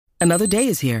Another day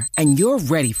is here, and you're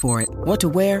ready for it. What to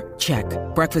wear? Check.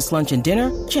 Breakfast, lunch, and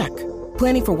dinner? Check.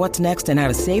 Planning for what's next and how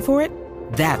to save for it?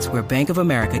 That's where Bank of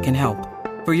America can help.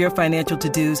 For your financial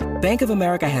to-dos, Bank of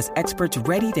America has experts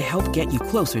ready to help get you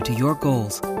closer to your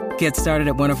goals. Get started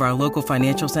at one of our local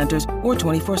financial centers or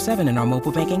 24/7 in our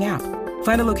mobile banking app.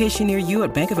 Find a location near you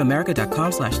at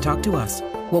bankofamerica.com/talktous.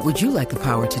 What would you like the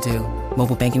power to do?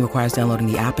 Mobile banking requires downloading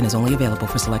the app and is only available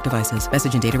for select devices.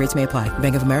 Message and data rates may apply.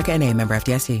 Bank of America N.A., member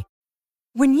FDIC.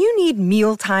 When you need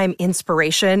mealtime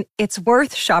inspiration, it's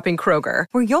worth shopping Kroger,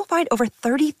 where you'll find over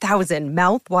 30,000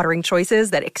 mouth-watering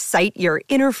choices that excite your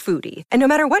inner foodie. And no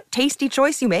matter what tasty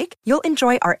choice you make, you'll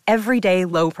enjoy our everyday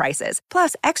low prices,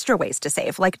 plus extra ways to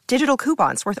save, like digital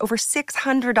coupons worth over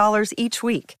 $600 each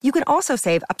week. You can also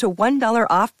save up to $1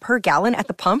 off per gallon at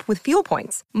the pump with fuel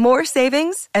points. More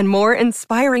savings and more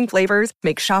inspiring flavors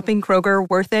make shopping Kroger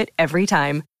worth it every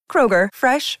time. Kroger,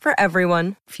 fresh for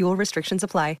everyone. Fuel restrictions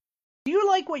apply. Do you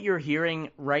like what you're hearing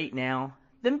right now?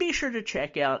 Then be sure to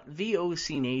check out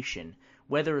VOC Nation.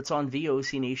 Whether it's on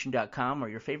VOCNation.com or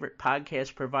your favorite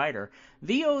podcast provider,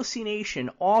 VOC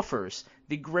Nation offers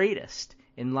the greatest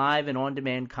in live and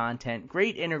on-demand content,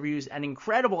 great interviews, and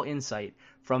incredible insight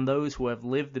from those who have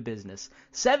lived the business.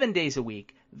 7 days a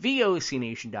week,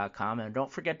 VOCNation.com. And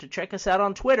don't forget to check us out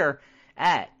on Twitter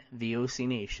at VOC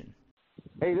Nation.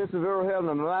 Hey, this is Earl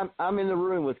Helton. I'm in the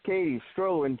room with Katie,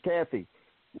 Stro, and Kathy.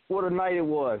 What a night it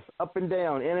was. Up and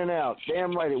down, in and out.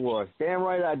 Damn right it was. Damn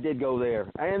right I did go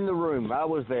there. I am in the room. I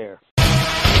was there.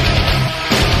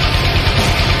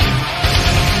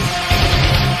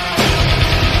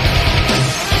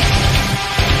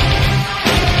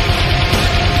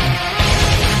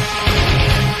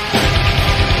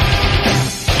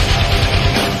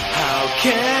 How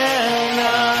can I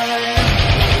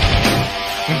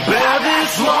bear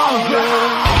this longer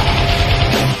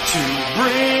to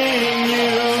bring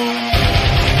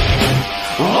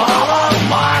all of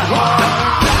my heart?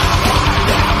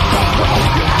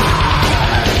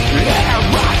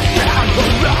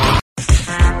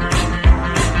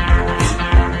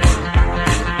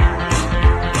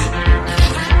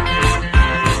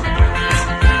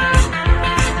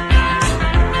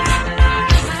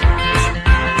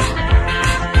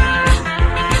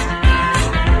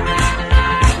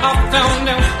 I found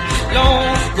out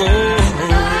long ago,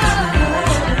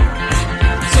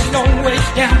 it's a long way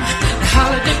down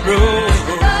Holiday Road.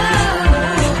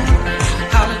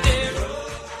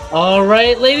 All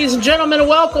right, ladies and gentlemen,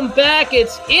 welcome back.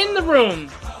 It's In the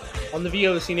Room on the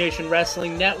VOC Nation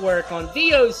Wrestling Network on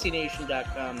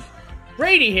VOCNation.com.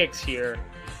 Brady Hicks here,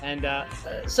 and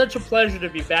such a pleasure to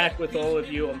be back with all of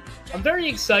you. I'm very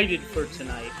excited for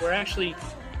tonight. We're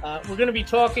going to be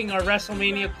talking our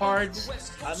WrestleMania cards.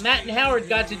 Matt and Howard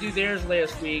got to do theirs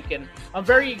last week, and I'm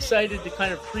very excited to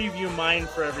kind of preview mine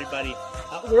for everybody.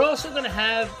 We're also going to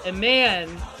have a man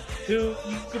who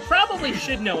you probably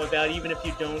should know about, even if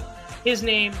you don't. His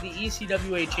name, the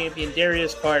ECWA champion,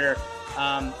 Darius Carter.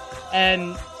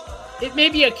 And it may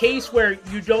be a case where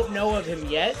you don't know of him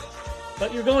yet,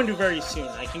 but you're going to very soon.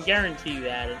 I can guarantee you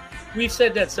that. And we've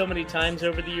said that so many times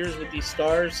over the years with these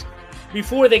stars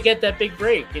before they get that big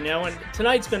break, and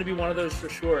tonight's going to be one of those for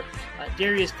sure.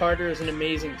 Darius Carter is an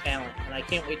amazing talent, and I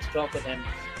can't wait to talk with him.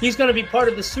 He's going to be part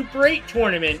of the Super 8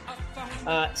 tournament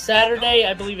Saturday.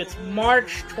 I believe it's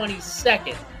March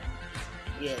 22nd.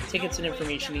 Yeah, tickets and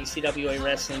information,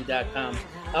 ECWAWrestling.com.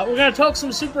 We're going to talk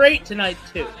some Super 8 tonight,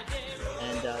 too.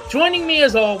 And joining me,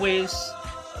 as always,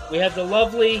 we have the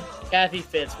lovely Kathy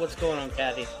Fitz. What's going on,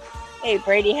 Kathy? Hey,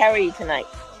 Brady, how are you tonight?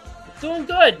 Doing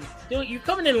good. You're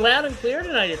coming in loud and clear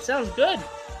tonight. It sounds good.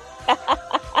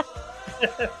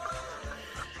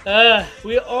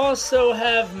 We also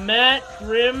have Matt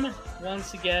Grimm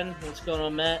once again. What's going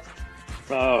on, Matt?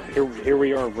 Here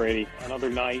we are, Brady.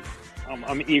 Another night.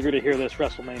 I'm eager to hear this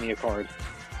WrestleMania card.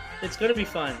 It's going to be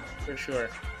fun, for sure.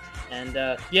 And,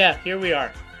 here we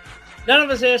are. None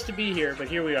of us asked to be here, but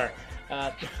here we are.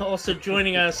 Also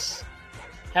joining us,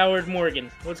 Howard Morgan.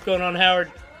 What's going on,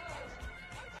 Howard?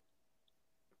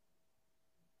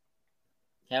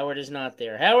 Howard is not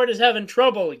there. Howard is having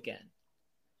trouble again.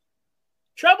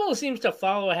 Trouble seems to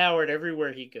follow Howard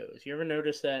everywhere he goes. You ever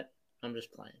notice that? I'm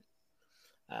just playing.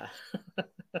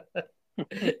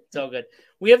 It's all good.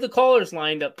 We have the callers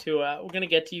lined up, too. We're going to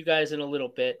get to you guys in a little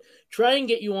bit. Try and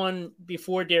get you on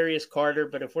before Darius Carter,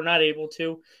 but if we're not able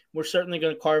to, we're certainly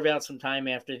going to carve out some time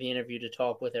after the interview to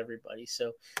talk with everybody.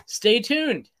 So stay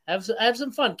tuned. Have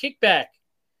some fun. Kick back.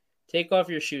 Take off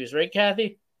your shoes. Right,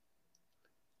 Kathy?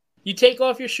 You take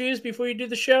off your shoes before you do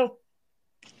the show?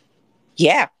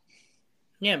 Yeah.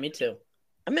 Yeah, me too.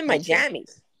 I'm in my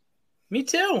jammies. Me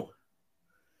too.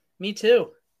 Me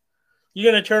too. You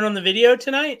going to turn on the video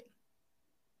tonight?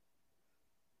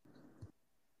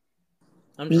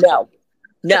 No.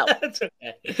 That's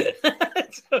okay.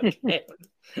 It's okay.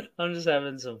 I'm just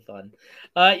having some fun.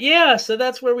 Yeah, so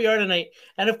that's where we are tonight.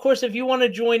 And of course, if you want to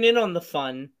join in on the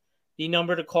fun, the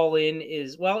number to call in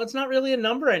is, well, it's not really a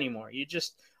number anymore. You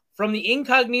just, from the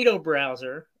incognito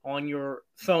browser on your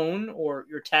phone or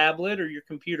your tablet or your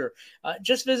computer,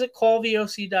 just visit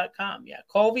callvoc.com. Yeah,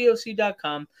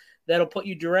 callvoc.com. That'll put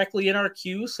you directly in our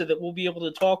queue so that we'll be able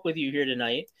to talk with you here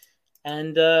tonight.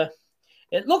 And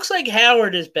it looks like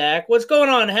Howard is back. What's going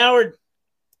on, Howard?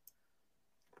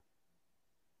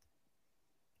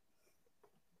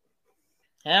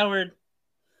 Howard.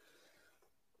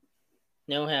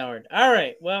 No Howard. All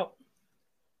right, well,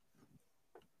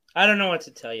 I don't know what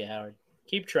to tell you, Howard.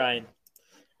 Keep trying.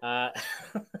 I'm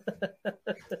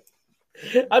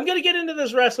going to get into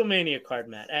this WrestleMania card,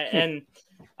 Matt. And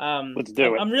let's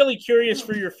do it. I'm really curious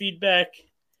for your feedback.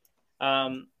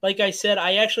 Like I said,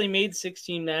 I actually made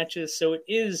 16 matches, so it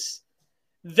is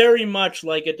very much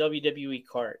like a WWE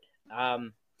card.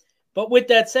 But with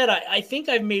that said, I think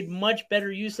I've made much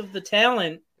better use of the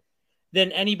talent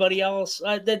than anybody else.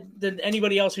 Than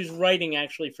anybody else who's writing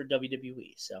actually for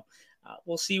WWE. So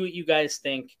we'll see what you guys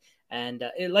think. And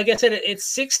like I said, it's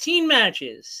 16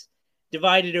 matches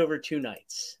divided over 2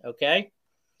 nights. Okay.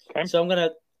 So I'm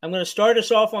gonna start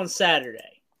us off on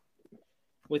Saturday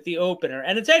with the opener,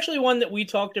 and it's actually one that we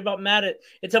talked about, Matt.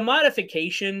 It's a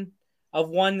modification of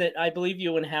one that I believe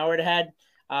you and Howard had.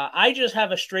 I just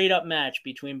have a straight up match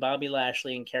between Bobby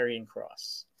Lashley and Karrion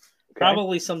Kross. Okay.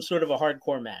 Probably some sort of a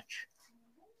hardcore match.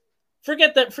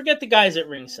 Forget the guys at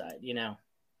ringside, you know.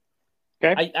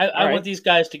 Okay. I want these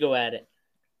guys to go at it.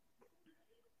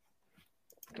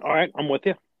 All right, I'm with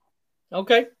you.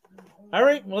 Okay. All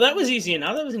right. Well, that was easy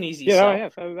enough. That was an easy sell. Yeah,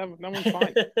 that one's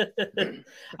fine.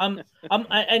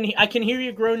 And I can hear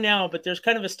you groan now, but there's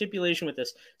kind of a stipulation with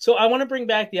this. So I want to bring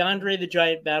back the Andre the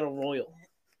Giant Battle Royal,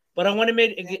 but I want to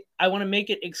make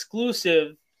it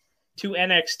exclusive to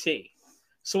NXT.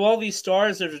 So all these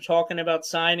stars that are talking about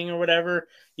signing or whatever,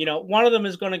 you know, one of them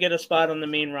is going to get a spot on the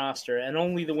main roster, and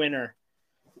only the winner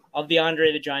of the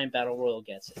Andre the Giant Battle Royal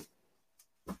gets it.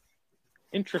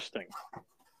 Interesting.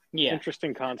 Yeah.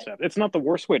 Interesting concept. It's not the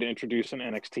worst way to introduce an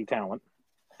NXT talent.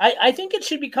 I think it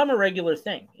should become a regular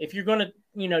thing. If you're going to,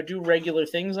 you know, do regular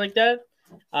things like that,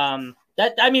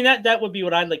 that would be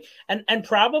what I'd like. And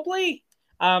probably,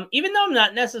 even though I'm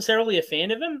not necessarily a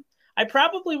fan of him, I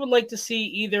probably would like to see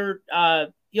either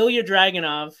Ilya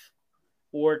Dragunov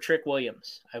or Trick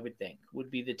Williams, I would think,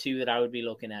 would be the two that I would be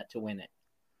looking at to win it.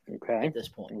 Okay. At this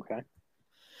point. Okay.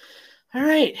 All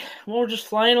right. Well, we're just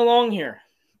flying along here.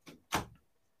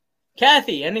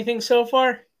 Kathy, anything so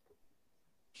far?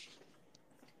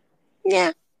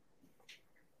 Yeah.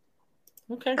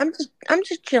 Okay. I'm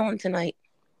just chilling tonight.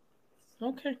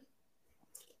 Okay.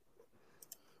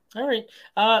 All right.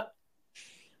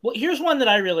 Well, here's one that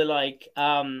I really like.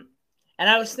 And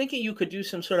I was thinking you could do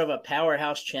some sort of a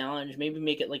powerhouse challenge, maybe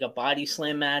make it like a body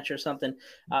slam match or something.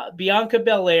 Bianca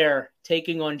Belair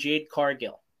taking on Jade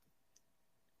Cargill.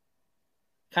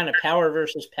 Kind of power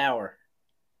versus power.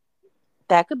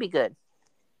 That could be good.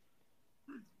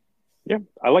 Yeah,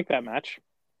 I like that match.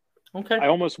 Okay. I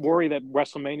almost worry that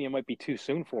WrestleMania might be too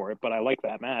soon for it, but I like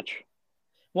that match.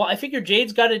 Well, I figure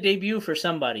Jade's got to debut for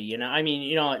somebody, you know. I mean,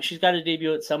 you know, she's got to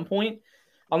debut at some point,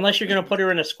 unless you're going to put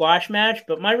her in a squash match.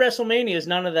 But my WrestleMania is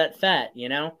none of that fat, you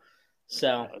know.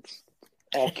 So it's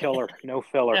all killer, no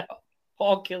filler.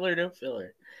 All killer, no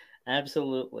filler.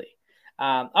 Absolutely.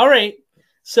 All right.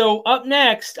 So up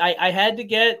next, I had to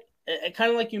get kind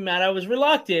of like you, Matt. I was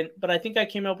reluctant, but I think I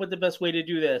came up with the best way to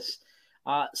do this.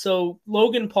 So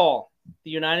Logan Paul, the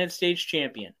United States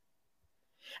champion.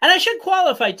 And I should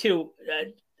qualify, too.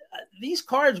 These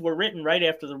cards were written right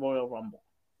after the Royal Rumble.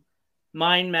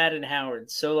 Mine, Matt, and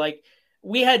Howard. So, like,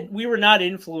 we were not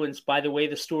influenced by the way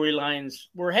the storylines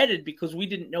were headed because we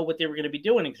didn't know what they were going to be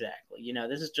doing exactly. You know,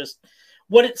 this is just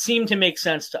what it seemed to make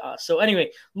sense to us. So,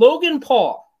 anyway, Logan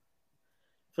Paul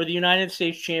for the United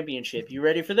States Championship. You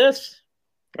ready for this?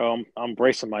 I'm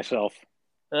bracing myself.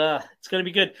 It's going to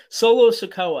be good. Solo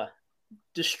Sikoa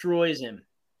destroys him.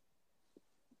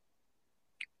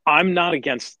 I'm not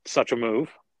against such a move.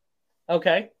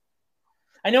 Okay.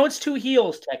 I know it's 2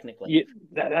 heels technically.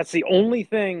 Yeah, that's the only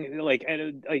thing. Like,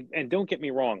 and don't get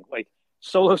me wrong. Like,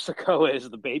 Solo Sikoa is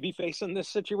the babyface in this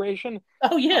situation.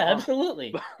 Oh yeah,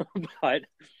 absolutely. But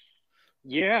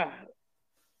yeah,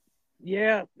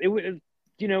 it would.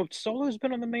 You know, Solo's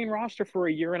been on the main roster for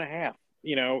a year and a half.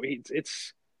 You know,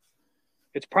 it's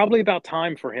probably about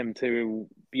time for him to,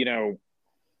 you know,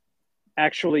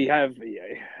 actually have.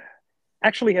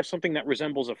 actually have something that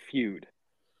resembles a feud.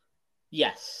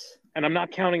 Yes. And I'm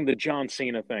not counting the John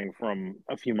Cena thing from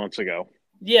a few months ago.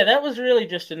 Yeah, that was really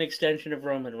just an extension of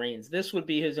Roman Reigns. This would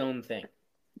be his own thing.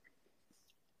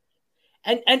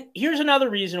 And here's another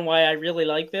reason why I really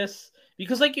like this.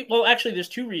 Because, actually, there's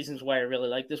two reasons why I really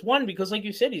like this. One, because, like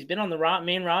you said, he's been on the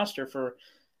main roster for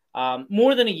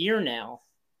more than a year now.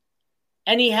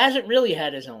 And he hasn't really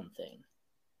had his own thing.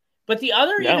 But the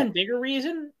other even bigger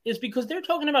reason is because they're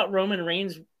talking about Roman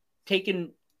Reigns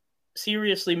taking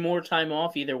seriously more time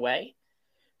off either way.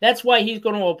 That's why he's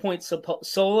going to appoint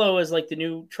Solo as like the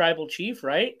new tribal chief,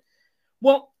 right?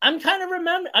 Well, I'm kind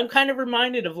of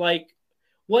reminded of like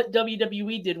what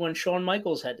WWE did when Shawn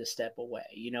Michaels had to step away,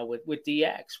 with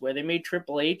DX, where they made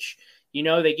Triple H,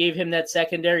 they gave him that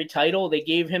secondary title, they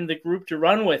gave him the group to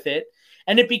run with it,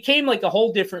 and it became like a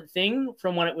whole different thing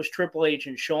from when it was Triple H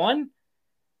and Shawn.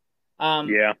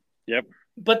 Yeah. Yep.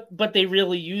 But they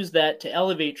really used that to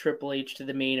elevate Triple H to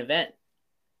the main event.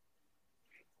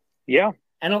 Yeah.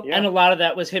 And a lot of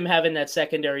that was him having that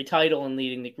secondary title and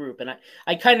leading the group. And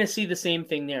I kind of see the same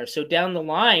thing there. So down the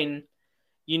line,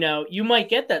 you might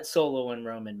get that Solo and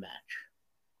Roman match.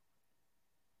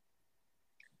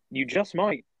 You just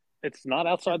might. It's not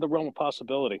outside the realm of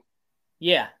possibility.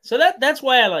 Yeah. So that's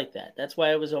why I like that. That's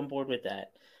why I was on board with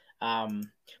that.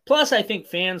 Plus, I think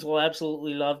fans will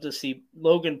absolutely love to see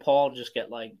Logan Paul just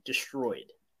get like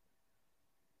destroyed.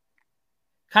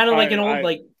 Kind of like an old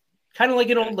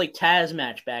Taz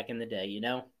match back in the day,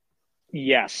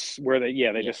 Yes, where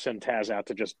they just send Taz out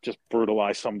to just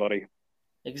brutalize somebody.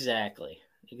 Exactly.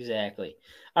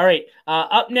 All right,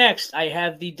 up next, I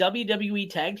have the WWE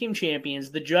Tag Team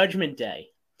Champions, the Judgment Day,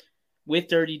 with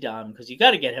Dirty Dom, because you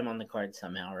got to get him on the card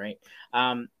somehow, right?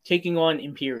 Taking on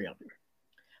Imperium.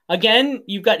 Again,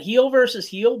 you've got heel versus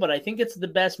heel, but I think it's the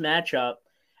best matchup,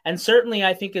 and certainly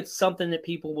I think it's something that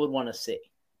people would want to see.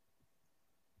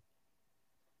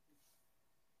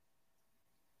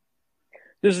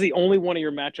 This is the only one of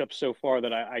your matchups so far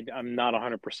that I'm not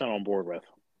 100% on board with.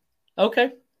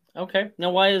 Okay.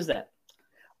 Now, why is that?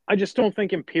 I just don't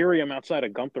think Imperium outside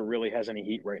of Gunther really has any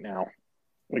heat right now.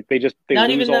 Like they not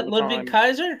lose even all that the Ludwig time.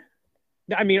 Kaiser.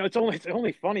 I mean, it's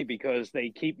only funny because they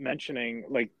keep mentioning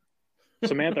like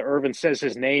Samantha Irvin says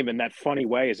his name in that funny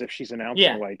way as if she's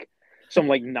announcing like some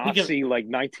like Nazi like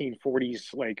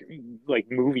 1940s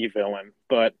like movie villain,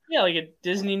 but like a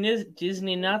Disney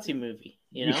Nazi movie,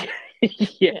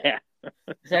 Yeah.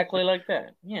 Exactly like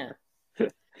that. Yeah.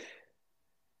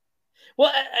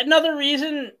 Well, another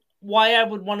reason why I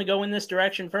would want to go in this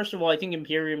direction, first of all, I think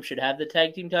Imperium should have the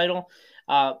tag team title.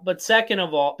 But second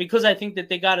of all, because I think that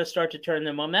they got to start to turn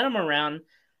the momentum around.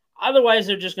 Otherwise,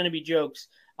 they're just going to be jokes.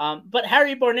 But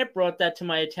Harry Barnett brought that to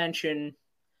my attention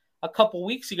a couple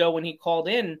weeks ago when he called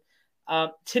in.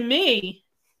 To me,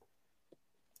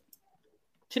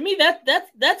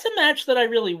 that's a match that I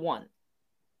really want.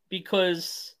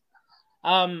 Because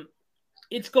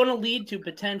it's going to lead to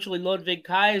potentially Ludwig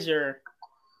Kaiser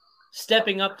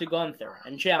stepping up to Gunther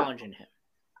and challenging him.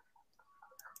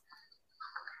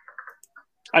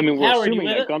 I mean, we're assuming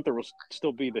that Gunther will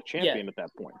still be the champion at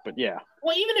that point, but yeah.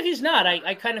 Well, even if he's not,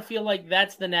 I kind of feel like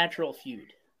that's the natural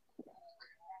feud.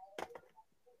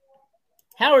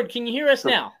 Howard, can you hear us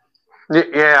now?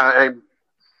 Yeah,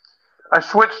 I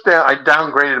switched down. I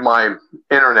downgraded my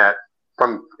internet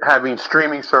from having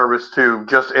streaming service to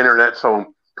just internet.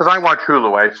 So, because I watch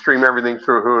Hulu, I stream everything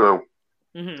through Hulu.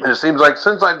 Mm-hmm. And it seems like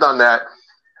since I've done that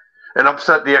and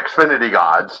upset the Xfinity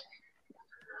gods,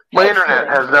 my internet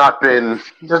has not been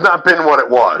what it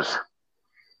was.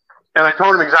 And I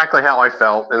told him exactly how I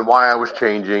felt and why I was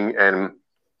changing and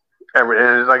everything.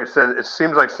 And like I said, it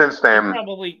seems like since then,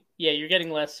 you're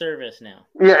getting less service now.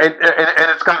 Yeah, and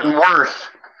it's gotten worse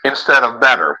instead of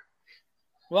better.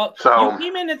 Well, you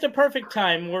came in at the perfect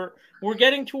time. We're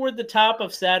getting toward the top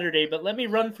of Saturday, but let me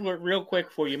run through it real quick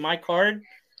for you. My card,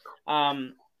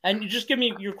 and you just give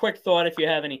me your quick thought if you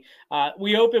have any.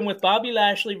 We open with Bobby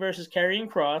Lashley versus Karrion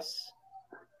Kross.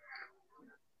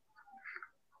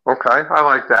 Okay, I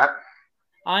like that.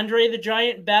 Andre the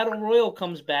Giant Battle Royal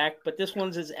comes back, but this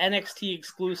one's as NXT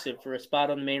exclusive for a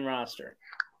spot on the main roster.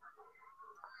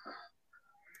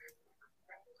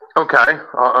 Okay,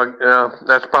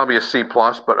 that's probably a C+,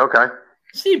 but okay.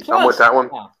 C+. I'm with that one.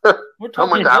 We're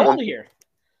talking gold here.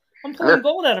 I'm pulling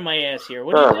gold out of my ass here.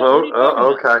 What are you doing?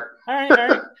 Okay.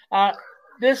 All right.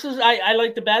 This is I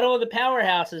like the Battle of the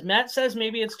Powerhouses. Matt says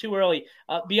maybe it's too early.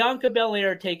 Bianca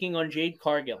Belair taking on Jade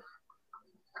Cargill.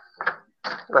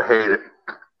 I hate it.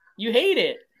 You hate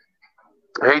it?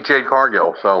 I hate Jade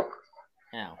Cargill, so.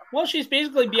 Yeah. Well, she's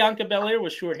basically Bianca Belair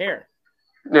with short hair.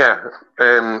 Yeah,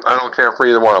 and I don't care for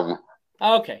either one of them.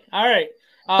 Okay, all right.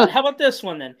 How about this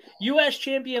one then? U.S.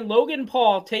 champion Logan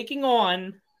Paul taking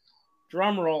on,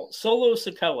 drumroll, Solo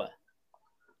Sikoa.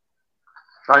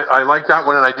 I like that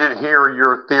one, and I did hear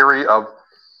your theory of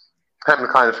him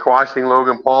kind of squashing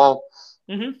Logan Paul.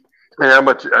 Mm-hmm. And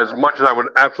as much as I would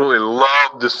absolutely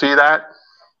love to see that,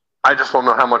 I just don't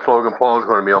know how much Logan Paul is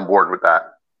going to be on board with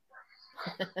that.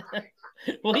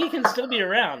 Well, he can still be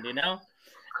around, you know.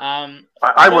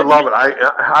 I would love it.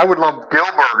 I would love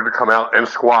Gilbert to come out and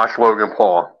squash Logan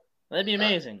Paul. That'd be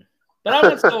amazing. But I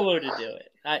want Solo to do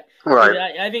it. I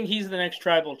think he's the next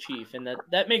tribal chief, and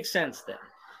that makes sense then.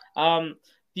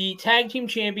 The tag team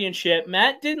championship,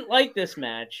 Matt didn't like this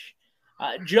match.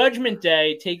 Judgment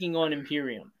Day taking on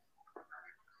Imperium.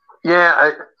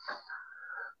 Yeah,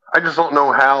 I just don't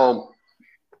know how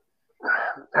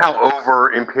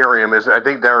over Imperium is. I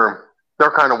think they're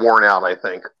kind of worn out, I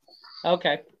think.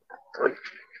 Okay.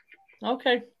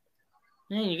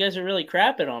 Man, you guys are really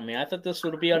crapping on me. I thought this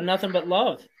would be on Nothing But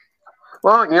Love.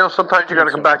 Well, sometimes you got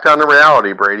to come back down to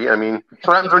reality, Brady. I mean,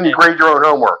 what happens when you grade your own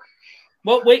homework?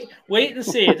 Well, wait and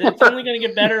see. It's only going to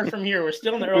get better from here. We're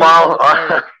still in the early. Well,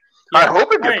 I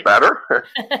hope it gets better.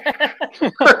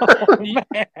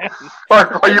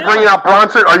 Are you bringing out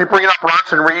Bronson? Are you bringing out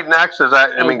Bronson Reed next? Is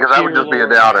that? Because that would just be a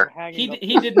doubter.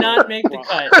 He did not make the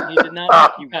cut. He did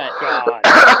not make the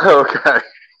cut. Okay.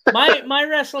 My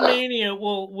WrestleMania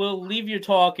will leave you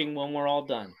talking when we're all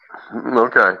done.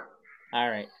 Okay. All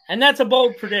right, and that's a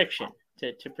bold prediction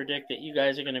to predict that you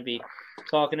guys are going to be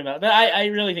talking about. But I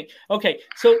really think. Okay,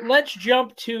 so let's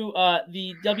jump to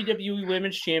the WWE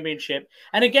Women's Championship.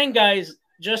 And again, guys,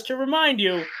 just to remind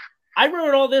you, I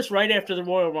wrote all this right after the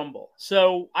Royal Rumble.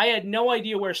 So I had no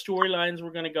idea where storylines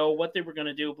were going to go, what they were going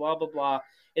to do, blah, blah, blah.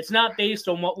 It's not based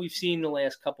on what we've seen the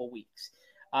last couple weeks.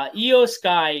 Io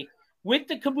Sky with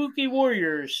the Kabuki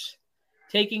Warriors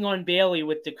taking on Bayley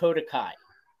with Dakota Kai.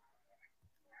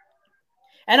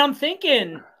 And I'm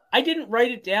thinking, I didn't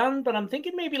write it down, but I'm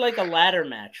thinking maybe like a ladder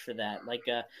match for that.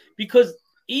 Because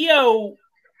Io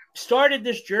started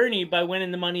this journey by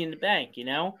winning the Money in the Bank, you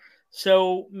know?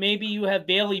 So maybe you have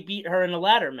Bayley beat her in a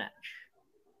ladder match.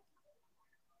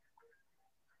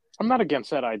 I'm not against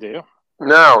that idea.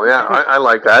 No, yeah, I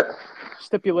like that.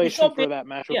 Stipulation for that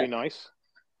match would be nice.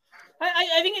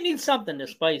 I think it needs something to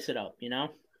spice it up, you know?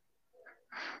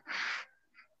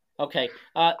 Okay,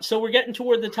 so we're getting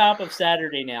toward the top of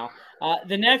Saturday now.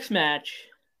 The next match...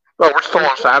 Oh, we're still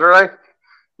on Saturday?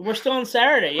 We're still on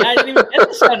Saturday. Yeah, I didn't even get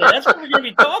to Sunday. That's what we're going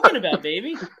to be talking about,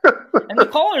 baby. And the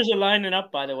callers are lining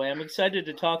up, by the way. I'm excited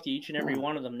to talk to each and every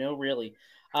one of them. No, really.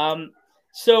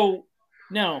 So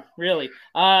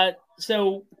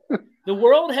the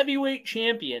World Heavyweight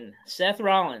Champion, Seth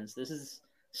Rollins, this is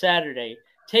Saturday,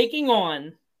 taking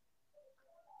on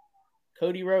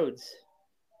Cody Rhodes.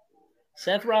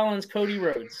 Seth Rollins, Cody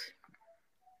Rhodes.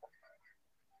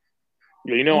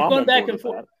 You know, I'm going back and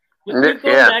forth. We've gone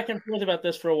back and forth about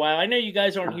this for a while. I know you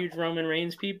guys aren't huge Roman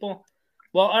Reigns people.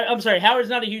 Well, I'm sorry, Howard's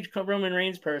not a huge Roman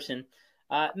Reigns person.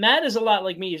 Matt is a lot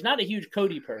like me. He's not a huge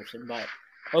Cody person, but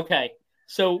okay.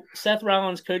 So Seth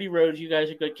Rollins, Cody Rhodes, you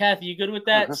guys are good. Kathy, you good with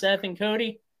that? Uh-huh. Seth and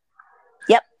Cody?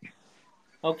 Yep.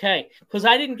 Okay, because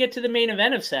I didn't get to the main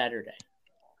event of Saturday.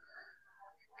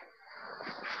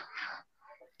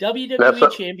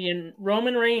 WWE Champion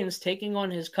Roman Reigns taking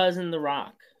on his cousin, The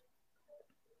Rock.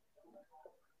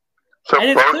 So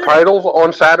both titles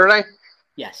on Saturday?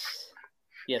 Yes.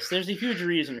 Yes, there's a huge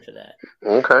reason for that.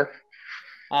 Okay.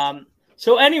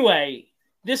 So anyway,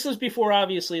 this was before,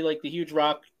 obviously, like the huge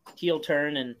Rock heel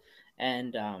turn,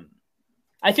 and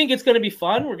I think it's going to be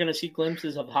fun. We're going to see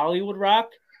glimpses of Hollywood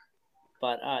Rock.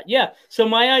 But, yeah, so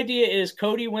my idea is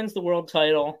Cody wins the world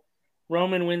title,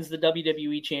 Roman wins the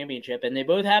WWE Championship, and they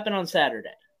both happen on Saturday.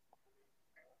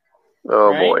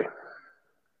 Oh, right?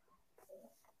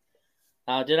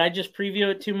 Boy. Did I just preview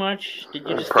it too much? Did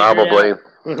you just Probably.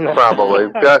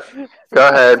 Go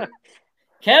ahead.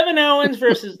 Kevin Owens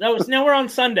versus... Now we're on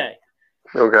Sunday.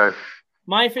 Okay.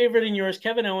 My favorite and yours,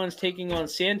 Kevin Owens taking on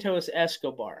Santos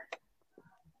Escobar.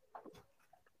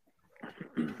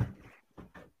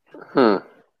 Bit of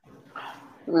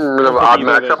an odd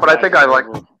matchup, but I think I like...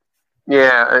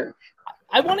 Yeah.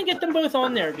 I want to get them both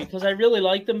on there because I really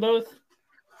like them both.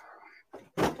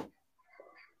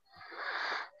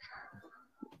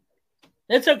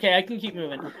 It's okay. I can keep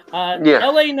moving.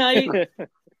 LA Knight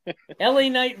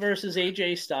versus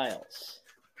AJ Styles.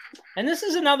 And this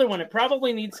is another one. It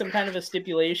probably needs some kind of a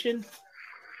stipulation.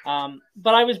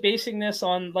 But I was basing this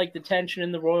on like the tension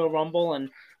in the Royal Rumble and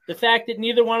the fact that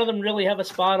neither one of them really have a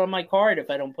spot on my card if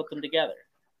I don't put them together.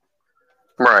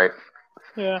 Right.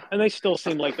 Yeah, and they still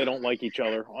seem like they don't like each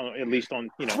other, at least on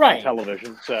Right. on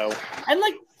television. So, and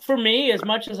like for me, as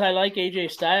much as I like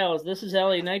AJ Styles, this is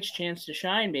LA Knight's chance to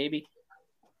shine, baby.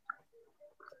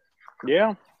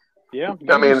 Yeah. You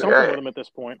I mean, do something with him at this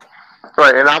point.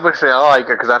 Right, and obviously I like it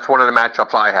because that's one of the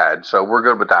matchups I had, so we're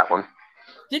good with that one.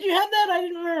 Did you have that? I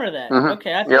didn't remember that. Mm-hmm.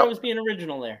 Okay, I thought I was being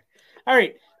original there. All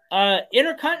right,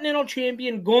 Intercontinental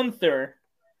Champion Gunther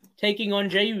taking on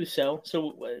Jey Uso.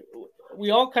 So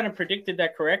we all kind of predicted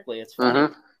that correctly. It's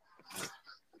funny.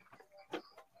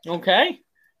 Mm-hmm. Okay.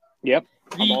 Yep.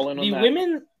 I'm all in on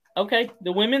that.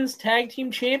 The Women's Tag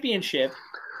Team Championship,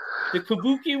 the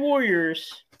Kabuki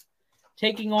Warriors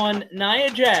taking on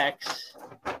Nia Jax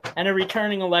and a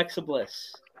returning Alexa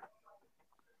Bliss.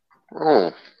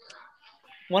 Oh.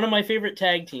 One of my favorite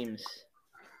tag teams.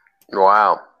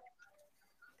 Wow.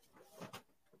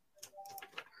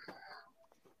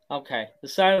 Okay. The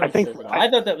silence says it all. I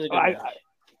thought that was a good match.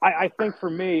 I think for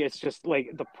me, it's just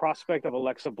like the prospect of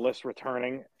Alexa Bliss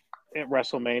returning at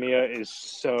WrestleMania is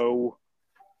so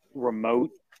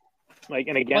remote. Like,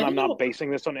 and again, I'm not basing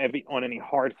this on any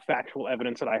hard factual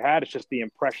evidence that I had. It's just the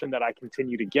impression that I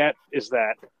continue to get is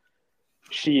that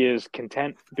she is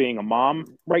content being a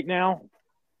mom right now,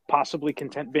 possibly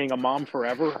content being a mom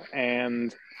forever,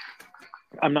 and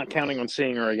I'm not counting on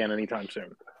seeing her again anytime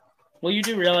soon. Well, you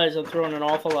do realize I'm throwing an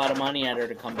awful lot of money at her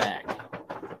to come back.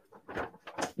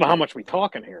 Well, how much are we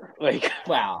talking here? Like,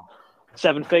 wow,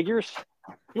 7 figures?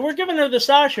 We're giving her the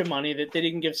Sasha money that they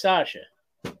didn't give Sasha.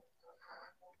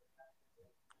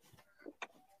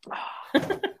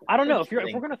 I don't know. If we're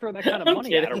going to throw that kind of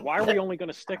money at her, why are we only going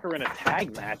to stick her in a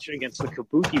tag match against the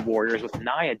Kabuki Warriors with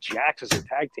Nia Jax as her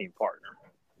tag team partner?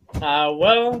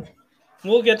 Well,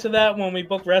 we'll get to that when we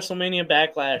book WrestleMania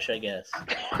Backlash, I guess.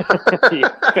 Yeah,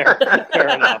 fair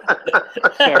enough.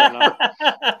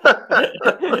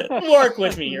 Work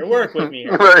with me here. All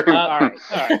right.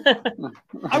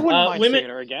 I wouldn't mind seeing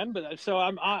her again, but so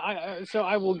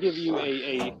I will give you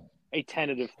a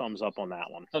tentative thumbs up on that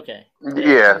one. Okay.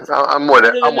 Yeah, I'm with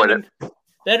it.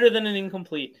 Better than an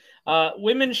incomplete.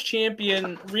 Women's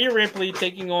champion Rhea Ripley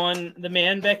taking on the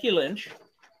man Becky Lynch.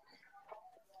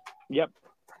 Yep.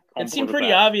 It seemed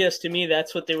pretty obvious to me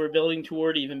that's what they were building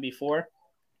toward even before.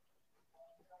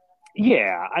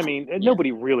 Yeah, I mean,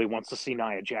 nobody really wants to see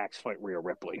Nia Jax fight Rhea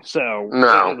Ripley. So,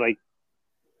 no.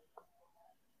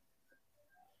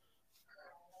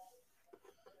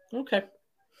 Okay.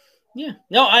 Yeah.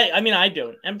 No, I mean, I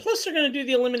don't. And plus, they're going to do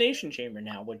the Elimination Chamber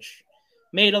now, which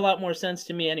made a lot more sense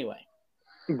to me anyway.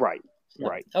 Right.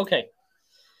 Okay.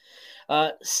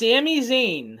 Sami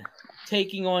Zayn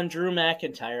taking on Drew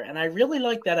McIntyre. And I really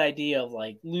like that idea of,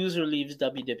 like, loser leaves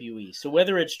WWE. So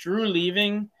whether it's Drew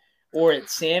leaving or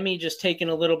it's Sami just taking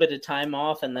a little bit of time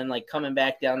off and then, like, coming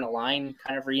back down the line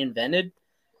kind of reinvented,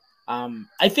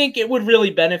 I think it would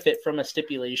really benefit from a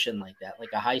stipulation like that,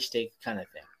 like a high-stake kind of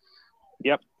thing.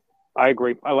 Yep. I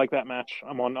agree. I like that match.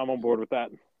 I'm on board with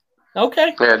that.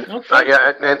 Okay. And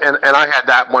I had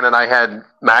that one, and I had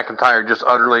McIntyre just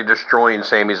utterly destroying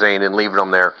Sami Zayn and leaving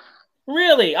him there.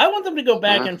 Really? I want them to go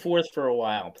back and forth for a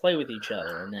while, play with each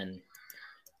other, and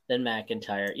then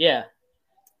McIntyre. Yeah.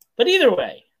 But either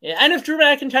way, and if Drew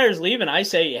McIntyre's leaving, I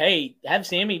say, hey, have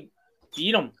Sami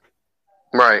beat him.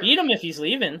 Right. Beat him if he's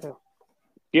leaving.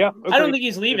 Yeah. I don't think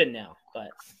he's leaving now,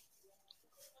 but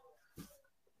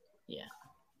yeah.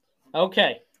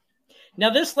 Okay. Now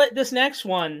this next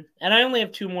one, and I only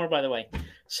have 2 more, by the way.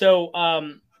 So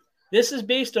this is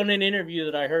based on an interview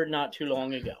that I heard not too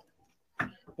long ago,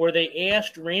 where they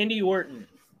asked Randy Orton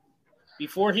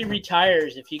before he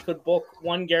retires if he could book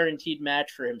one guaranteed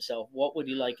match for himself, what would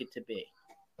he like it to be?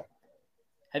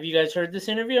 Have you guys heard this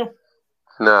interview?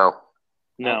 No.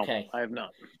 Okay. I have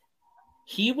not.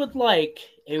 He would like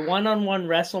a one-on-one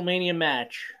WrestleMania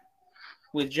match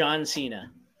with John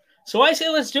Cena. So I say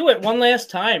let's do it one last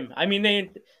time. I mean,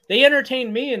 they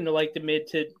entertained me in like the mid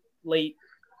to late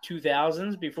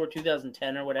 2000s, before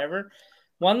 2010 or whatever.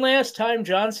 One last time,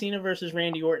 John Cena versus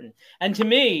Randy Orton. And to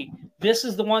me, this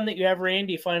is the one that you have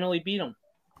Randy finally beat him.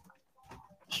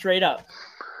 Straight up.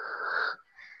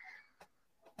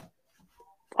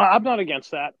 I'm not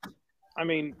against that. I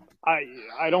mean, I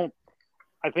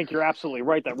think you're absolutely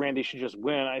right that Randy should just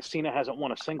win. Cena hasn't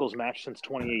won a singles match since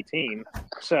 2018.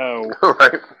 So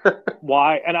right.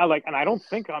 Why? And I don't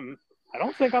think I'm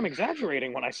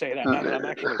exaggerating when I say that. Now that I'm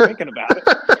actually thinking about it,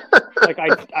 like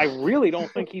I really don't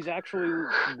think he's actually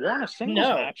won a singles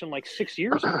match in like 6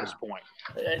 years at this point.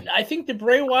 I think the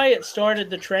Bray Wyatt started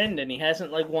the trend, and he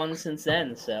hasn't like won since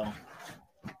then. So,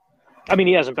 I mean,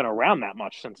 he hasn't been around that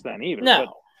much since then either.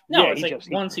 No, it's like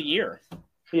once a year.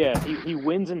 Yeah, he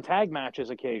wins in tag matches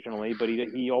occasionally, but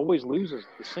he always loses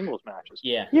the singles matches.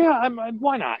 Yeah. Yeah,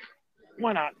 why not?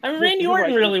 Why not? I mean, Randy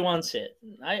Orton really wants it.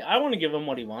 I want to give him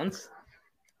what he wants.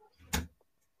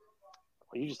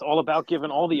 You're just all about giving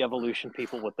all the Evolution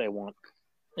people what they want.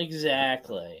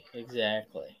 Exactly.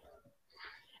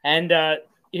 And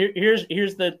here's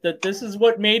the this is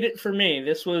what made it for me.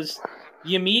 This was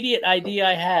the immediate idea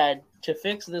I had to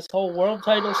fix this whole world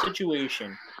title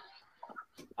situation.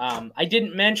 I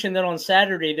didn't mention that on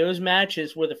Saturday those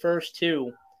matches were the first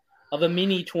two of a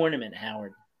mini tournament,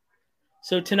 Howard.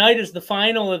 So tonight is the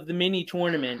final of the mini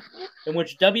tournament in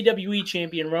which WWE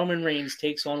champion Roman Reigns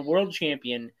takes on world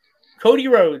champion Cody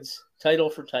Rhodes, title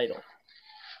for title.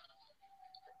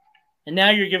 And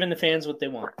now you're giving the fans what they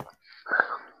want.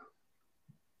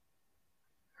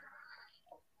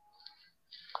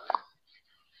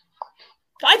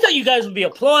 I thought you guys would be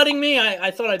applauding me.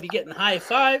 I thought I'd be getting high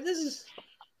five.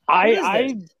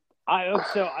 I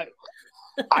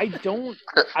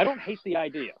don't hate the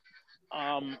idea.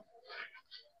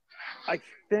 I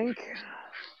think,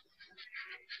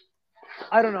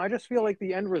 I don't know. I just feel like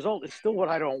the end result is still what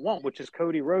I don't want, which is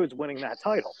Cody Rhodes winning that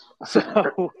title.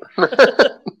 So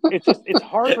it's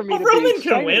hard for me to Roman be excited.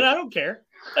 can win. I don't care.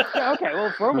 Yeah, okay. Well,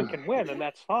 if Roman can win, then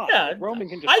that's fine. Yeah, Roman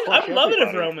can just. I would love it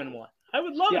if Roman won. I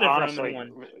would love it if honestly,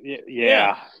 Roman won.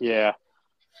 Yeah.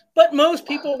 But most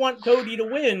people want Cody to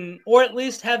win, or at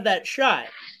least have that shot.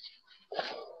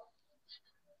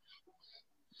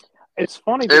 It's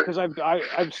funny because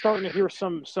I'm starting to hear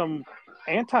some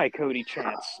anti-Cody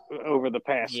chants over the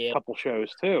past couple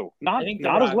shows too. Not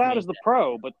as loud as the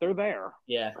Pro, but they're there.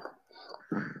 Yeah,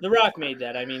 The Rock made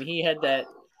that. I mean, he had the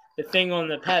thing on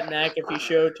the Pat McAfee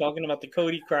show talking about the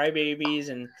Cody crybabies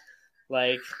and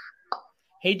like,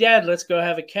 hey, Dad, let's go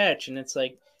have a catch. And it's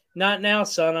like, not now,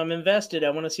 son. I'm invested. I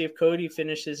want to see if Cody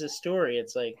finishes his story.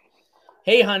 It's like,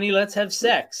 hey, honey, let's have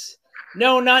sex.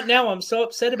 No, not now. I'm so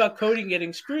upset about Cody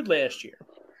getting screwed last year.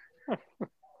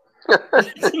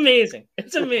 It's amazing.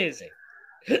 It's amazing.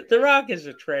 The Rock is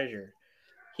a treasure.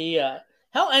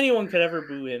 How anyone could ever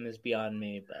boo him is beyond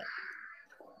me, but.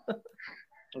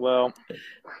 Well,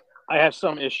 I have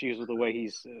some issues with the way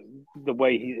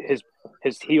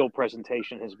his heel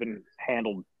presentation has been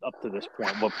handled up to this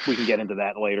point. Well, we can get into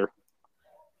that later.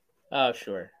 Oh,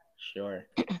 sure.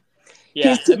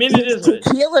 Yeah, I mean, it is.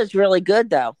 Tequila's really good,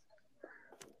 though.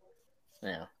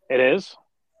 Yeah, it is.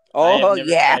 Oh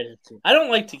yeah. I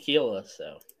don't like tequila,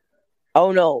 so.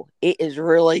 Oh no, it is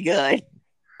really good. I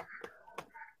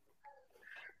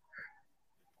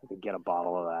could get a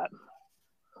bottle of that.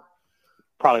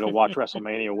 Probably to watch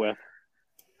WrestleMania with.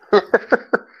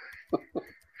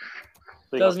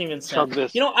 Doesn't even sound.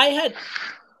 You know, I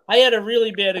had a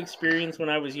really bad experience when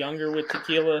I was younger with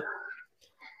tequila.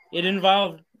 It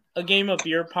involved a game of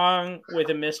beer pong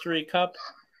with a mystery cup.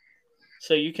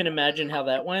 So you can imagine how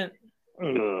that went.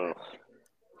 Ugh.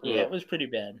 Yeah, it was pretty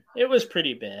bad.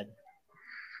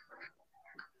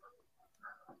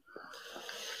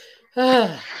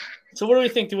 So what do we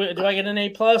think? Do I get an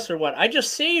A+ or what? I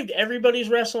just saved everybody's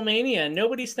WrestleMania and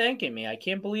nobody's thanking me. I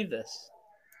can't believe this.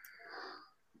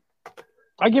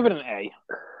 I give it an A.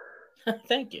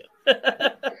 Thank you.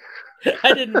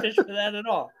 I didn't fish for that at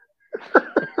all.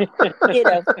 You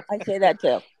know, I say that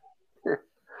too.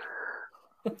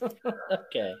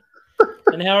 Okay.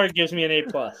 And Howard gives me an A+.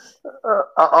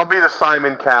 I'll be the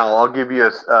Simon Cowell. I'll give you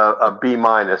a B-.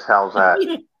 How's that?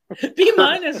 B-.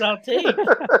 I'll take.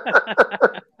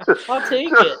 I'll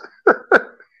take it.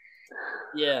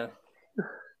 Yeah.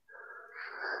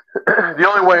 The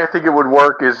only way I think it would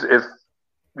work is if,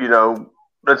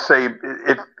 let's say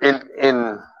if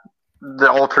in the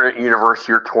alternate universe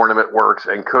your tournament works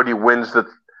and Cody wins the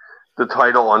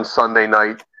title on Sunday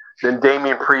night, then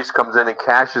Damian Priest comes in and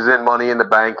cashes in Money in the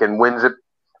Bank and wins it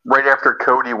right after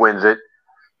Cody wins it,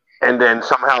 and then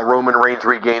somehow Roman Reigns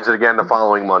regains it again the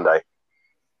following Monday.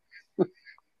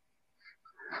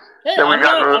 Hey, I'm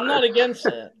not against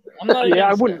that.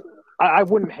 I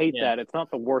wouldn't hate that. It's not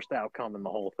the worst outcome in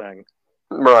the whole thing.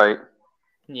 Right.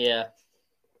 Yeah.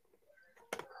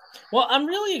 Well, I'm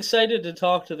really excited to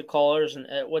talk to the callers and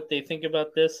what they think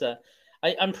about this.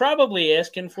 I'm probably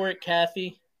asking for it,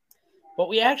 Kathy, but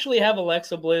we actually have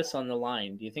Alexa Bliss on the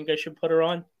line. Do you think I should put her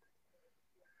on?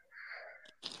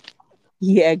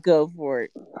 Yeah, go for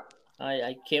it.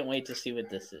 I can't wait to see what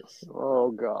this is.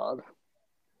 Oh, God.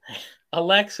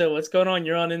 Alexa, what's going on?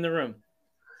 You're on In the Room.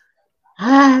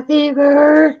 Happy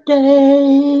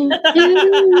birthday to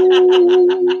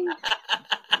you.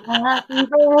 Happy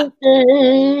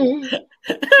birthday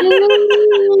to you.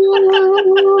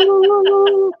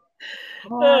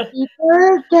 Happy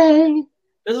birthday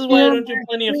This is why I don't do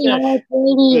Plenty of Fish.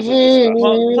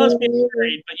 Well, plus being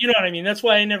married, but you know what I mean. That's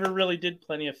why I never really did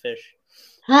Plenty of Fish.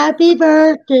 Happy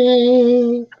birthday to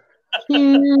you. I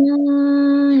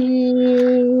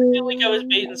feel like I was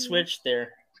bait and switched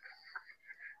there.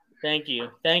 Thank you,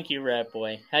 Rat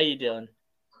Boy. How you doing?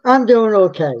 I'm doing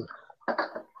okay.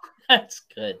 That's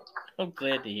good. I'm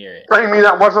glad to hear it. I mean,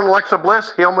 that wasn't Alexa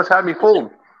Bliss. He almost had me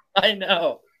fooled. I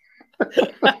know.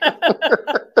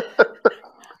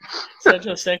 Such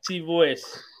a sexy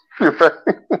voice.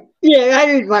 Yeah,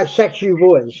 I use my sexy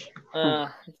voice.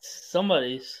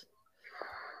 Somebody's.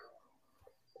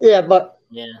 Yeah, but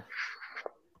yeah.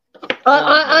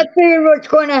 I figure what's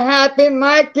going to happen.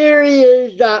 My theory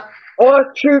is that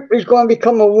our troop is going to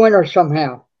become a winner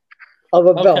somehow of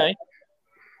a belt. Okay.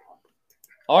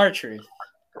 Our truth.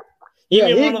 Yeah,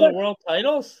 Even one of the world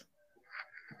titles?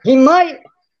 He might.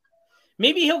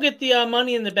 Maybe he'll get the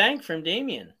Money in the Bank from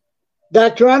Damien.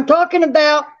 That's what I'm talking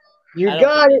about. You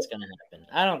got it.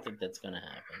 I don't think that's going to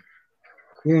happen.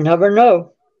 You never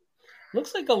know.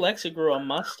 Looks like Alexa grew a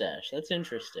mustache. That's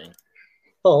interesting.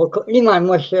 Oh, leave my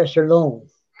mustache alone.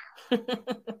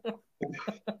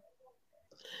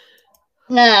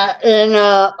 Now, and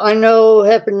I know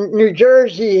up in New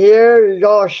Jersey here, it's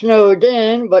all snowed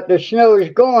in, but the snow is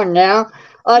gone now.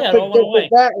 I predicted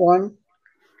that one.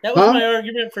 That was my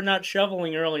argument for not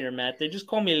shoveling earlier, Matt. They just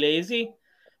call me lazy,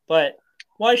 but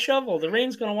why shovel? The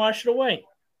rain's going to wash it away.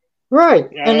 Right,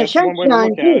 yeah, and the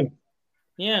sunshine too.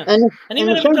 Yeah, and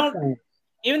even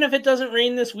if it doesn't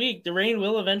rain this week, the rain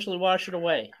will eventually wash it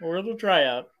away, or it'll dry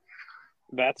out.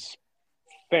 That's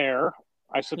fair,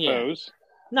 I suppose. Yeah.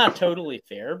 Not totally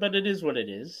fair, but it is what it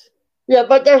is. Yeah,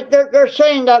 but they're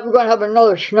saying that we're going to have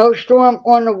another snowstorm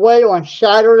on the way on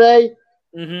Saturday.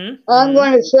 Mm-hmm. I'm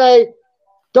going to say,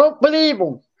 don't believe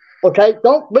them. Okay,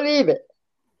 don't believe it.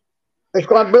 It's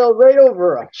going to blow right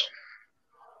over us.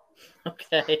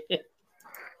 Okay.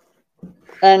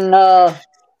 And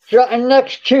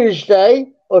next Tuesday,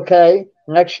 we'll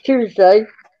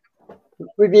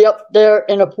be up there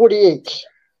in the 48s.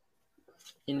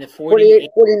 In the 48,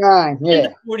 49, yeah. In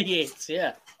the 48s,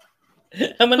 yeah.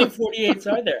 How many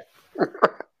 48s are there?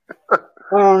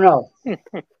 I don't know.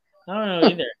 I don't know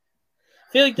either.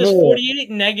 I feel like there's 48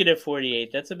 and negative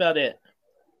 48. That's about it.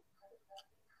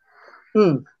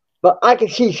 But I can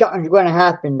see something's going to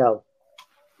happen, though.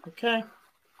 Okay.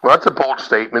 Well, that's a bold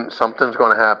statement. Something's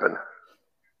going to happen.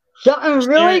 Something's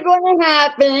really going to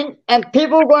happen, and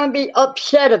people are going to be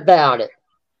upset about it.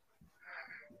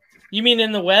 You mean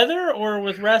in the weather or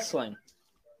with wrestling?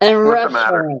 And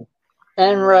wrestling.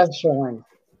 And wrestling.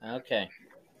 Okay.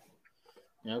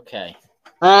 Okay.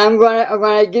 I'm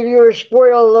gonna give you a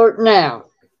spoiler alert now.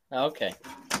 Okay.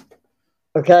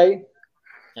 Okay.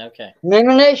 Okay.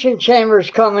 Elimination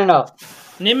Chamber's coming up.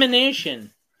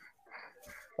 Elimination.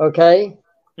 Okay.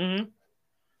 Mm-hmm.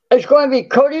 It's going to be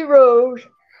Cody Rhodes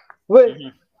with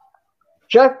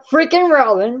Jeff freaking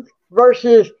Rollins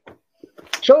versus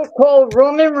so-called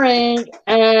Roman Reigns,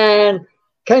 and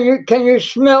can you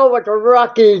smell what the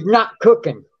Rock is not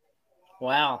cooking?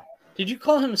 Wow. Did you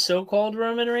call him so-called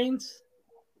Roman Reigns?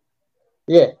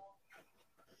 Yeah.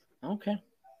 Okay.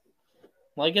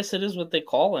 Well, I guess it is what they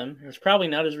call him. It's probably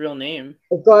not his real name.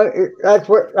 That's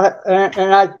what,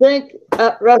 and I think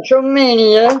at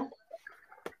WrestleMania,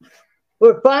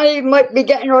 we finally might be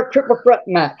getting our triple threat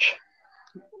match.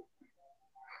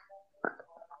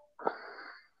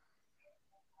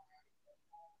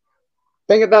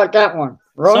 Think about that one.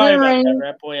 Sorry about that,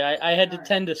 Rat Boy. I had to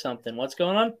tend to something. What's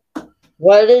going on?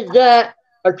 What is that?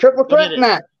 A triple threat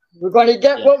match. We're going to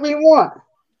get what we want.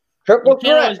 Triple threat. You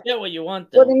can't always get what you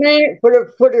want, though.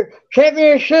 For the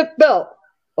championship belt.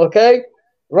 Okay?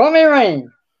 Roman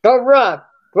Reigns, The Rock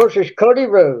versus Cody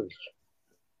Rhodes.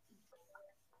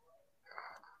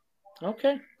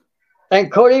 Okay. And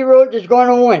Cody Rhodes is going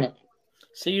to win it.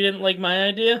 So you didn't like my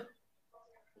idea?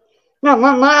 No,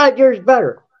 my idea is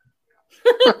better.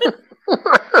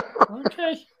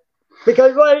 Okay.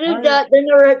 Because what it is that they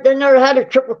never had a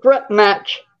triple threat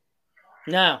match.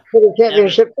 No. For the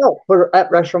championship belt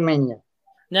at WrestleMania.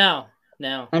 No.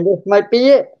 And this might be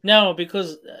it. No,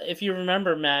 because if you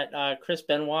remember, Matt, Chris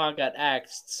Benoit got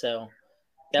axed, so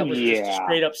that was just a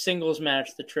straight up singles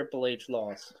match that Triple H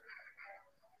lost.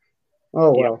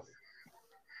 Oh well.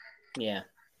 Yeah.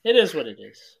 It is what it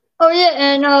is. Oh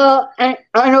yeah, and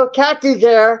I know Kathy's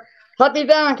there. Happy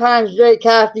Valentine's Day,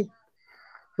 Kathy.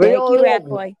 We all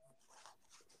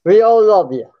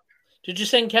love you. Did you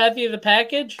send Kathy the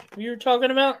package you were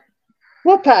talking about?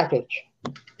 What package?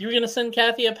 You were going to send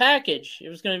Kathy a package. It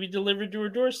was going to be delivered to her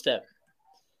doorstep.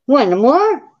 When,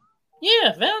 tomorrow?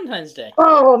 Yeah, Valentine's Day.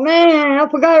 Oh man, I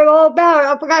forgot all about it.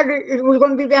 I forgot it was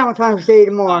going to be Valentine's Day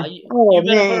tomorrow. You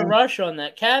better put a rush on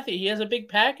that. Kathy, he has a big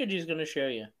package he's going to show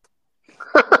you.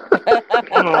 No,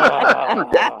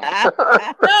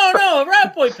 a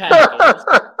Rat Boy package.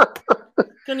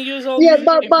 Going to use all the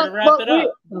newspaper to wrap it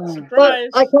up. Surprise.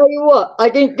 But I tell you what, I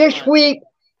think this week,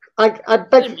 I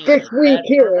bet this week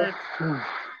here,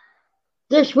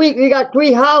 this week we got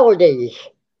 3 holidays.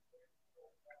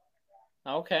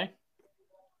 Okay.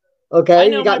 Okay. I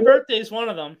know my birthday's one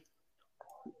of them.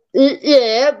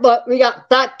 Yeah, but we got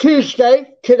Fat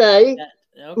Tuesday today,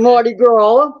 Mardi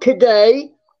Gras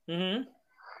today. Mm-hmm.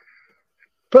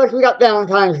 Plus we got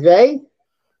Valentine's Day,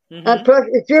 and plus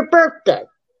it's your birthday.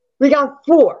 We got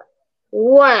 4.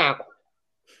 Wow.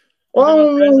 What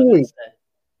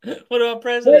about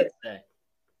President's Day?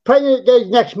 President's Day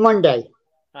is next Monday.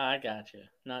 Oh, I got you.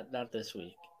 Not this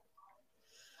week.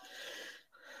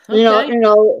 Okay. You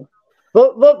know,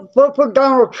 vote for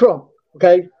Donald Trump,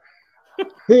 okay?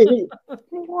 He's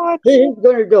going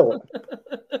to do it.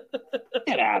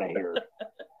 Get out of here.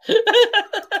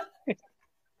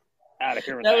 Out of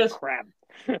here with that crap.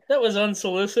 That was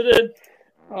unsolicited.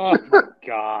 Oh, my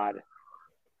God.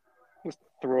 Just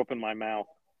threw up in my mouth.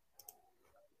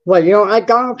 What, you don't like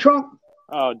Donald Trump?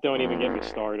 Oh, don't even get me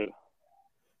started.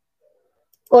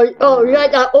 Oh, you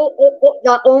like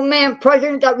that old man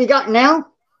president that we got now?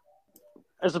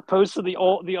 As opposed to the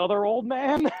other old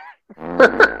man?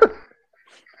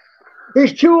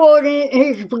 He's too old and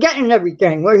he's forgetting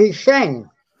everything, what he's saying.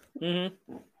 Mm-hmm.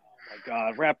 Oh, my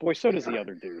God. Rat Boy, so does the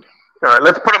other dude. All right,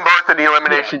 let's put them both in the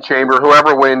elimination chamber.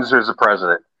 Whoever wins is the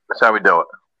president. That's how we do it.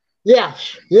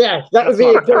 Yes, that would be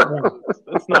a good one.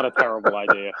 That's not a terrible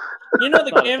idea. You know,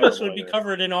 the canvas would be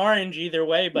covered in orange either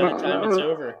way by the time it's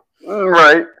over.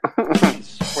 Right.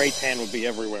 Spray tan would be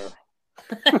everywhere.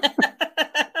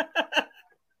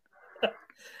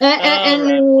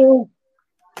 And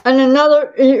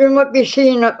another, you might be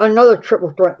seeing another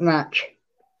triple threat match.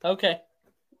 Okay.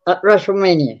 At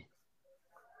WrestleMania.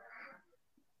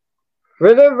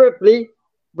 Rhea Ripley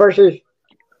versus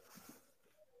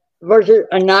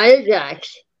Nia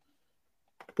Jax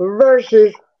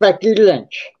versus Becky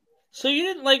Lynch. So you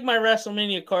didn't like my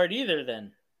WrestleMania card either,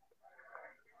 then?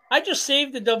 I just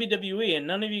saved the WWE, and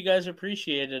none of you guys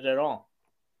appreciate it at all.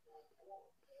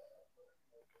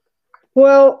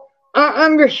 Well,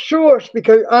 I'm just sure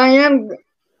because I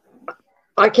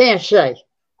can't say.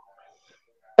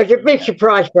 It's a big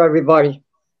surprise for everybody.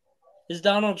 Is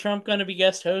Donald Trump going to be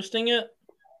guest hosting it?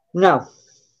 No.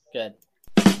 Good.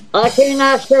 I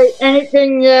cannot say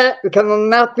anything yet because my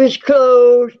mouth is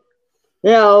closed,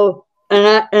 you know,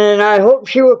 and I hope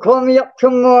she will call me up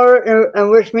tomorrow and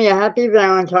wish me a happy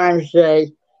Valentine's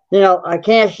Day. You know, I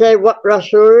can't say what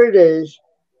wrestler it is.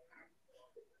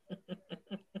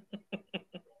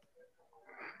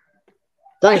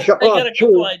 Thanks for I got a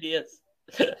couple ideas.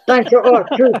 Thanks for all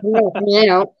truth to help me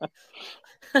out.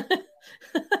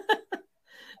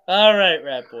 All right,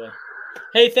 Rat Boy.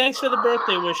 Hey, thanks for the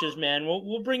birthday wishes, man.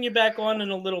 We'll bring you back on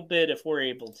in a little bit if we're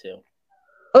able to.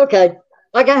 Okay,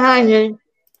 I can hang in.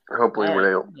 Hopefully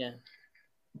we're able. Yeah,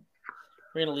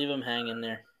 we're gonna leave him hanging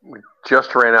there. We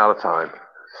just ran out of time.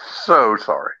 So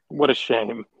sorry. What a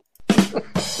shame.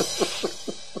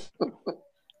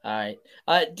 All right.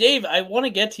 Dave, I want to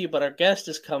get to you, but our guest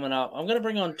is coming up. I'm going to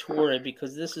bring on Tora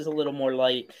because this is a little more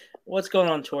light. What's going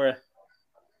on, Tora?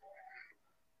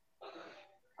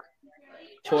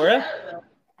 Tora?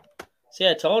 See,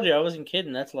 I told you I wasn't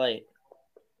kidding. That's light.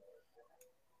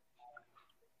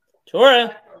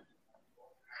 Tora?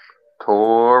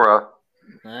 Tora.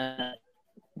 All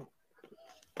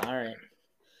right.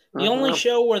 The only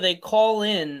show where they call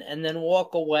in and then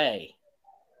walk away.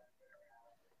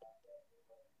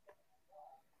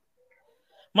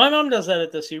 My mom does that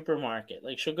at the supermarket.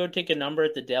 Like, she'll go take a number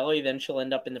at the deli, then she'll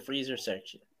end up in the freezer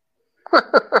section. And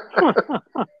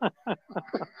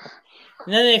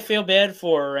then they feel bad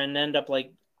for her and end up,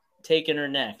 like, taking her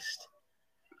next.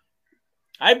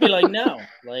 I'd be like, no.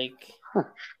 Like,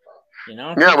 you know.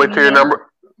 You gotta wait till your number.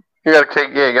 You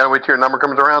gotta wait till your number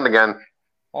comes around again.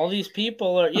 All these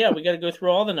people are, we gotta go through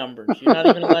all the numbers. You're not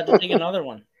even allowed to take another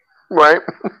one. Right.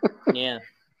 Yeah.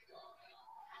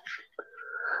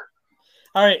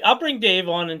 All right, I'll bring Dave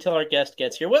on until our guest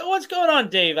gets here. What's going on,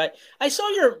 Dave? I saw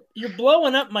you're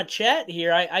blowing up my chat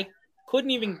here. I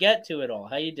couldn't even get to it all.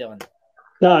 How you doing?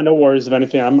 No worries of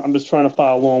anything. I'm just trying to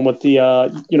follow along with the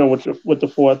with the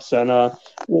thoughts and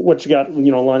what you got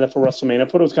lined up for WrestleMania. I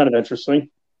thought it was kind of interesting.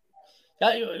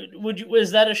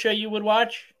 Is that a show you would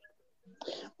watch?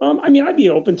 I mean, I'd be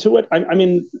open to it. I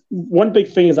mean, one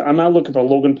big thing is I'm not looking for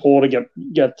Logan Paul to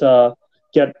get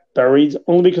get buried,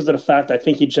 only because of the fact I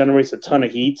think he generates a ton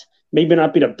of heat. Maybe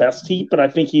not be the best heat, but I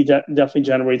think he definitely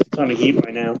generates a ton of heat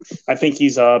right now. I think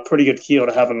he's a pretty good heel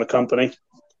to have in the company.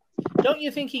 Don't you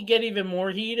think he'd get even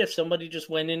more heat if somebody just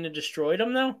went in and destroyed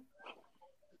him, though?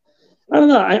 I don't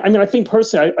know. I mean, I think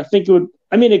personally, I think it would.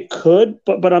 I mean, it could,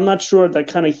 but I'm not sure that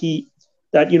kind of heat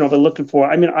that they're looking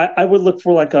for. I mean, I would look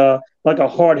for like a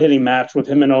hard hitting match with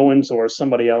him and Owens or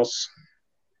somebody else.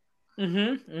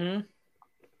 But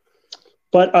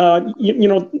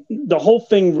the whole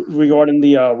thing regarding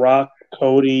the Rock,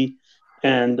 Cody,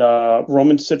 and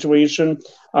Roman situation.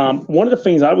 One of the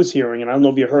things I was hearing, and I don't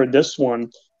know if you heard this one,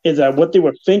 is that what they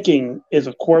were thinking is,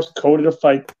 of course, Cody to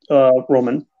fight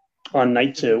Roman on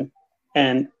night 2.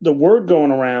 And the word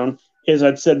going around is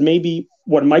I'd said maybe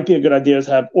what might be a good idea is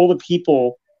have all the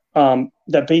people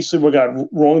that basically got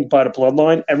wronged by the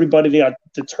bloodline, everybody that got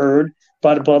deterred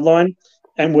by the bloodline,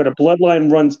 and where the bloodline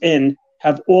runs in,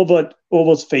 have all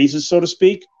those phases, so to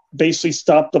speak, basically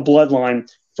stop the bloodline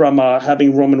from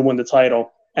having Roman win the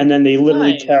title. And then they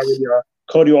literally carry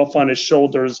Cody off on his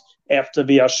shoulders after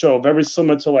the show. Very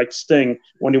similar to like Sting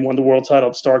when he won the world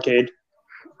title at Starrcade.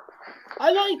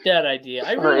 I like that idea.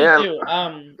 I really do.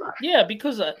 Yeah,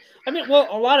 because a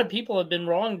lot of people have been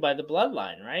wronged by the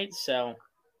bloodline, right? So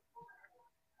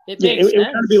it makes sense. It would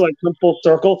kind of be like come full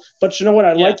circle. But you know what?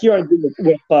 I like your idea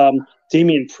with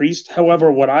Damian Priest.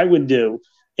 However, what I would do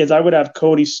is I would have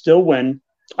Cody still win.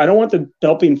 I don't want the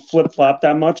belt being flip-flopped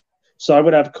that much, so I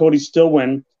would have Cody still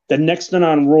win. The next night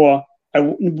on Raw,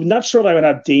 I'm not sure that I would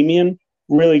have Damian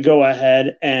really go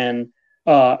ahead and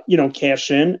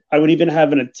cash in. I would even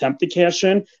have an attempt to cash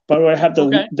in, but I would have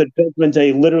the Judgment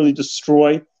Day literally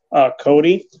destroy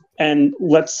Cody, and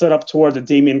let's set up toward the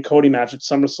Damian Cody match at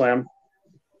SummerSlam.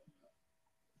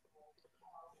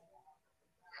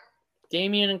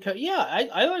 Damian and Cody. Yeah,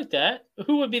 I like that.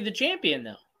 Who would be the champion,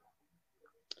 though?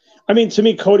 I mean, to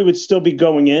me, Cody would still be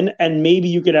going in, and maybe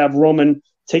you could have Roman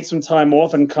take some time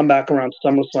off and come back around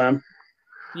SummerSlam.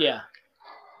 Yeah.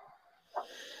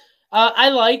 I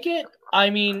like it. I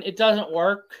mean, it doesn't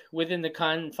work within the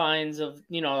confines of,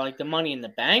 like the Money in the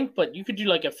Bank, but you could do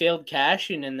like a failed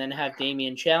cash-in and then have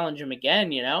Damian challenge him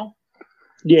again,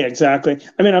 Yeah, exactly.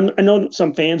 I mean, I know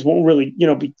some fans won't really,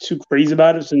 be too crazy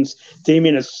about it since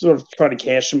Damian has sort of tried to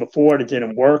cash him before and it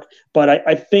didn't work. But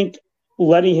I think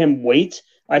letting him wait,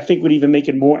 I think would even make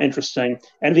it more interesting.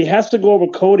 And if he has to go over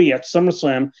Cody at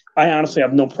SummerSlam, I honestly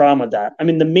have no problem with that. I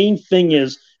mean, the main thing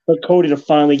is for Cody to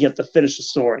finally get to finish the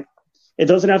story. It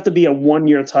doesn't have to be a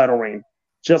 1-year title reign.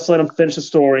 Just let him finish the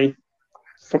story.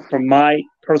 From my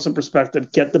personal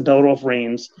perspective, get the belt off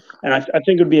Reigns. And I think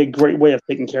it would be a great way of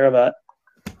taking care of that.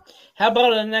 How about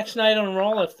the next night on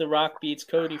Raw if The Rock beats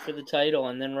Cody for the title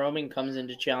and then Roman comes in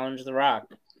to challenge The Rock?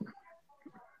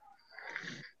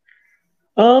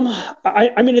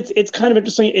 I mean, it's kind of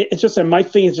interesting. It's just that my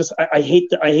thing is just I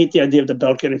hate the idea of the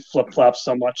belt getting flip flopped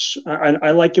so much. I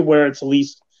like it where it's at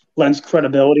least lends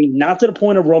credibility, not to the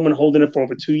point of Roman holding it for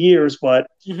over 2 years, but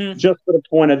just for the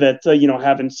point of it,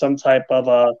 having some type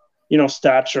of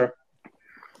stature.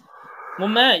 Well,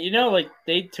 Matt,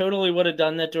 they totally would have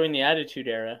done that during the Attitude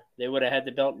Era. They would have had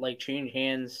the belt change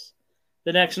hands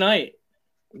the next night.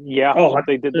 Yeah,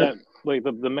 they did that. Like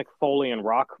the Mick Foley and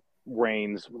Rock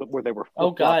reigns where they were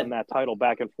flip-flopping that title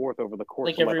back and forth over the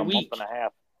course of a month and a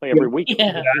half. Like every week, it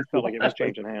felt like it was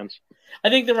changing hands. I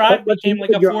think The Rock became like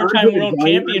a 4-time world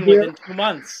champion within 2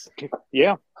 months.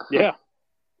 Yeah.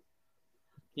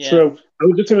 True. I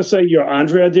was just going to say your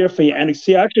Andre idea for your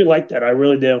NXT. I actually like that. I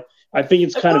really do. I think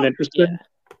it's kind of interesting.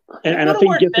 Yeah. And I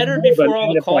think it better before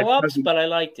all the call-ups, but I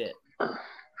liked it.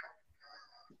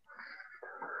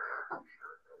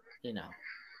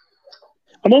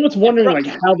 I'm almost wondering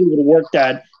how they would work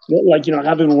that,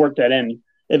 how they would work that in,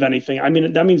 if anything. I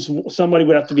mean, that means somebody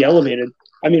would have to be elevated.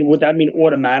 I mean, would that mean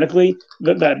automatically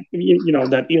that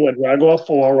Ilya Dragunov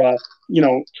or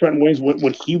Trent Williams would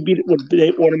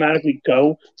they automatically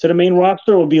go to the main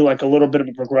roster, or would be like a little bit of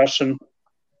a progression?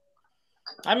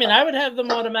 I mean, I would have them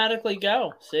automatically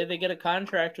go. Say they get a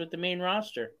contract with the main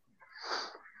roster.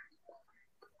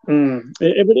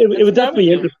 It would definitely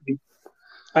be interesting.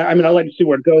 I mean, I'd like to see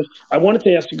where it goes. I wanted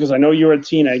to ask you, because I know you're a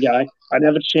TNA guy. I didn't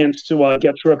have a chance to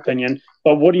get your opinion.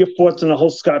 But what are your thoughts on the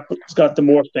whole Scott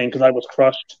D'Amore thing? Because I was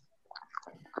crushed.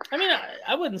 I mean,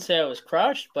 I wouldn't say I was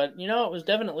crushed, but, it was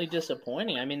definitely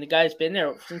disappointing. I mean, the guy's been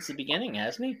there since the beginning,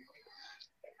 hasn't he?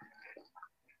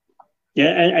 Yeah,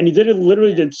 and he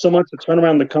literally did so much to turn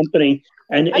around the company.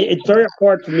 And it's very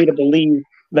hard for me to believe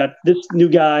that this new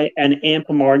guy and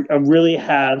Anthem really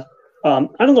have I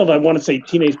don't know if I want to say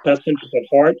teenage best interest at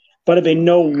heart, but if they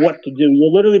know what to do.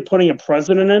 You're literally putting a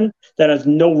president in that has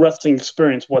no wrestling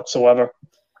experience whatsoever.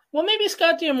 Well, maybe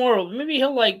Scott D'Amore, maybe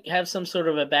he'll like have some sort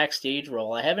of a backstage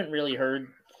role. I haven't really heard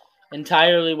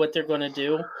entirely what they're going to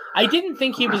do. I didn't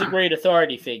think he was a great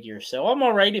authority figure, so I'm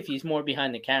all right if he's more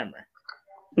behind the camera.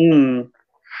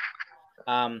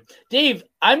 Dave,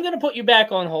 I'm going to put you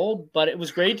back on hold, but it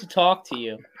was great to talk to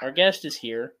you. Our guest is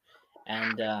here,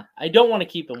 and I don't want to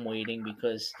keep him waiting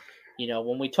because, you know,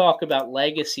 when we talk about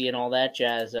legacy and all that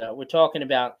jazz, we're talking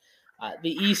about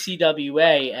the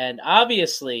ECWA, and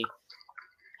obviously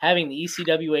having the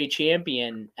ECWA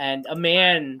champion and a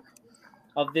man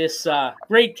of this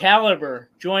great caliber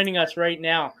joining us right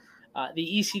now,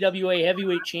 the ECWA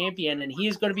heavyweight champion, and he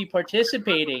is going to be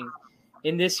participating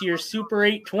in this year's Super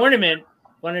 8 tournament.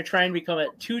 Going to try and become a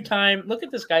two-time. Look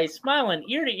at this guy, he's smiling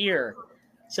ear to ear.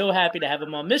 So happy to have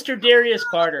him on, Mr. Darius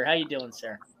Carter. How you doing,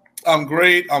 sir? I'm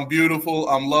great. I'm beautiful.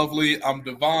 I'm lovely. I'm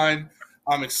divine.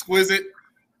 I'm exquisite.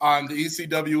 I'm the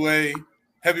ECWA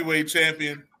heavyweight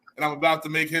champion, and I'm about to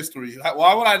make history.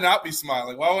 Why would I not be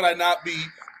smiling? Why would I not be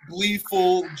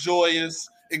gleeful, joyous,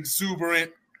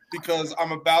 exuberant? Because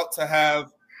I'm about to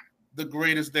have the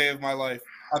greatest day of my life.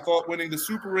 I thought winning the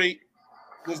Super 8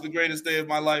 was the greatest day of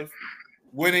my life.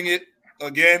 Winning it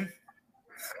again,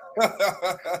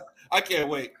 I can't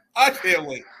wait. I can't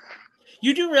wait.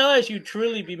 You do realize you'd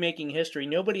truly be making history.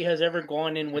 Nobody has ever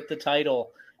gone in with the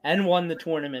title and won the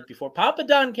tournament before. Papa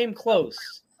Don came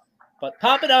close, but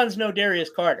Papa Don's no Darius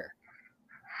Carter.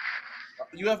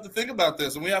 You have to think about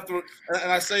this, and we have to,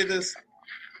 and I say this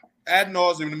ad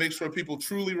nauseum to make sure people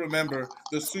truly remember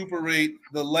the Super 8,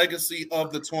 the legacy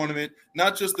of the tournament,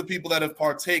 not just the people that have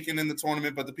partaken in the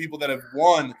tournament, but the people that have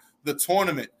won the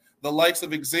tournament, the likes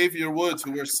of Xavier Woods,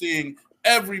 who we're seeing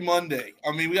every Monday.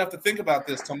 I mean, we have to think about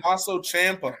this. Tommaso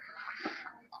Ciampa.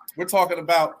 We're talking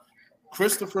about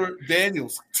Christopher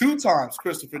Daniels, 2 times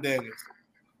Christopher Daniels.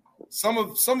 Some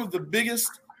of the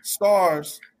biggest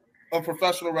stars of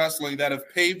professional wrestling that have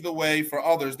paved the way for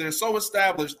others. They're so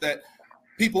established that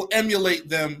people emulate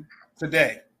them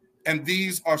today. And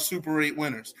these are Super 8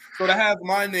 winners. So to have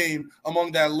my name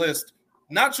among that list,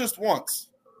 not just once,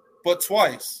 but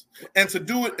twice, and to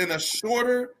do it in a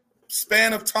shorter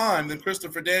span of time than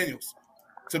Christopher Daniels,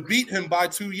 to beat him by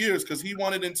 2 years because he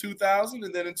won it in 2000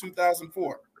 and then in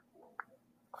 2004.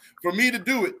 For me to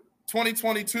do it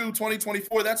 2022,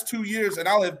 2024, that's 2 years, and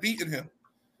I'll have beaten him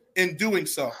in doing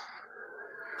so.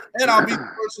 And I'll be the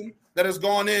person that has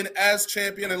gone in as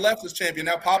champion and left as champion.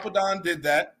 Now, Papa Don did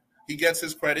that. He gets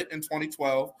his credit in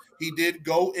 2012. He did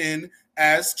go in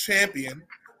as champion.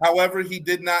 However, he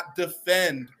did not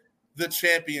defend the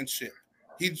championship.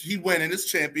 He went in as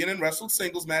champion and wrestled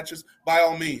singles matches. By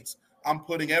all means, I'm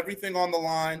putting everything on the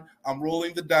line. I'm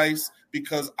rolling the dice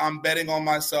because I'm betting on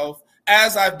myself,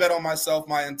 as I've bet on myself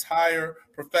my entire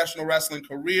professional wrestling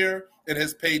career. It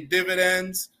has paid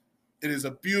dividends. It is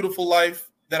a beautiful life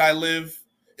that I live.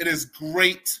 It is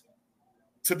great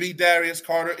to be Darius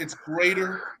Carter. It's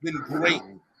greater than great.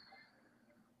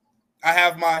 I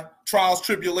have my trials,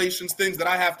 tribulations, things that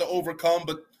I have to overcome,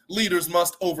 but leaders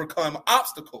must overcome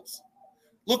obstacles.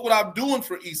 Look what I'm doing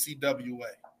for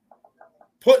ECWA.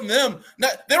 Putting them,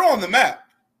 they're on the map,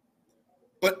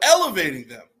 but elevating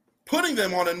them, putting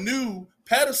them on a new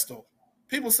pedestal.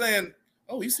 People saying,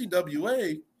 oh,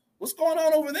 ECWA, what's going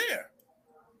on over there?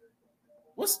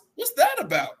 What's that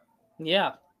about?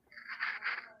 Yeah.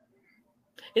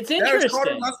 It's Darius interesting.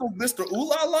 Carter wrestled Mr. Ooh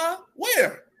La La?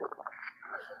 Where?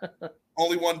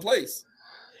 Only one place,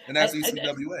 and that's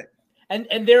ECWA.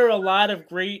 And there are a lot of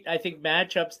great, I think,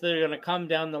 matchups that are going to come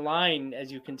down the line as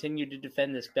you continue to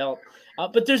defend this belt.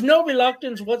 But there's no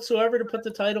reluctance whatsoever to put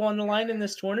the title on the line in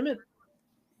this tournament?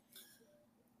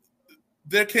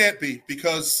 There can't be,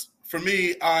 because for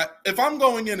me, if I'm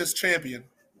going in as champion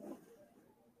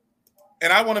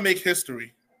and I want to make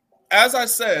history, as I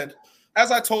said,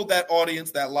 as I told that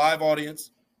audience, that live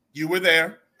audience, you were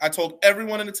there. I told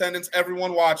everyone in attendance,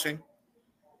 everyone watching,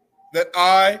 that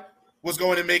I was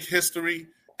going to make history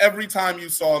every time you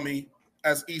saw me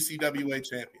as ECWA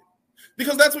champion.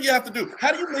 Because that's what you have to do.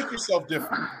 How do you make yourself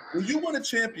different? When you win a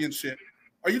championship,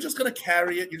 are you just going to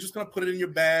carry it? You're just going to put it in your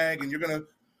bag and you're going to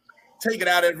take it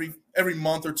out every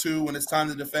month or two when it's time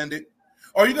to defend it?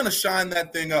 Or are you going to shine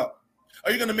that thing up?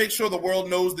 Are you going to make sure the world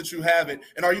knows that you have it?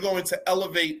 And are you going to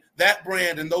elevate that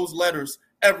brand and those letters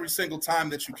every single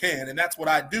time that you can? And that's what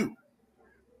I do.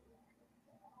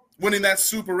 Winning that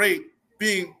Super 8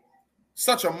 being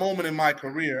such a moment in my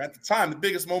career, at the time, the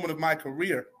biggest moment of my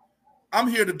career, I'm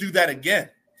here to do that again.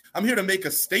 I'm here to make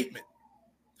a statement.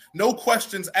 No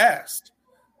questions asked.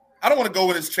 I don't want to go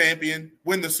in as champion,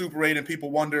 win the Super 8, and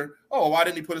people wonder, oh, why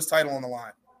didn't he put his title on the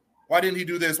line? Why didn't he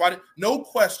do this? No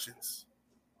questions.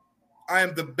 I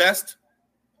am the best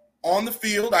on the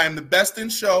field. I am the best in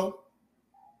show.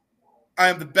 I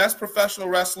am the best professional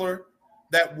wrestler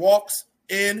that walks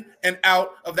in and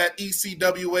out of that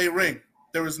ECWA ring.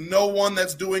 There is no one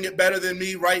that's doing it better than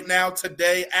me right now,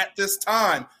 today, at this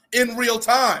time, in real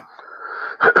time.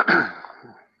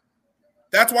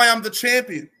 That's why I'm the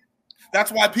champion.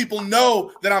 That's why people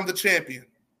know that I'm the champion.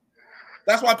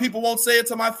 That's why people won't say it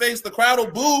to my face. The crowd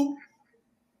will boo.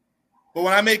 But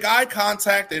when I make eye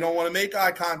contact, they don't want to make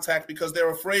eye contact because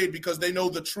they're afraid, because they know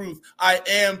the truth. I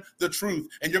am the truth,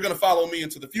 and you're going to follow me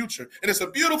into the future. And it's a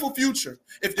beautiful future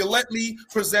if you let me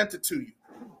present it to you.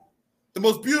 The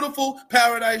most beautiful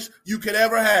paradise you could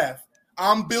ever have.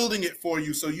 I'm building it for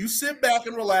you, so you sit back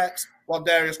and relax while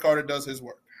Darius Carter does his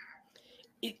work.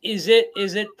 Is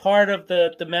it part of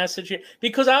the message here?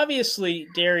 Because obviously,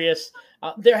 Darius,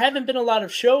 there haven't been a lot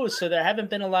of shows, so there haven't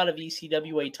been a lot of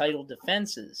ECWA title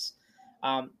defenses.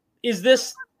 Is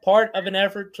this part of an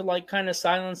effort to kind of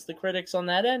silence the critics on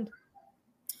that end?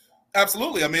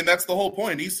 Absolutely. I mean, that's the whole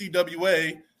point.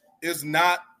 ECWA is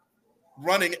not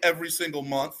running every single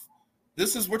month.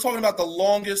 We're talking about the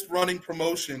longest running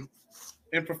promotion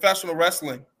in professional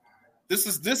wrestling. This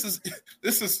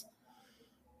is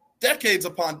decades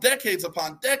upon decades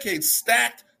upon decades,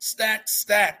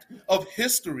 stacked of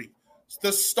history.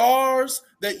 The stars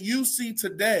that you see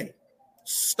today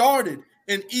started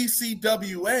in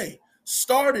ECWA,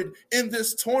 started in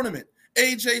this tournament.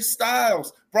 AJ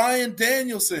Styles, Bryan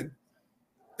Danielson,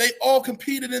 they all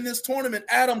competed in this tournament.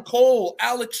 Adam Cole,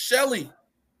 Alex Shelley.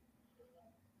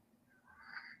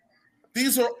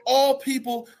 These are all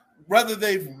people, whether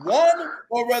they've won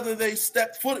or whether they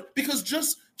stepped foot, because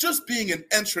just being an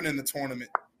entrant in the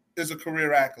tournament is a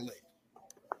career accolade.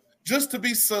 Just to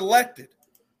be selected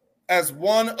as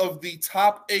one of the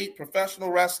top 8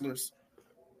 professional wrestlers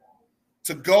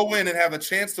to go in and have a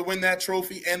chance to win that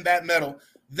trophy and that medal,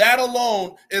 that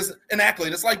alone is an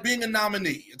accolade. It's like being a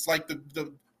nominee. It's like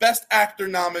the best actor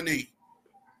nominee.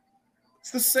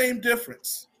 It's the same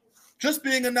difference. Just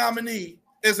being a nominee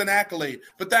is an accolade,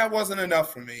 but that wasn't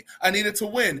enough for me. I needed to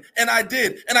win, and I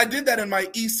did. And I did that in my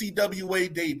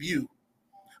ECWA debut.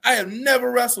 I have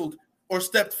never wrestled or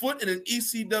stepped foot in an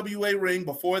ECWA ring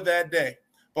before that day,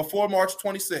 before March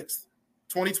 26th,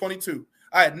 2022.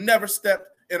 I had never stepped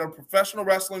in a professional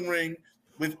wrestling ring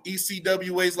with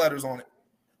ECWA's letters on it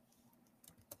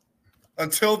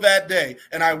until that day.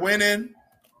 And I went in.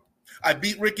 I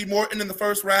beat Ricky Morton in the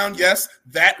first round. Yes,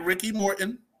 that Ricky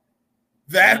Morton.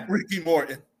 Ricky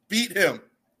Morton. Beat him.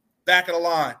 Back of the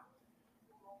line.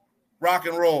 Rock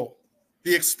and roll.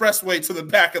 The expressway to the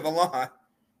back of the line.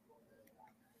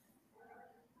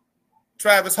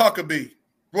 Travis Huckabee.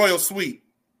 Royal Sweep.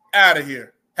 Out of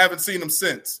here. Haven't seen him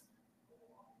since.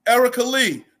 Erica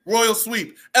Lee. Royal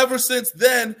Sweep. Ever since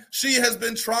then, she has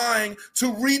been trying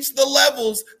to reach the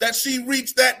levels that she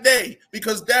reached that day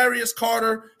because Darius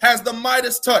Carter has the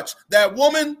Midas touch. That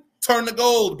woman turned to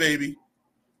gold, baby.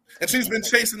 And she's been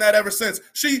chasing that ever since.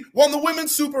 She won the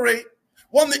Women's Super 8,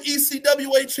 won the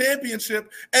ECWA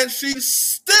Championship, and she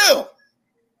still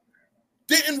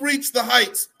didn't reach the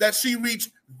heights that she reached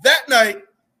that night,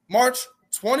 March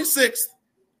 26th,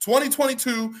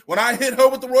 2022, when I hit her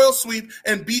with the Royal Sweep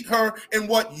and beat her in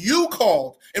what you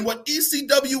called, and what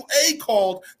ECWA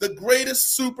called, the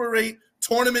greatest Super 8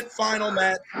 tournament final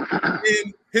match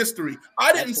in history.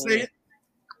 I didn't say it.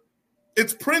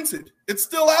 It's printed. It's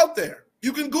still out there.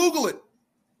 You can Google it.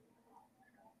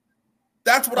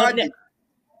 That's what I did.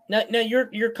 Now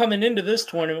you're coming into this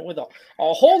tournament with a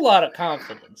whole lot of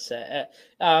confidence.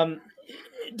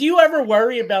 Do you ever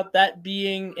worry about that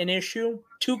being an issue?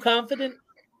 Too confident?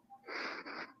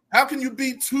 How can you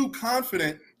be too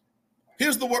confident?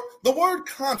 Here's the word. The word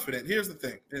confident. Here's the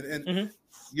thing. And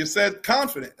you said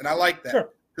confident, and I like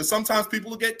that. Because sometimes people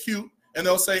will get cute and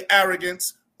they'll say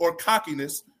arrogance or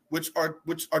cockiness, which are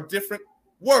different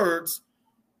words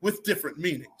with different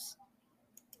meanings.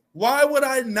 Why would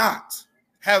I not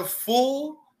have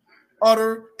full,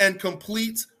 utter, and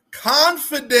complete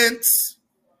confidence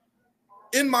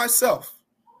in myself?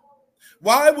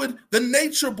 Why would the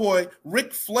nature boy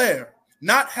Ric Flair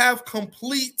not have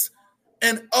complete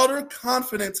and utter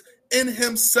confidence in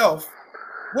himself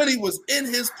when he was in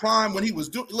his prime, when he was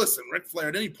doing, listen, Ric Flair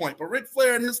at any point, but Ric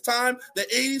Flair at his time, the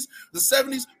 80s, the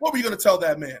 70s, what were you going to tell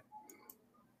that man?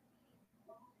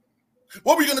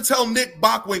 What were you going to tell Nick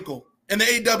Bockwinkel in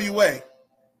the AWA?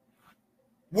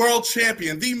 World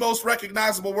champion, the most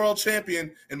recognizable world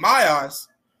champion in my eyes.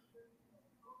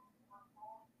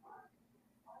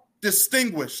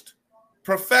 Distinguished,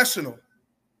 professional,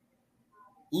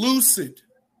 lucid,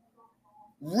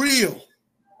 real.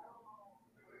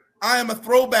 I am a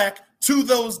throwback to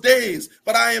those days,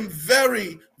 but I am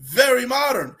very, very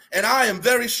modern, and I am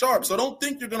very sharp. So don't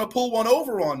think you're going to pull one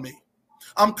over on me.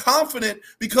 I'm confident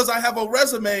because I have a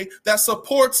resume that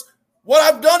supports what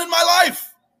I've done in my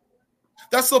life,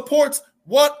 that supports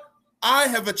what I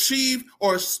have achieved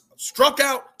or struck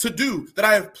out to do, that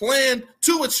I have planned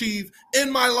to achieve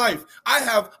in my life. I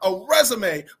have a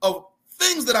resume of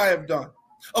things that I have done,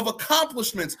 of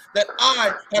accomplishments that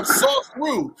I have saw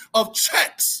through, of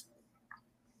checks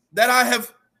that I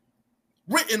have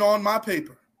written on my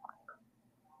paper.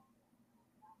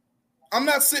 I'm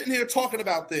not sitting here talking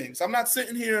about things. I'm not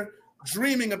sitting here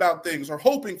dreaming about things or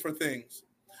hoping for things.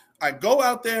 I go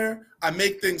out there, I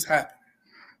make things happen.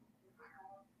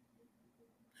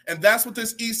 And that's what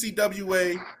this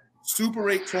ECWA Super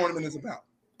 8 tournament is about.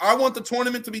 I want the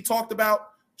tournament to be talked about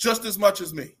just as much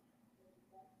as me.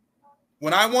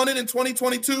 When I won it in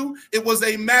 2022, it was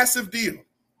a massive deal.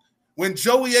 When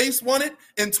Joey Ace won it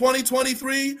in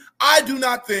 2023, I do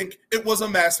not think it was a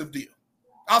massive deal.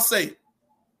 I'll say it.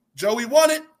 Joey won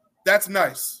it. That's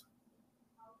nice.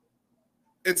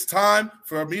 It's time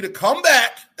for me to come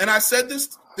back. And I said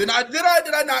this. Did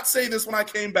I not say this when I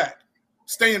came back?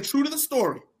 Staying true to the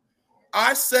story.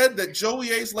 I said that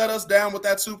Joey Ace let us down with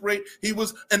that Super 8. He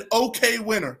was an okay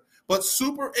winner. But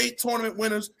Super 8 tournament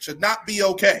winners should not be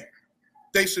okay.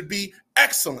 They should be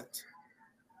excellent.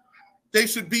 They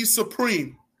should be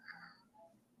supreme.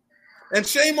 And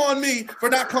shame on me for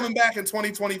not coming back in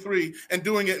 2023 and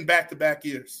doing it in back-to-back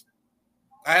years.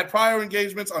 I had prior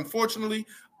engagements. Unfortunately,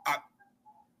 I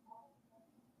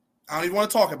don't even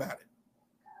want to talk about it.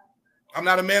 I'm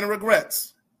not a man of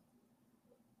regrets.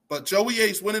 But Joey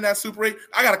Ace winning that Super 8,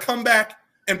 I got to come back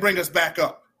and bring us back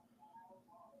up.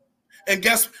 And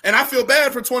I feel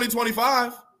bad for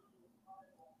 2025.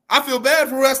 I feel bad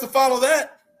for us to follow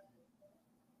that.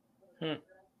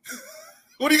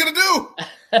 What are you going to do?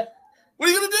 What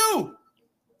are you going to do?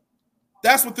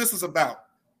 That's what this is about.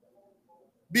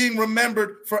 Being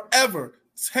remembered forever.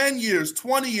 10 years,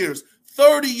 20 years,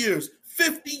 30 years,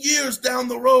 50 years down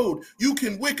the road. You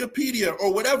can Wikipedia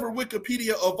or whatever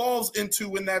Wikipedia evolves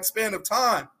into in that span of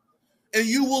time. And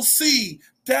you will see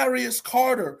Darius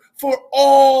Carter for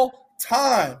all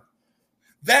time.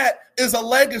 That is a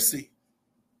legacy.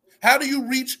 How do you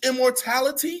reach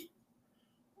immortality?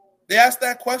 They asked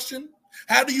that question.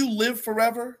 How do you live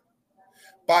forever?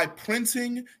 By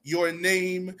printing your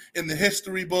name in the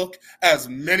history book as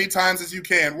many times as you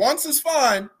can. Once is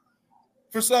fine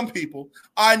for some people.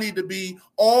 I need to be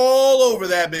all over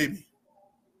that baby.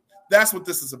 That's what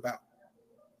this is about.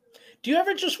 Do you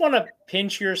ever just want to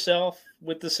pinch yourself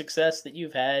with the success that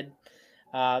you've had?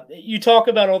 You talk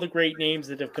about all the great names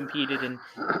that have competed in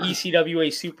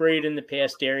ECWA Super 8 in the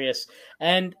past, Darius,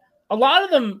 and a lot of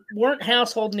them weren't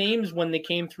household names when they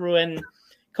came through and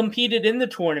competed in the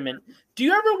tournament. Do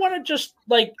you ever want to just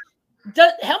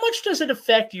how much does it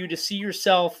affect you to see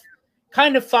yourself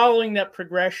kind of following that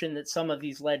progression that some of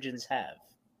these legends have?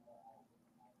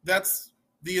 That's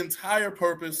the entire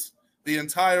purpose, the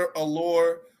entire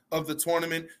allure of the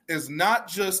tournament is not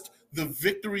just the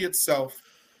victory itself,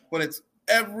 but it's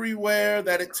everywhere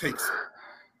that it takes it.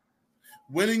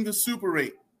 Winning the Super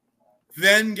 8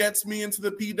 then gets me into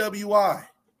the PWI.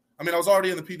 I mean, I was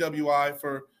already in the PWI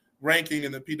for ranking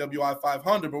in the PWI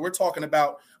 500, but we're talking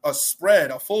about a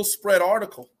full spread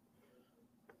article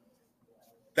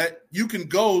that you can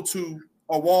go to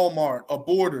a Walmart, a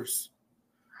Borders,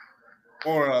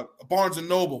 or a Barnes &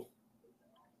 Noble.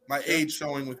 My age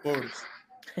showing with Borders.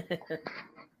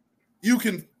 You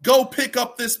can go pick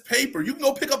up this paper. You can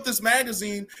go pick up this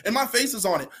magazine, and my face is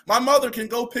on it. My mother can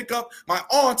go pick up, my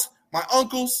aunt, my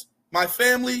uncles, my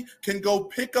family can go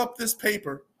pick up this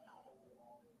paper,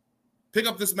 pick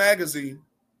up this magazine,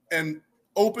 and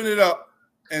open it up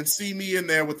and see me in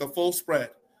there with the full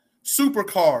spread. Super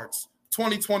Cards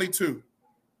 2022.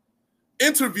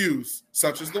 Interviews,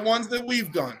 such as the ones that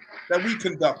we've done, that we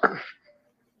conducted.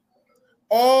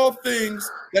 All things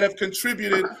that have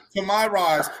contributed to my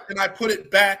rise, and I put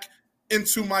it back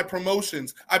into my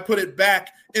promotions. I put it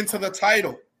back into the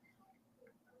title.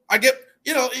 I get,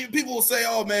 people will say,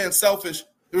 oh man, selfish.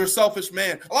 You're a selfish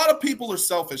man. A lot of people are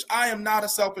selfish. I am not a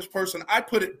selfish person. I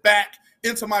put it back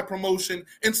into my promotion,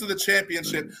 into the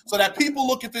championship, so that people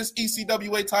look at this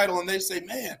ECWA title and they say,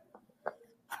 man,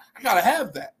 I got to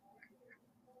have that.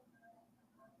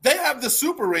 They have the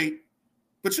Super 8,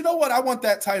 but you know what? I want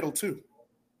that title too.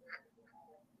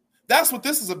 That's what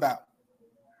this is about.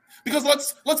 Because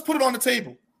let's put it on the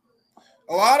table.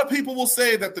 A lot of people will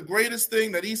say that the greatest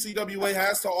thing that ECWA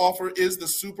has to offer is the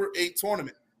Super 8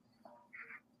 tournament.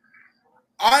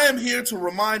 I am here to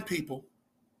remind people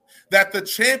that the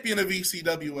champion of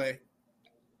ECWA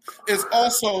is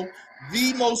also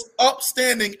the most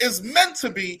upstanding, is meant to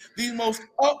be the most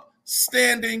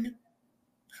upstanding,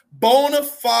 bona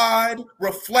fide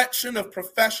reflection of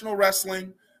professional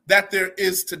wrestling that there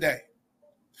is today.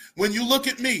 When you look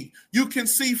at me, you can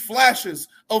see flashes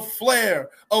of Flair,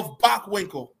 of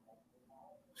Bockwinkel.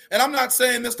 And I'm not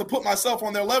saying this to put myself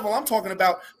on their level. I'm talking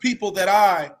about people that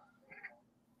I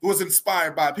was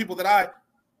inspired by, people that I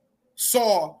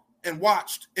saw and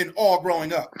watched in awe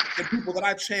growing up, and people that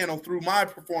I channel through my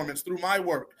performance, through my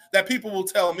work, that people will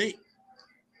tell me.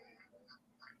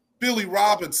 Billy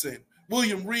Robinson,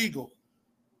 William Regal.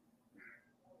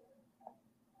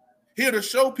 Here to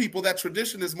show people that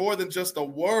tradition is more than just a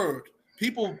word.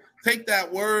 People take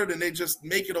that word and they just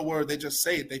make it a word. They just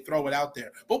say it. They throw it out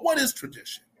there. But what is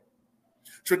tradition?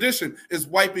 Tradition is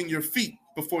wiping your feet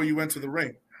before you enter the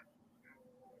ring.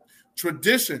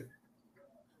 Tradition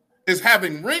is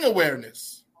having ring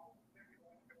awareness.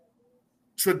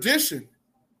 Tradition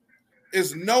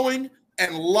is knowing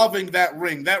and loving that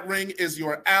ring. That ring is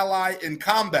your ally in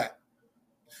combat.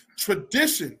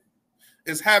 Tradition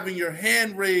is having your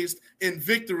hand raised in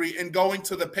victory and going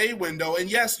to the pay window. And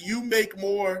yes, you make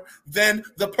more than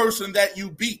the person that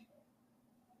you beat.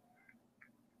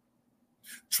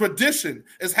 Tradition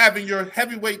is having your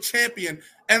heavyweight champion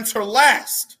enter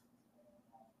last,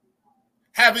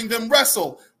 having them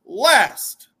wrestle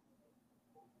last,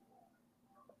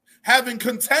 having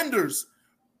contenders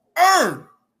earn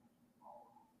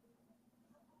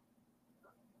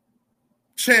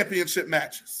championship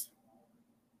matches.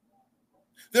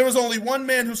 There is only one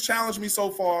man who's challenged me so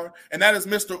far, and that is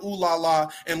Mr. Ooh La La.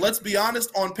 And let's be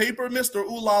honest, on paper, Mr.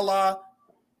 Ooh La La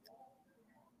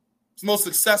is the most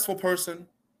successful person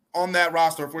on that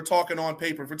roster. If we're talking on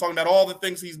paper, if we're talking about all the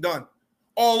things he's done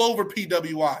all over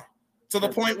PWI, to the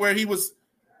point where he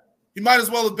might as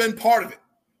well have been part of it.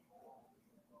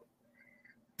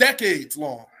 Decades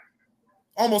long,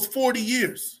 almost 40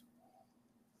 years.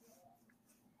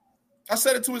 I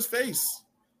said it to his face.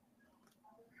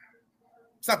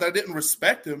 It's not that I didn't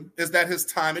respect him, it's that his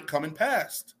time had come and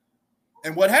passed.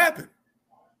 And what happened?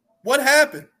 What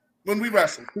happened when we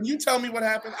wrestled? Can you tell me what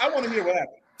happened? I want to hear what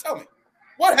happened. Tell me.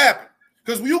 What happened?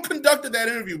 Because you conducted that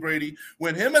interview, Brady,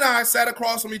 when him and I sat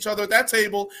across from each other at that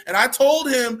table, and I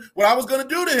told him what I was going to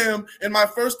do to him in my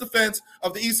first defense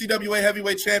of the ECWA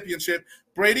Heavyweight Championship.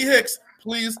 Brady Hicks,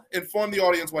 please inform the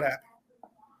audience what happened.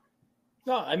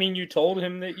 No, I mean, you told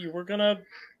him that you were going to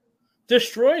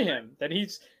destroy him, that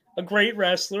he's a great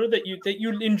wrestler, that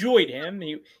you enjoyed him.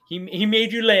 He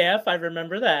made you laugh. I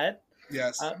remember that.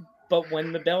 Yes. But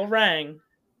when the bell rang,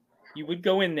 you would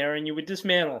go in there and you would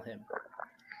dismantle him.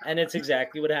 And it's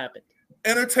exactly what happened.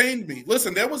 Entertained me.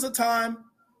 Listen, there was a time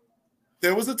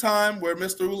where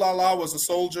Mr. Ooh La La was a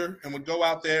soldier and would go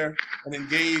out there and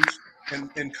engage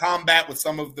in combat with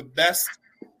some of the best.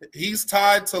 He's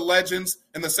tied to legends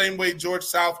in the same way George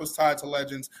South was tied to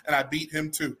legends, and I beat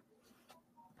him too.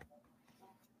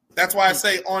 That's why I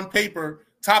say on paper,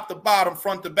 top to bottom,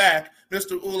 front to back,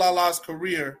 Mr. Ooh La La's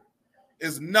career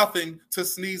is nothing to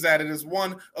sneeze at. It is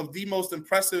one of the most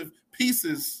impressive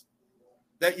pieces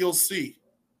that you'll see.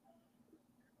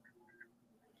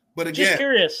 But again, just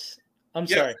curious. I'm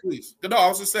sorry. Please. No, I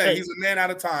was just saying, he's a man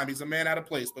out of time. He's a man out of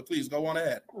place. But please go on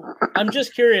ahead. I'm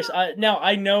just curious. Now,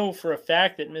 I know for a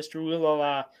fact that Mr. Ooh La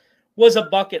La was a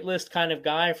bucket list kind of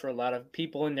guy for a lot of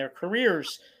people in their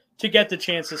careers to get the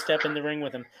chance to step in the ring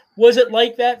with him. Was it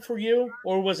like that for you,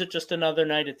 or was it just another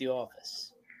night at the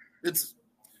office?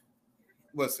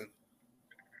 Listen.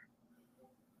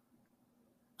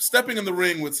 Stepping in the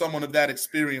ring with someone of that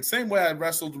experience, same way I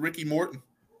wrestled Ricky Morton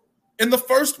in the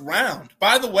first round,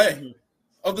 by the way,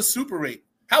 of the Super 8.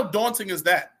 How daunting is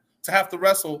that, to have to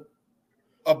wrestle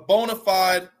a bona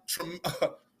fide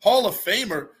Hall of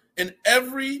Famer in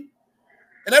every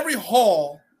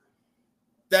hall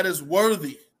that is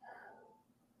worthy?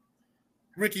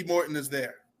 Ricky Morton is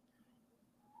there.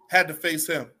 Had to face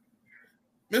him.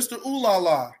 Mr. Ooh La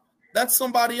La, that's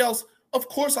somebody else. Of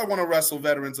course I want to wrestle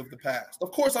veterans of the past.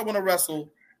 Of course I want to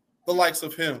wrestle the likes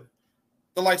of him,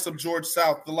 the likes of George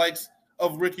South, the likes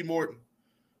of Ricky Morton.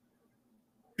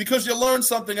 Because you learn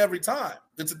something every time.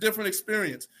 It's a different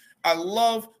experience. I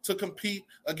love to compete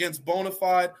against bona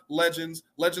fide legends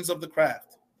of the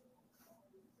craft.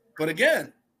 But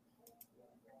again,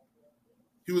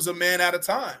 he was a man at a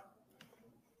time.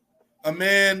 A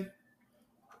man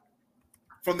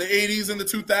from the 80s and the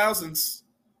 2000s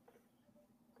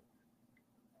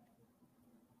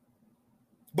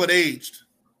but aged.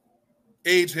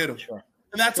 Age hit him. Sure.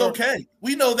 And that's okay.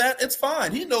 We know that. It's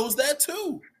fine. He knows that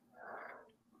too.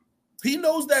 He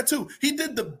knows that too. He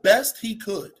did the best he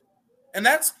could. And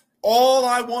that's all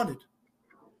I wanted.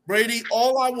 Brady,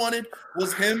 all I wanted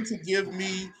was him to give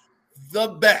me the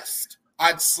best.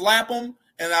 I'd slap him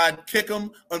and I'd kick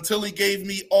him until he gave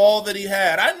me all that he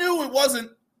had. I knew it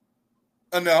wasn't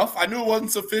enough. I knew it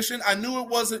wasn't sufficient. I knew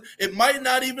it might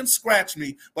not even scratch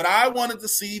me, but I wanted to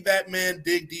see that man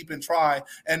dig deep and try.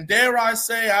 And dare I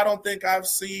say, I don't think I've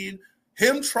seen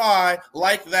him try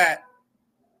like that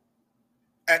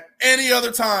at any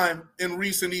other time in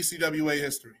recent ECWA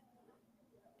history.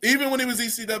 Even when he was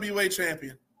ECWA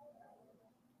champion.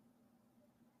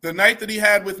 The night that he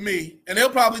had with me, and he'll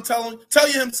probably tell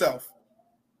you himself.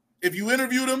 If you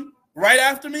interviewed him right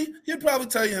after me, he'd probably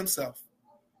tell you himself.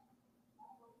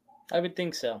 I would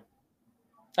think so.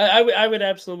 I would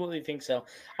absolutely think so.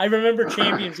 I remember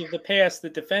champions of the past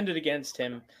that defended against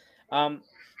him.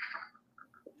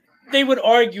 They would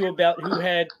argue about who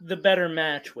had the better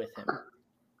match with him.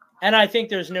 And I think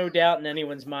there's no doubt in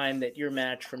anyone's mind that your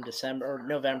match from December or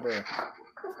November,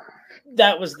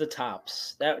 that was the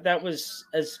tops. That was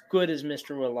as good as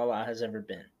Mr. Walala has ever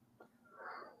been.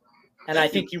 And I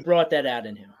think you brought that out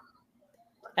in him.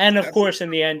 And, of course, in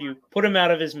the end, you put him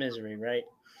out of his misery, right?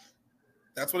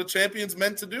 That's what a champion's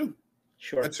meant to do.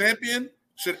 Sure. A champion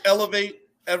should elevate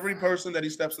every person that he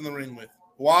steps in the ring with.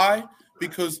 Why?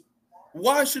 Because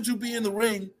why should you be in the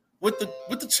ring with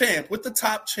the champ, with the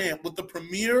top champ, with the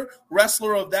premier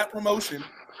wrestler of that promotion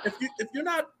if you're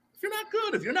not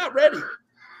good, if you're not ready?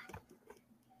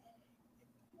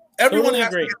 Everyone has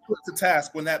to get put to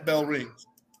task when that bell rings.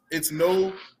 It's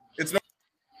no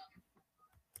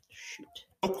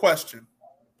question.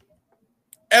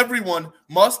 Everyone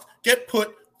must get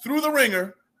put through the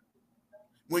ringer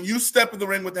when you step in the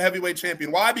ring with the heavyweight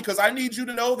champion. Why? Because I need you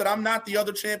to know that I'm not the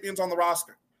other champions on the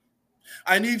roster.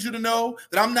 I need you to know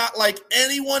that I'm not like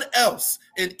anyone else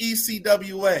in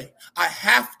ECWA. I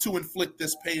have to inflict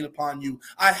this pain upon you.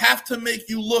 I have to make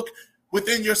you look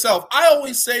within yourself. I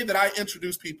always say that I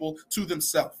introduce people to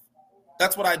themselves.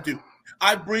 That's what I do.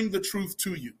 I bring the truth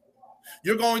to you.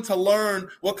 You're going to learn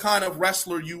what kind of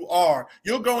wrestler you are.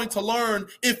 You're going to learn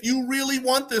if you really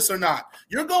want this or not.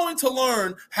 You're going to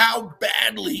learn how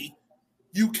badly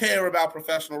you care about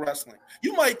professional wrestling.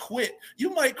 You might quit.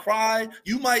 You might cry.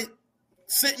 You might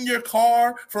sit in your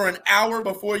car for an hour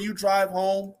before you drive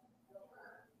home.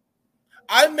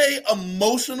 I may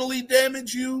emotionally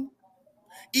damage you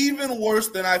even worse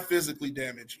than I physically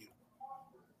damage you.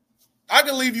 I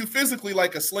can leave you physically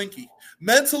like a slinky.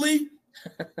 Mentally,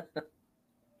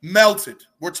 melted.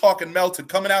 We're talking melted,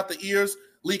 coming out the ears,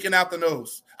 leaking out the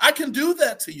nose. I can do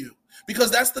that to you because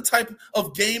that's the type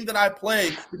of game that I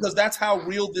play, because that's how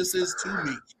real this is to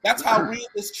me. That's how real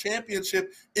this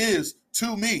championship is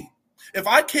to me. If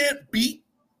I can't beat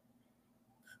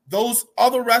those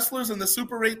other wrestlers in the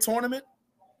Super 8 tournament,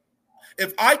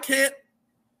 if I can't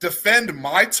defend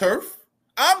my turf,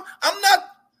 I'm not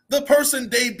the person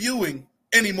debuting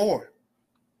anymore.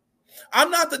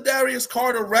 I'm not the Darius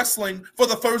Carter wrestling for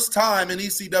the first time in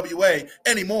ECWA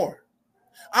anymore.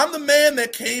 I'm the man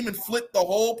that came and flipped the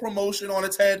whole promotion on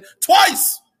its head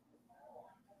twice.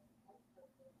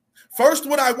 First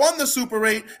when I won the Super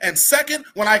 8, and second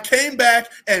when I came back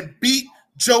and beat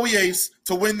Joey Ace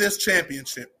to win this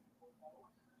championship.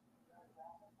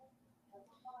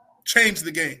 Changed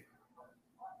the game.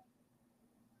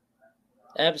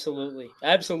 Absolutely.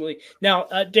 Absolutely. Now,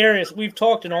 Darius, we've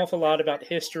talked an awful lot about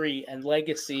history and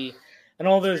legacy and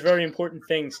all those very important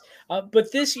things.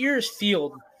 But this year's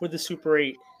field for the Super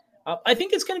 8, I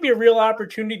think it's going to be a real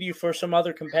opportunity for some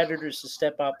other competitors to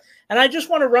step up. And I just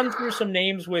want to run through some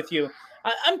names with you.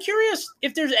 I'm curious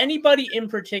if there's anybody in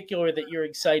particular that you're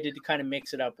excited to kind of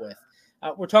mix it up with.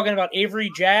 We're talking about Avery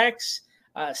Jacks,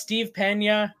 Steve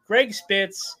Pena, Greg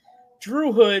Spitz,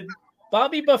 Drew Hood,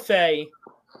 Bobby Buffet,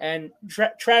 and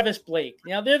Travis Blake.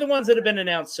 Now, they're the ones that have been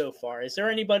announced so far. Is there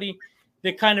anybody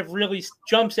that kind of really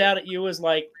jumps out at you as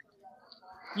like,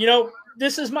 you know,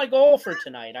 this is my goal for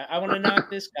tonight. I want to knock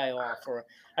this guy off, or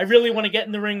I really want to get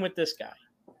in the ring with this guy?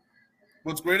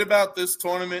 What's great about this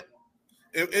tournament,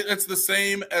 it's the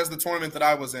same as the tournament that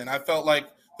I was in. I felt like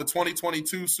the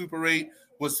 2022 Super 8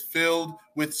 was filled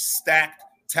with stacked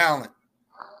talent.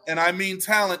 And I mean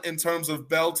talent in terms of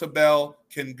bell to bell,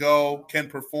 can go, can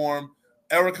perform.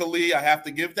 Erica Lee, I have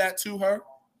to give that to her.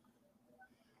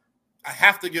 I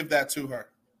have to give that to her.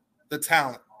 The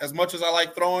talent. As much as I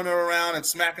like throwing her around and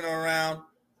smacking her around,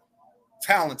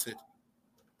 talented.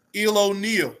 Eel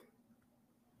O'Neill.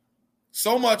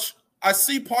 So much. I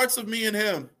see parts of me in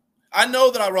him I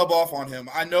know that I rub off on him.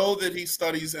 I know that he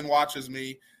studies and watches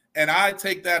me, and I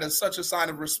take that as such a sign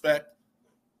of respect.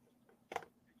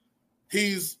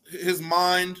 His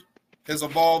mind has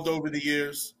evolved over the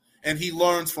years, and he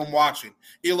learns from watching.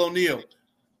 Il O'Neill,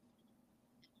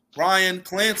 Ryan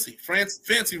Clancy,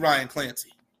 fancy Ryan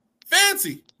Clancy.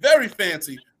 Fancy, very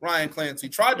fancy Ryan Clancy.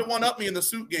 Tried to one-up me in the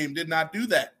suit game, did not do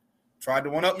that. Tried to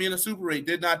one-up me in the Super 8,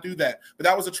 did not do that. But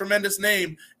that was a tremendous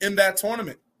name in that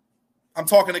tournament. I'm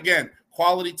talking, again,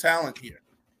 quality talent here.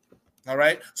 All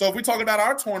right? So if we talk about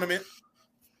our tournament,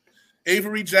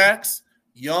 Avery Jacks,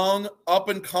 young,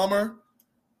 up-and-comer,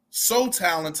 so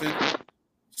talented,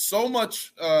 so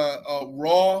much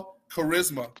raw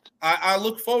charisma. I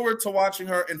look forward to watching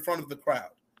her in front of the crowd.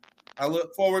 I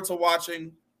look forward to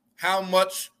watching how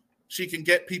much she can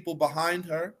get people behind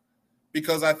her,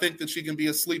 because I think that she can be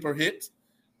a sleeper hit.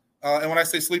 And when I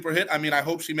say sleeper hit, I mean I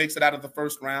hope she makes it out of the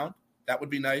first round. That would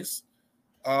be nice.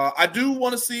 I do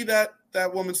want to see that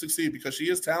woman succeed, because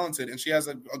she is talented and she has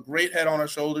a great head on her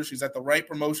shoulders. She's at the right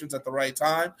promotions at the right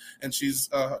time, and she's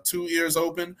 2 ears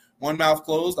open, one mouth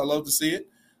closed. I love to see it.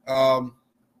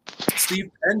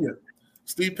 Steve Pena.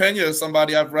 Steve Pena is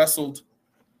somebody I've wrestled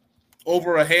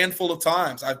over a handful of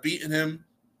times. I've beaten him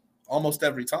almost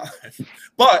every time.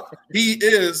 But he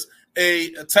is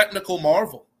a technical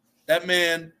marvel. That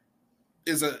man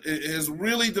is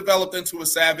really developed into a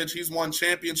savage. He's won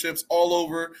championships all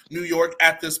over New York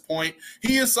at this point.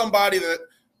 He is somebody that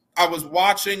I was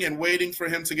watching and waiting for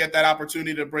him to get that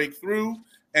opportunity to break through.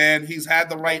 And he's had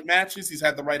the right matches. He's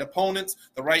had the right opponents,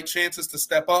 the right chances to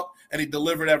step up, and he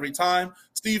delivered every time.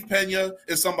 Steve Pena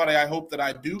is somebody I hope that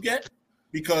I do get,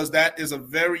 because that is a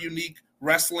very unique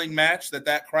wrestling match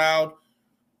that crowd,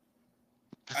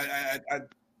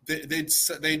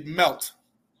 they'd melt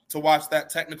to watch that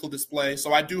technical display.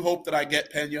 So I do hope that I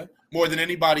get Pena more than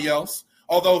anybody else,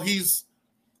 although he's,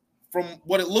 from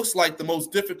what it looks like, the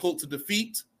most difficult to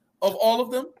defeat of all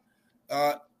of them.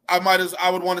 I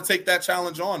would want to take that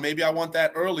challenge on. Maybe I want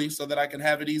that early so that I can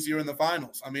have it easier in the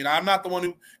finals. I mean, I'm not the one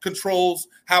who controls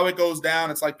how it goes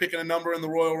down. It's like picking a number in the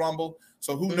Royal Rumble.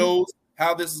 So who knows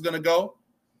how this is going to go?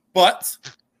 But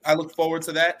I look forward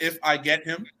to that if I get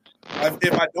him.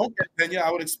 If I don't get Pena,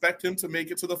 I would expect him to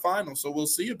make it to the final. So we'll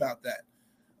see about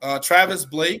that. Travis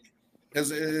Blake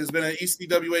has been an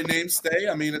ECWA mainstay.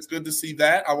 I mean, it's good to see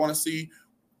that. I want to see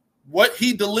what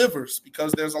he delivers,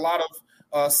 because there's a lot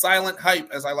of silent hype,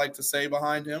 as I like to say,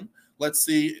 behind him. Let's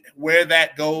see where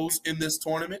that goes in this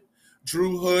tournament.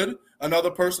 Drew Hood, another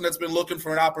person that's been looking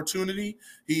for an opportunity.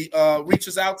 He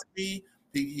reaches out to me.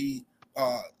 He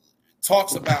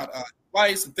talks about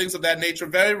advice and things of that nature.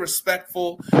 Very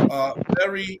respectful,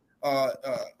 very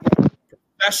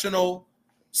professional.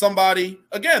 Somebody,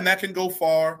 again, that can go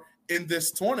far in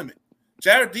this tournament.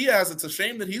 Jared Diaz, it's a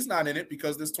shame that he's not in it,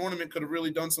 because this tournament could have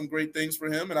really done some great things for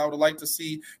him, and I would like to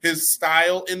see his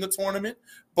style in the tournament.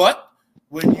 But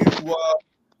when you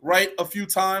write a few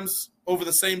times over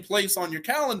the same place on your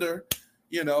calendar,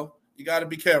 you got to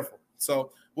be careful.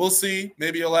 So we'll see.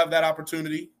 Maybe he'll have that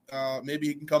opportunity. Maybe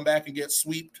he can come back and get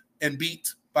swept and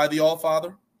beat by the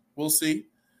All-Father. We'll see.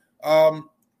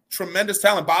 Tremendous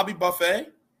talent. Bobby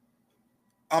Buffet.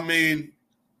 I mean,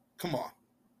 come on.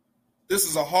 This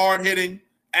is a hard-hitting,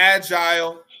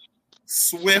 agile,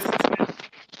 swift,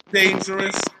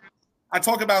 dangerous. I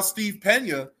talk about Steve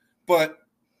Pena, but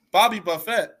Bobby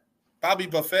Buffet,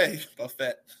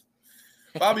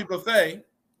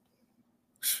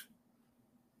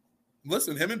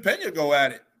 listen, him and Pena go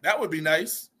at it. That would be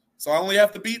nice. So I only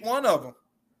have to beat one of them.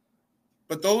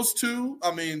 But those two,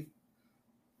 I mean,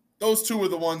 those two are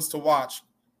the ones to watch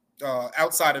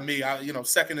outside of me,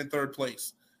 second and third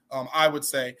place. I would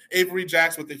say Avery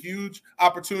Jacks with a huge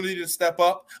opportunity to step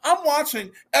up. I'm watching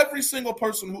every single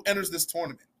person who enters this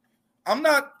tournament. I'm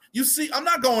not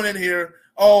going in here,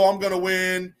 I'm going to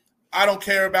win. I don't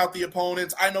care about the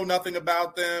opponents. I know nothing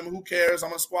about them. Who cares?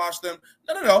 I'm going to squash them.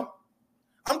 No.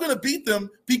 I'm going to beat them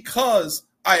because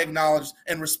I acknowledge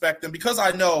and respect them, because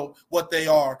I know what they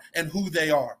are and who they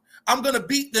are. I'm going to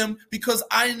beat them because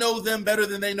I know them better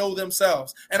than they know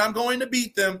themselves. And I'm going to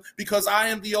beat them because I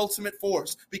am the ultimate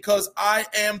force, because I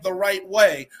am the right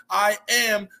way. I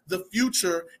am the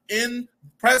future in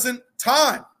present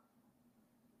time.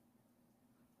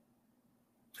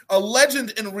 A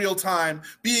legend in real time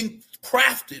being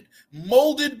crafted,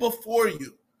 molded before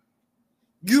you,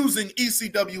 using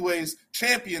ECWA's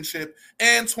championship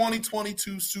and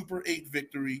 2022 Super 8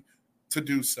 victory to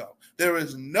do so. There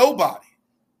is nobody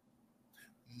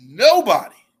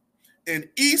in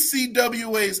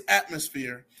ECWA's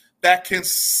atmosphere that can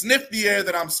sniff the air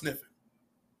that I'm sniffing.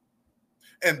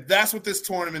 And that's what this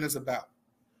tournament is about.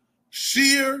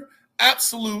 Sheer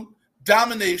absolute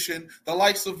domination, the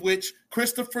likes of which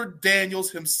Christopher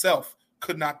Daniels himself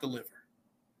could not deliver.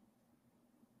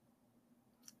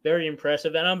 Very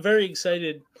impressive, and I'm very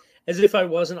excited, as if I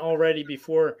wasn't already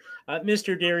before.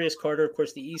 Mr. Darius Carter, of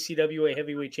course, the ECWA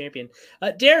heavyweight champion.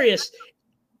 Darius,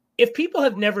 if people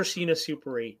have never seen a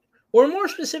Super 8, or more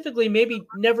specifically, maybe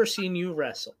never seen you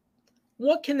wrestle,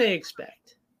 what can they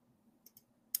expect?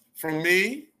 From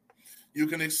me, you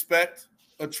can expect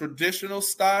a traditional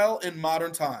style in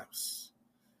modern times.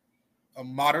 A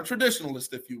modern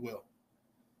traditionalist, if you will.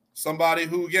 Somebody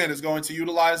who, again, is going to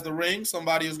utilize the ring.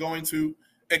 Somebody is going to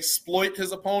exploit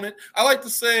his opponent. I like to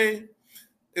say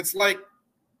it's like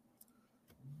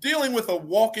dealing with a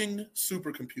walking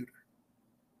supercomputer.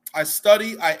 I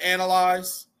study, I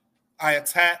analyze, I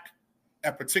attack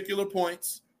at particular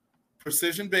points,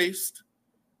 precision-based,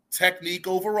 technique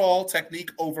overall,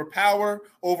 technique over power,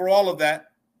 over all of that,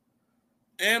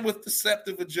 and with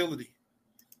deceptive agility.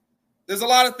 There's a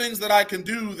lot of things that I can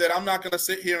do that I'm not going to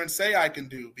sit here and say I can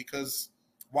do, because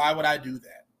why would I do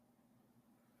that?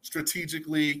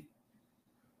 Strategically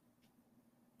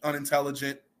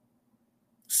unintelligent,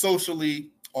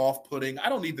 socially off-putting. I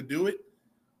don't need to do it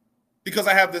because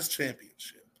I have this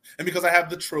championship and because I have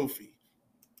the trophy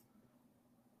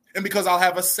and because I'll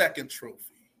have a second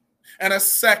trophy and a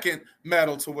second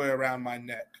medal to wear around my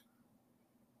neck.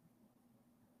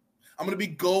 I'm going to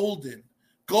be golden,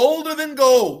 golder than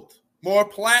gold, more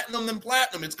platinum than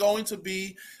platinum. It's going to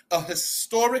be a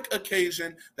historic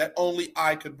occasion that only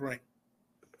I could bring.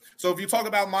 So if you talk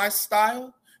about my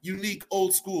style, unique,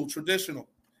 old school, traditional,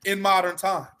 in modern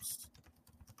times,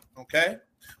 okay?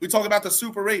 We talk about the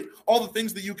Super 8, all the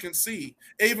things that you can see.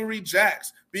 Avery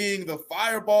Jacks being the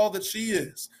fireball that she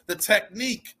is, the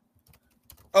technique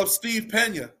of Steve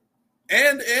Pena,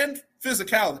 and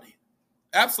physicality,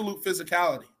 absolute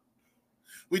physicality.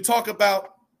 We talk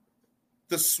about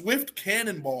the swift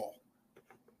cannonball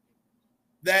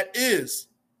that is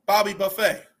Bobby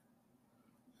Buffet.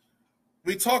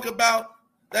 We talk about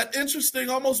that interesting,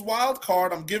 almost wild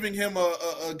card. I'm giving him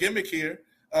a gimmick here,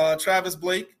 Travis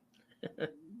Blake.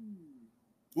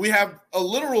 We have a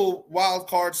literal wild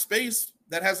card space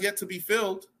that has yet to be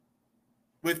filled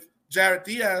with Jarrett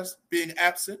Diaz being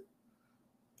absent.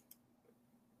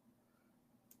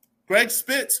 Greg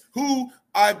Spitz, who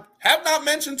I have not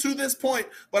mentioned to this point,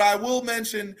 but I will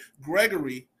mention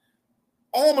Gregory.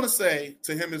 All I'm going to say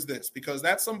to him is this, because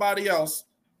that's somebody else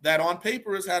that on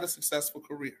paper has had a successful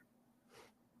career.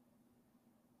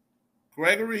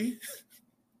 Gregory,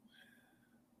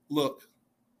 look,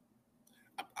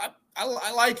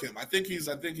 I like him. I think he's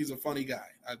a funny guy.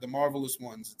 The Marvelous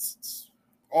Ones, it's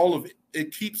all of it.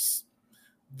 It keeps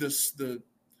the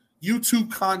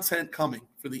YouTube content coming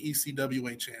for the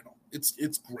ECWA channel.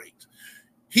 It's great.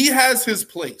 He has his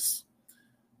place,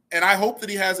 and I hope that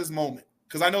he has his moment,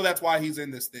 because I know that's why he's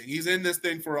in this thing. He's in this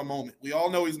thing for a moment. We all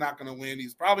know he's not going to win.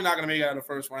 He's probably not going to make it out of the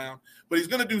first round, but he's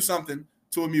going to do something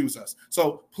to amuse us.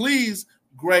 So please,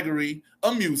 Gregory,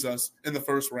 amuse us in the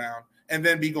first round and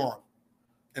then be gone.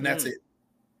 And that's it.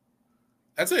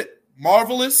 That's it.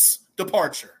 Marvelous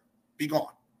departure. Be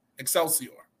gone. Excelsior.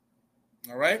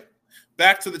 All right?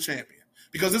 Back to the champion,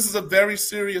 because this is a very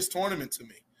serious tournament to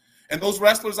me. And those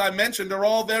wrestlers I mentioned are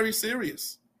all very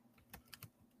serious.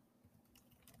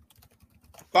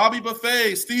 Bobby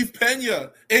Buffet, Steve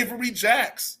Pena, Avery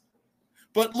Jacks.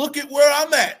 But look at where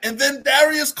I'm at. And then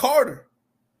Darius Carter.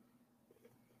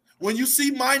 When you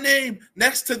see my name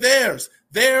next to theirs,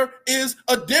 there is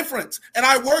a difference. And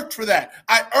I worked for that.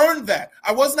 I earned that.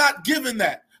 I was not given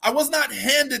that. I was not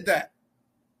handed that.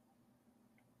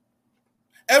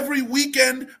 Every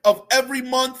weekend of every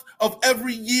month of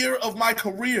every year of my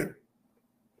career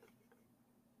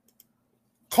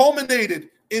culminated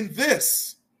in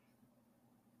this.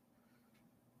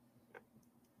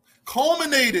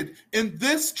 Culminated in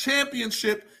this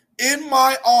championship in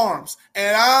my arms.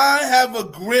 And I have a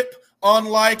grip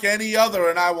unlike any other,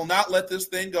 and I will not let this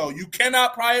thing go. You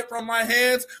cannot pry it from my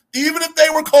hands, even if they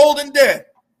were cold and dead.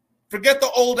 Forget the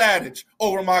old adage,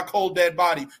 over my cold, dead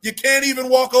body. You can't even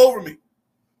walk over me.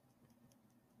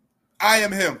 I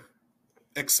am him.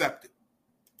 Accept it.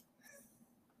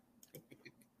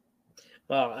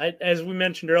 Well, as we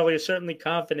mentioned earlier, certainly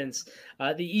confidence.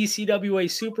 The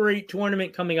ECWA Super 8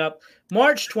 tournament coming up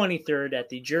March 23rd at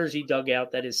the Jersey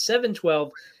Dugout. That is 712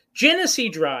 Genesee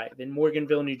Drive in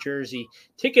Morganville, New Jersey.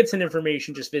 Tickets and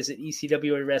information, just visit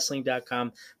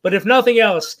ECWAWrestling.com. But if nothing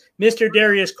else, Mr.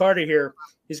 Darius Carter here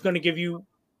is going to give you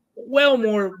well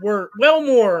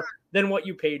more than what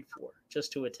you paid for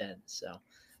just to attend. So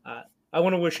I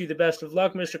want to wish you the best of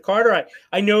luck, Mr. Carter.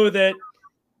 I know that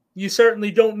you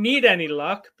certainly don't need any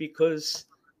luck, because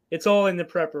it's all in the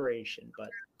preparation.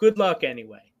 But good luck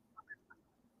anyway.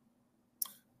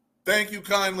 Thank you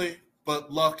kindly,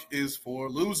 but luck is for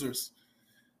losers.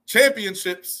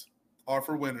 Championships are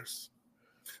for winners.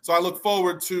 So I look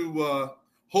forward to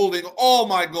holding all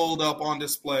my gold up on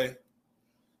display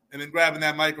and then grabbing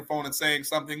that microphone and saying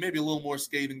something maybe a little more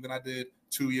scathing than I did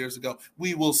 2 years ago.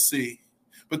 We will see.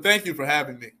 But thank you for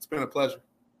having me. It's been a pleasure.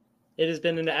 It has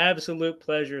been an absolute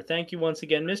pleasure. Thank you once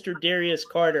again, Mr. Darius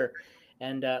Carter.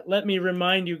 And let me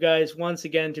remind you guys once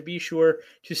again to be sure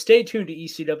to stay tuned to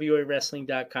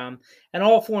ECWAWrestling.com and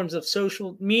all forms of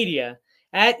social media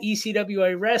at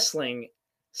ECWA Wrestling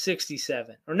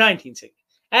 67 or 1960.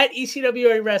 At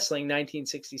ECWA Wrestling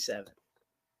 1967.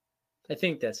 I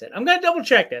think that's it. I'm going to double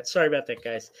check that. Sorry about that,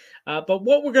 guys. But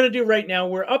what we're going to do right now,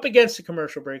 we're up against the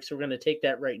commercial break, so we're going to take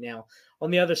that right now.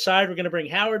 On the other side, we're going to bring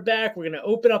Howard back. We're going to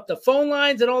open up the phone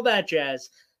lines and all that jazz.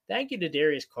 Thank you to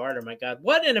Darius Carter. My God,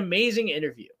 what an amazing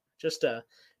interview. Just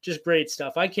great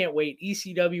stuff. I can't wait.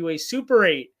 ECWA Super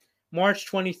 8,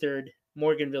 March 23rd,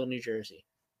 Morganville, New Jersey.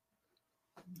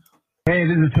 Hey,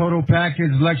 this is Total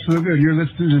Package Lex Luger. You're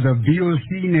listening to the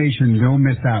VOC Nation. Don't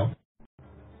miss out.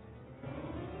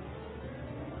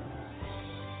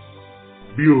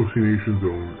 VOC Nation's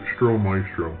own Stro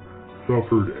Maestro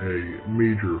suffered a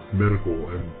major medical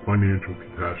and financial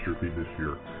catastrophe this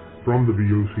year. From the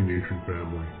VOC Nation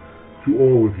family, to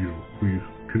all of you, please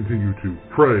continue to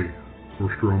pray for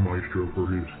Stro Maestro for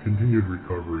his continued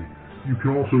recovery. You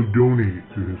can also donate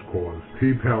to his cause,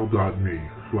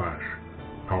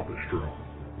 paypal.me/PapaStro.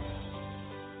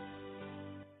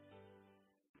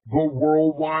 The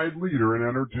worldwide leader in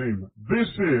entertainment. This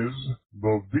is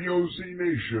the VOC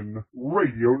Nation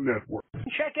Radio Network.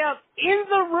 Check out In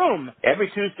the Room every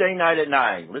Tuesday night at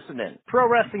 9. Listen in. Pro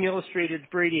Wrestling Illustrated's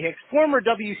Brady Hicks, former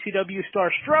WCW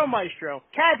star Stro Maestro,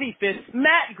 Kathy Fitz,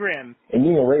 Matt Grimm. And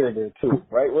you and Ray are there too,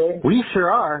 right, Ray? We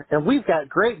sure are, and we've got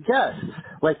great guests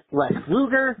like Lex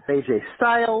Luger, AJ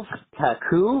Styles,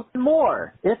 Taku, and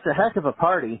more. It's a heck of a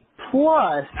party.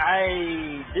 Plus,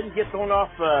 I didn't get thrown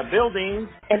off buildings.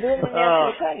 And then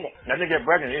I didn't get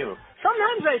pregnant either.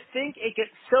 Sometimes I think it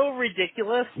gets so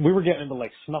ridiculous. We were getting into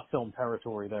like snuff film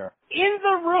territory there. In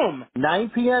the Room. 9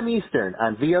 p.m. Eastern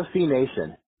on VOC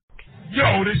Nation.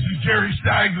 Yo, this is Jerry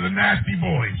Stein of the Nasty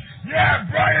Boys. Yeah,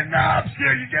 Brian Knobs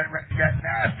here. You getting ready to get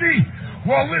nasty?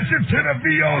 Well, listen to the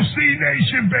VOC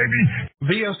Nation, baby.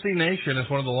 VOC Nation is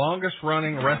one of the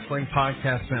longest-running wrestling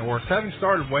podcast networks, having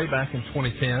started way back in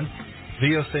 2010.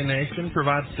 VOC Nation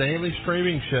provides daily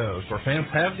streaming shows where fans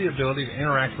have the ability to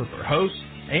interact with their hosts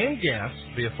and guests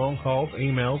via phone calls,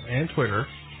 emails, and Twitter.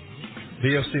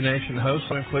 VOC Nation hosts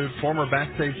will include former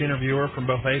backstage interviewer from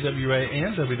both AWA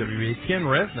and WWE, Ken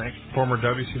Resnick, former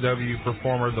WCW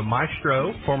performer The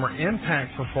Maestro, former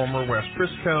Impact performer Wes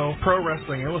Briscoe, Pro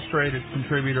Wrestling Illustrated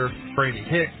contributor Brady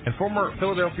Hicks, and former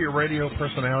Philadelphia radio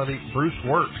personality Bruce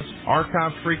Wirtz.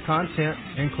 Archive-free content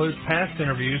includes past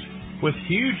interviews with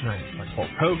huge names like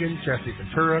Hulk Hogan, Jesse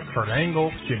Ventura, Kurt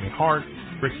Angle, Jimmy Hart,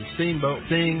 Ricky Steamboat,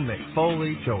 Sting, Mick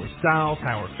Foley, Joey Styles,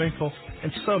 Howard Finkel,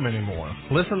 and so many more.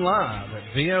 Listen live at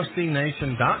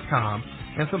VOCNation.com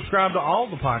and subscribe to all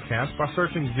the podcasts by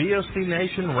searching VOC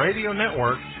Nation Radio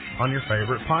Network on your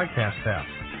favorite podcast app.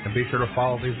 And be sure to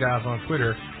follow these guys on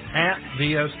Twitter at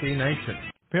VOC Nation.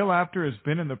 Bill Apter has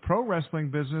been in the pro wrestling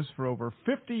business for over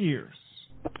 50 years.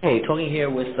 Hey, talking here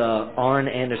with Arn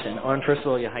Anderson. Arn, first of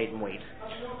all, your height and weight.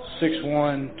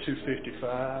 6'1",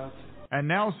 255. And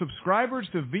now subscribers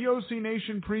to VOC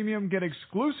Nation Premium get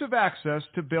exclusive access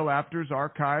to Bill Apter's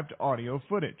archived audio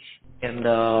footage. And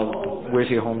where's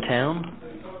your hometown?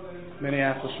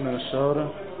 Minneapolis,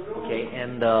 Minnesota. Okay,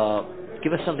 and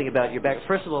give us something about your back.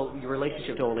 First of all, your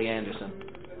relationship to Ole Anderson.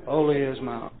 Ole is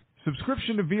my...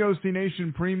 Subscription to VOC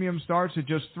Nation Premium starts at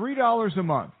just $3 a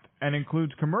month and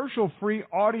includes commercial-free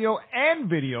audio and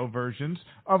video versions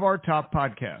of our top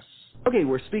podcasts. Okay,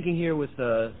 we're speaking here with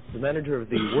the manager of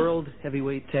the World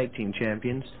Heavyweight Tag Team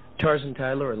Champions, Tarzan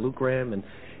Tyler and Luke Graham, and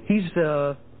he's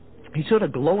sort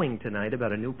of glowing tonight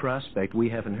about a new prospect we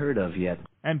haven't heard of yet.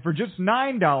 And for just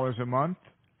 $9 a month,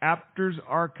 Apter's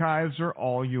archives are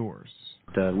all yours.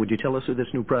 Would you tell us who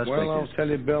this new prospect is? Well, I'll tell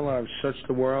you, Bill, I've searched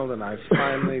the world, and I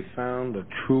finally found a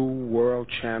true world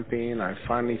champion. I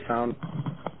finally found...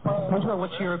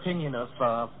 What's your opinion of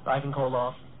Ivan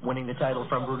Koloff winning the title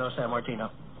from Bruno Sammartino?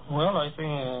 Well, I think,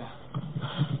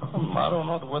 I don't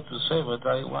know what to say, but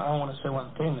I want to say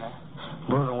one thing.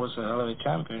 Bruno was a hell of a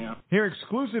champion. Hear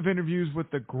exclusive interviews with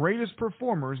the greatest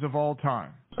performers of all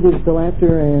time. This is Bill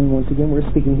Apter, and once again, we're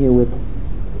speaking here with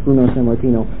Bruno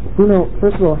Sammartino. Bruno,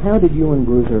 first of all, how did you and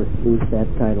Bruiser lose that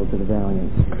title to the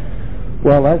Valiants?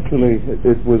 Well, actually,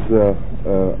 it was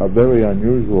a very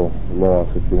unusual loss,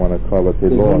 if you want to call it a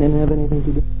loss. Did have anything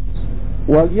to do?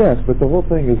 Well, yes, but the whole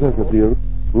thing is this, that the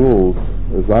rules,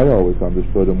 as I always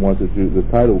understood them, was that the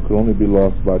title could only be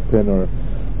lost by pin or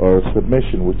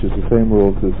submission, which is the same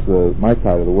rules as my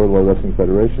title, the World Wide Wrestling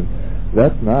Federation.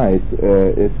 That night,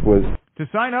 it was... To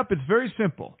sign up, it's very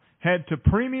simple. Head to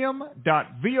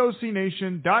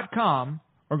premium.vocnation.com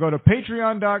or go to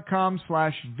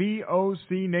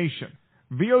patreon.com/VOCNation.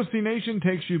 VOC Nation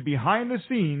takes you behind the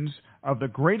scenes of the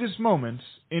greatest moments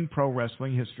in pro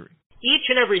wrestling history. Each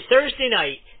and every Thursday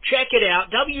night, check it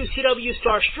out. WCW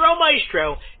star Stro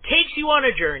Maestro takes you on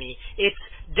a journey. It's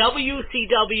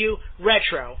WCW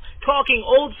Retro. Talking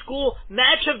old school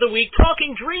match of the week,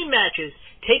 talking dream matches,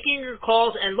 taking your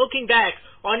calls and looking back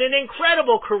on an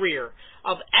incredible career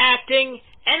of acting,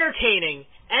 entertaining,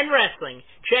 and wrestling.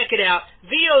 Check it out,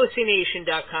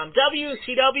 VOCNation.com,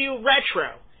 WCW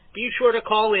Retro. Be sure to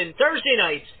call in Thursday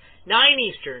nights, 9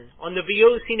 Eastern, on the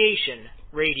VOC Nation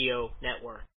Radio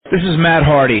Network. This is Matt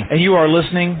Hardy, and you are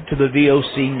listening to the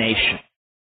VOC Nation.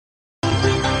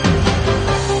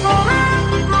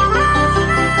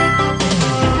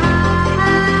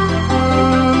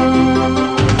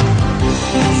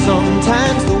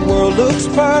 Sometimes the world looks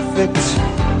perfect,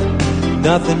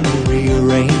 nothing to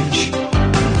rearrange.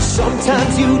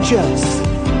 Sometimes you just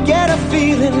get a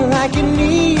feeling like you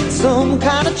need some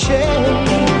kind of change.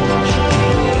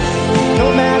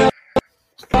 No matter what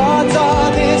odds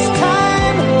are this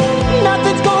time,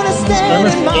 nothing's gonna stand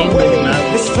in my way.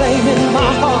 This flame in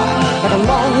my heart, like a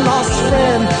long lost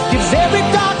friend, gives every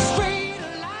dark street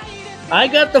a light. I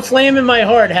got the flame in my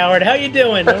heart, Howard. How you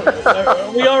doing?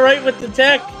 Are we all right with the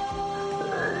tech?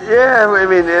 Yeah, I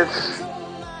mean, it's,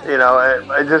 you know,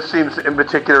 it just seems, in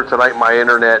particular tonight, my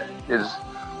internet is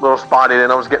a little spotty.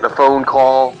 And I was getting a phone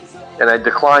call, and I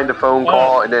declined the phone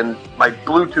call, and then my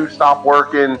Bluetooth stopped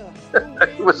working.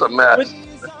 It was a mess.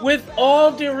 With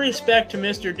all due respect to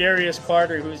Mr. Darius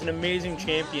Carter, who's an amazing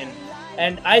champion,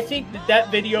 and I think that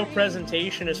video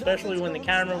presentation, especially when the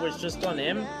camera was just on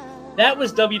him, that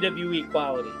was WWE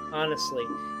quality, honestly.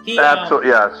 Absolutely,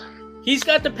 yes. He's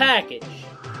got the package.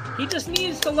 He just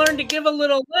needs to learn to give a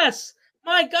little less.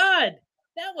 My God,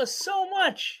 that was so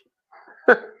much.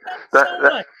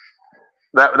 That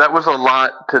was a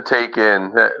lot to take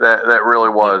in. That really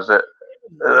was. I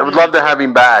would love to have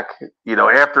him back, you know,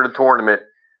 after the tournament.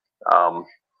 To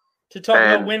talk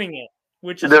about winning it,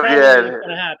 which is probably what's going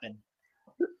to happen.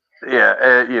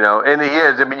 Yeah, you know, and he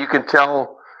is. I mean, you can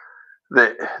tell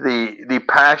the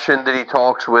passion that he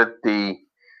talks with, the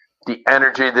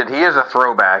energy that he is a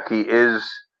throwback. He is,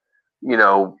 you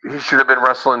know, he should have been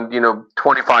wrestling, you know,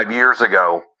 25 years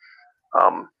ago.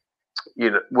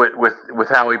 You know, with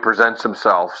how he presents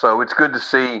himself. So it's good to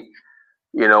see,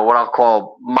 you know, what I'll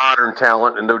call modern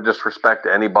talent, and no disrespect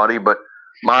to anybody, but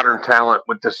modern talent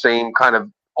with the same kind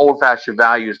of old-fashioned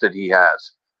values that he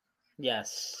has.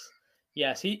 Yes.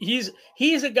 He's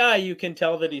a guy you can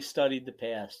tell that he studied the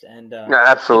past, and yeah,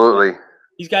 absolutely.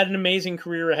 He's got an amazing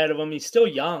career ahead of him. He's still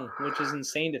young, which is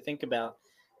insane to think about.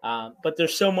 But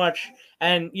there's so much,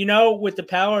 and you know, with the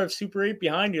power of Super 8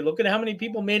 behind you, look at how many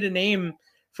people made a name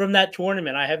from that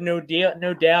tournament. I have no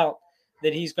doubt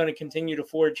that he's going to continue to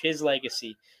forge his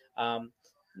legacy.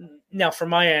 Now, from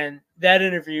my end, that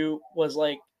interview was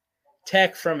like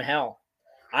tech from hell.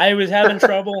 I was having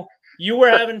trouble. You were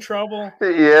having trouble.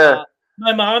 Yeah.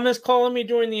 My mom is calling me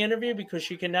during the interview because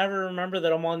she can never remember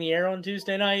that I'm on the air on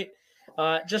Tuesday night.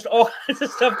 Just all kinds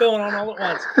of stuff going on all at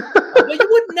once. But you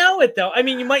wouldn't know it, though. I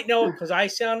mean, you might know it because I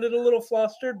sounded a little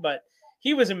flustered, but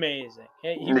he was amazing.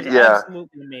 He was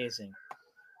absolutely amazing.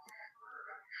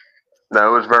 No,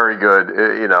 it was very good.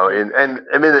 You know, and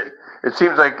I mean, it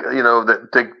seems like, you know,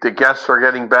 the guests are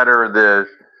getting better.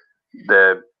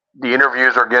 The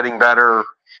interviews are getting better.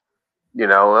 You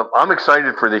know, I'm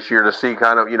excited for this year to see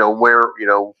kind of, you know, where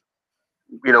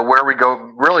where we go.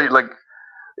 Really, like,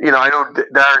 you know, I know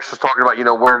Darius was talking about, you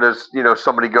know, where does, you know,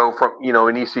 somebody go from, you know,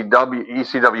 in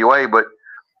ECWA, but,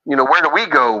 you know, where do we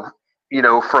go, you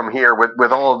know, from here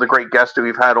with all of the great guests that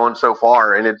we've had on so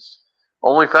far, and it's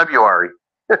only February.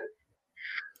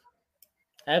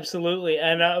 Absolutely.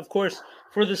 And of course,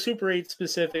 for the Super 8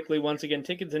 specifically, once again,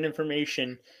 tickets and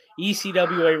information,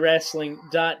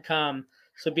 ecwawrestling.com.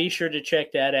 So be sure to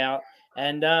check that out.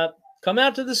 And come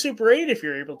out to the Super 8 if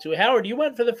you're able to. Howard, you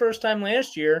went for the first time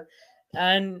last year,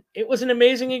 and it was an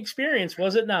amazing experience,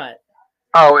 was it not?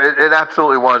 Oh, it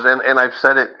absolutely was. And I've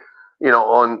said it, you know,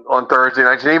 on Thursday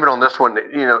nights, and even on this one,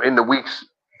 you know, in the weeks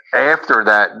after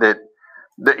that,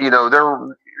 you know,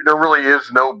 there really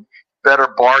is no better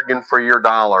bargain for your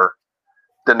dollar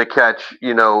than to catch,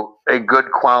 you know, a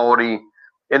good quality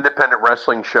independent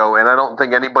wrestling show, and I don't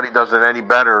think anybody does it any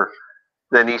better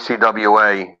than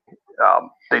ECWA.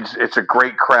 It's a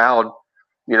great crowd.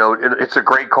 It's a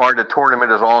great card. The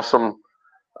tournament is awesome.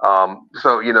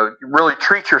 So, really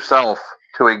treat yourself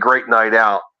to a great night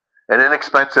out, an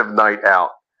inexpensive night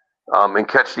out, and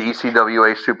catch the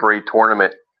ECWA Super 8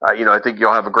 tournament. I think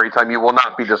you'll have a great time. You will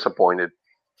not be disappointed.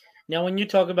 Now, when you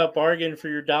talk about bargain for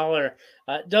your dollar,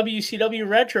 WCW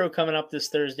Retro coming up this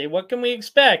Thursday, what can we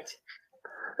expect?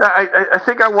 I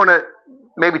think I want to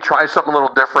maybe try something a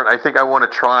little different. I think I want to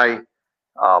try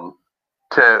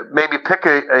to maybe pick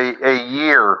a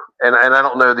year, and I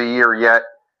don't know the year yet,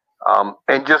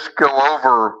 and just go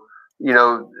over,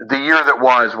 the year that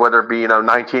was, whether it be,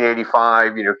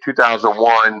 1985,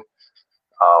 2001,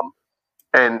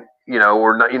 and,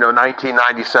 or,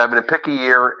 1997, and pick a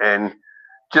year and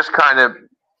just kind of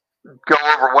go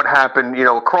over what happened,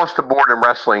 across the board in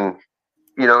wrestling,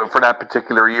 for that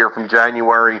particular year from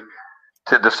January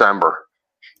to December.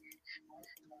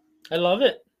 I love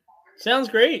it. Sounds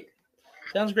great.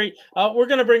 We're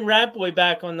going to bring Rat Boy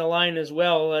back on the line as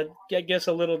well. I guess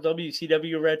a little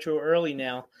WCW Retro early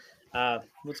now.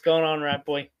 What's going on, Rat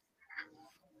Boy?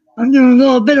 I'm doing a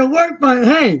little bit of work, but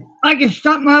hey, I can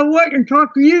stop my work and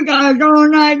talk to you guys all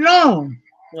night long.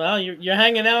 Well, you're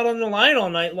hanging out on the line all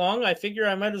night long. I figure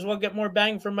I might as well get more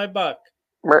bang for my buck.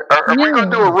 Are we going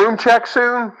to do a room check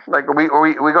soon? Like, are we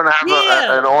going to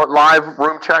have a live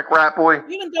room check, Rat Boy?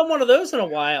 We haven't done one of those in a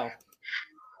while.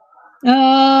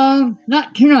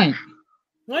 Not tonight.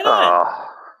 Why not?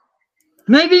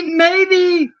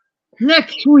 Maybe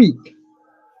next week.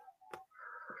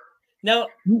 Now,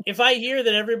 if I hear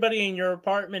that everybody in your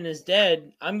apartment is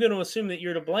dead, I'm going to assume that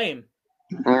you're to blame.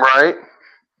 Right.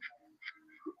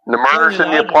 The murder's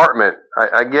in the apartment.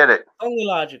 I get it. Only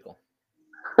logical.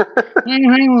 Hang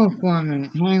on for a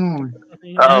minute. Hang on.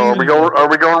 Are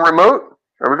we going remote?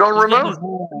 Are we going remote?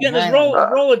 Getting his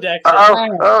Rolodex.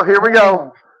 Oh, here we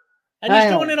go. And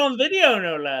he's doing it on video,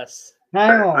 no less.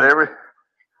 Hang on.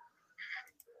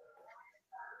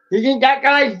 You think that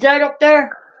guy's dead up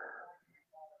there?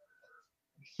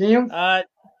 See him?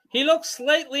 He looks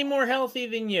slightly more healthy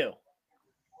than you.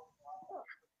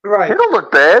 Right. He don't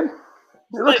look bad.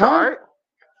 He looks all right.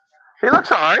 He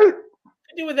looks all right.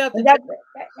 I do without the. That's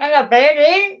not bad,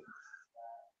 eh?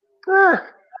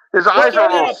 His eyes are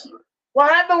all. What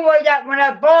happened was that when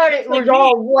I bought it, it was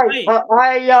all white, but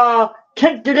I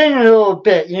kicked it in a little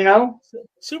bit,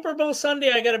 Super Bowl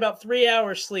Sunday, I got about 3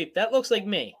 hours sleep. That looks like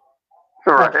me.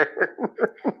 Right.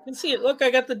 You can see it. Look, I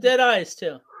got the dead eyes,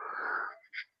 too.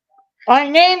 I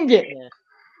named it. Yeah.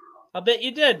 I'll bet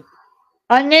you did.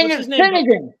 I named it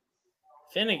Finnegan.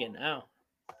 Finnegan, oh.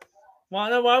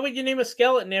 Well, why would you name a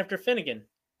skeleton after Finnegan?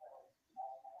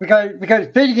 Because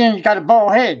Finnegan's got a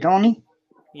bald head, don't he?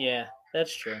 Yeah,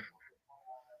 that's true.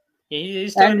 Yeah,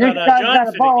 he's talking about John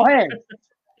Finnegan. Bald head.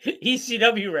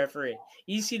 ECW referee.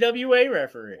 ECWA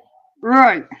referee.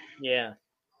 Right. Yeah.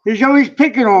 He's always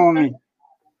picking on me.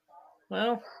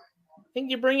 Well, I think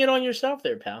you bring it on yourself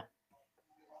there, pal.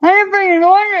 I didn't bring it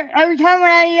on. Every time when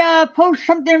I post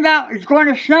something about it's going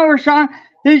to snow or something,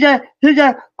 he's a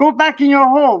go back in your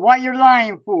hole. What you're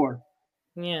lying for?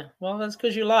 Yeah, well, that's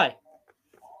because you lie.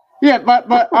 Yeah, but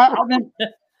I've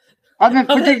been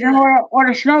predicting all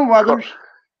the snow weathers.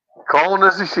 Calling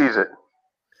as he sees it.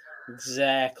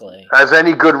 Exactly. As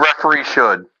any good referee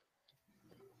should.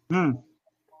 And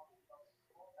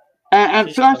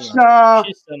plus, she's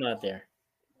still not there.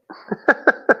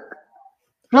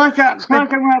 Plus, I'm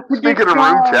going to predict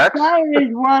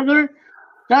Saturday's weather.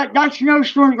 That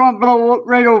snowstorm's going to blow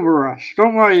right over us.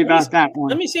 Don't worry about that one.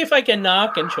 Let me see if I can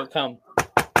knock and she'll come.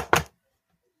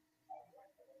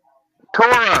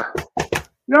 Tora.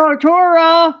 No,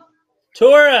 Tora.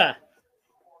 Tora.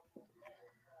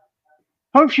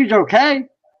 Hope she's okay.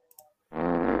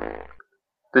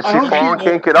 Did she fall and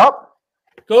can't get up?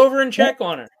 Go over and check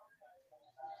on her.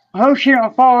 I hope she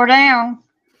don't fall down.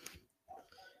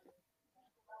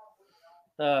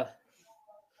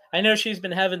 I know she's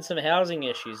been having some housing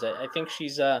issues. I think she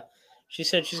said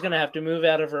she's going to have to move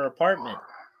out of her apartment.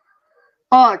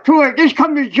 Tora, just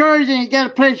come to Jersey and get a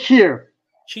place here.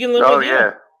 She can live with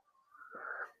you.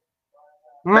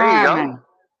 There you go.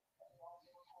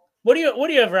 What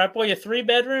do you have, Rat Boy? A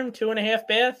 3-bedroom, 2.5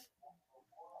 bath,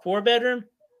 4-bedroom?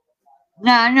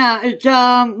 No, it's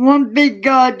one big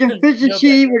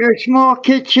deficiency with a small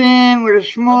kitchen, with a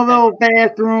small little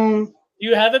bathroom. Do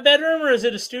you have a bedroom or is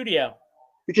it a studio?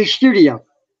 It's a studio.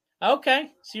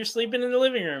 Okay, so you're sleeping in the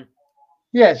living room.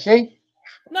 Yeah, see?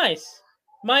 Nice.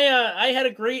 I had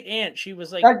a great aunt. She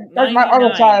was like that's my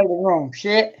other side of the room. See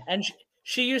it? And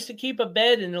she used to keep a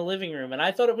bed in the living room, and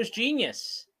I thought it was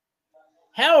genius.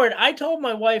 Howard, I told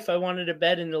my wife I wanted a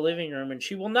bed in the living room, and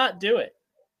she will not do it.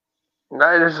 No,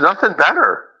 there's nothing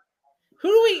better. Who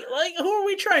are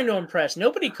we trying to impress?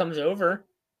 Nobody comes over.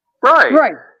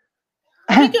 Right.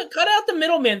 Cut out the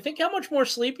middleman. Think how much more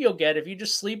sleep you'll get if you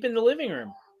just sleep in the living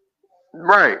room.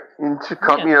 Right.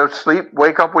 Sleep,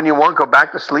 wake up when you want, go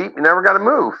back to sleep. You never got to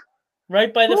move.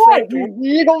 Right by the front door.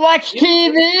 You can watch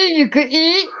TV, you could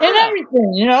eat, and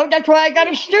everything. That's why I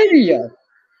got a studio.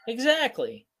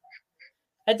 Exactly.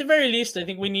 At the very least, I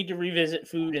think we need to revisit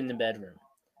food in the bedroom.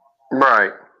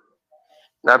 Right.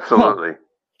 Absolutely.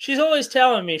 She's always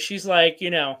telling me, she's like,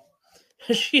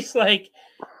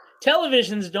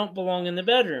 televisions don't belong in the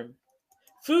bedroom.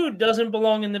 Food doesn't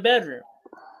belong in the bedroom.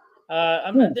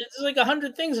 There's like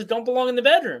 100 things that don't belong in the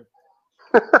bedroom.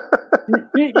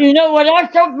 You know what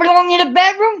else don't belong in the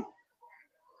bedroom?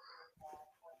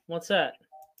 What's that?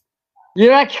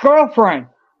 Your ex-girlfriend.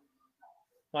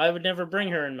 Well, I would never bring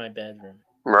her in my bedroom.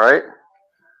 Right.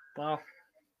 Well,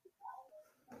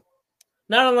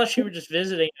 not unless she were just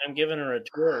visiting and I'm giving her a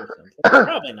tour or something.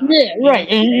 Probably not. Yeah, right.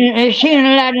 And she ain't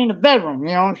allowed in the bedroom,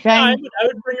 you know what I'm saying? I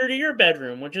would bring her to your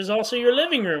bedroom, which is also your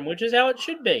living room, which is how it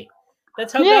should be.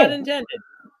 That's how God intended.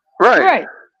 Right.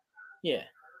 Yeah.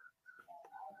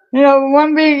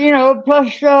 One big,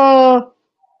 plus, there's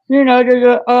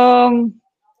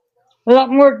a lot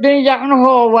more things out in the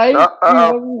hallway.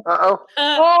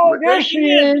 Oh, there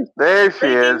she is. There she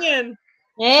is. In.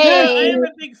 Hey. I am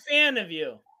a big fan of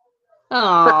you.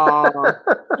 Aww.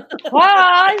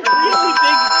 Hi. Really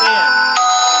big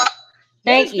fan.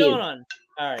 Thank you. What's going on?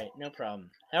 All right, no problem.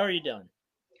 How are you doing?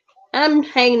 I'm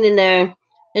hanging in there.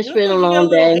 It's You been a look like you long got a little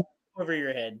day. halo over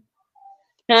your head.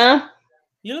 Huh?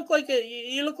 You look like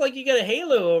you got a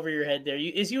halo over your head there.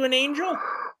 Is you an angel?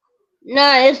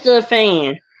 No, it's the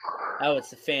fan. Oh, it's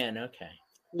the fan. Okay.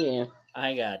 Yeah.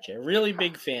 I got you. Really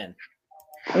big fan.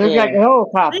 Looks like a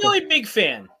helicopter. Really big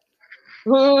fan.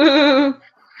 How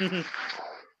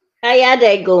y'all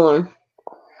day going?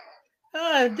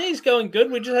 Day's going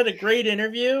good. We just had a great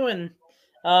interview, and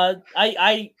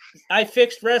I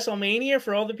fixed WrestleMania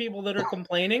for all the people that are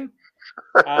complaining.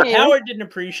 Howard didn't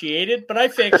appreciate it, but I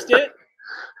fixed it.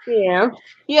 Yeah,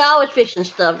 you're always fixing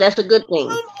stuff. That's a good thing.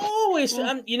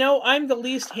 I'm the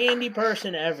least handy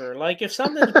person ever. Like if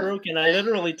something's broken, I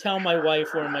literally tell my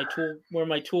wife where my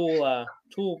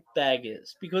tool bag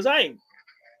is because I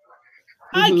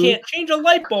can't change a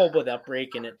light bulb without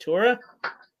breaking it, Tora.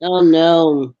 Oh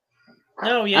no.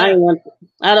 No, yeah. I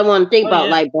don't want to think about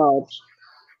light bulbs.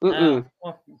 Well,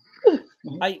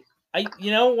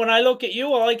 when I look at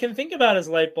you, all I can think about is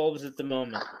light bulbs at the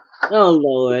moment. Oh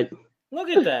Lord. Look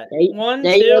at that. One,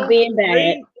 they two, being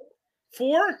bad. 3,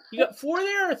 4? You got 4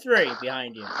 there or 3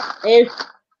 behind you?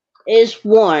 It's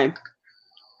 1.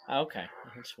 Okay.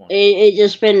 It's 1. It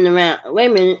just spinning around. Wait a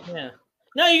minute. Yeah.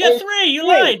 No, you got 3. You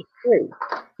lied. 3.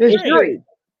 There's 3.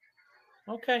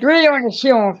 Okay. 3 on the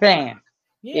ceiling fan.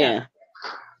 Yeah.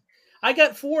 I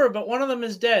got 4, but one of them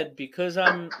is dead because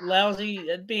I'm lousy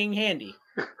at being handy.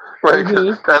 Right.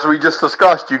 As we just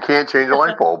discussed, you can't change a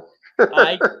light bulb.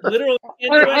 I literally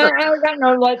can't do I don't got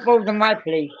no light bulbs in my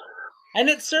place. And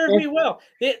it served me well.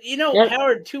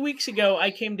 Howard, 2 weeks ago, I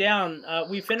came down.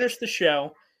 We finished the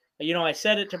show. I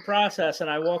set it to process, and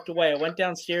I walked away. I went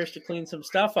downstairs to clean some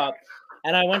stuff up,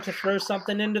 and I went to throw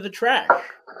something into the trash.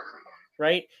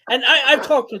 Right? And I've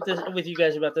talked with you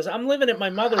guys about this. I'm living at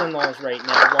my mother-in-law's right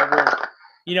now while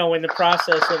we're, in the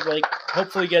process of,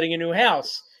 hopefully getting a new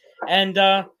house. And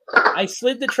I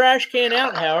slid the trash can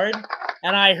out, Howard,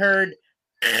 and I heard...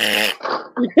 and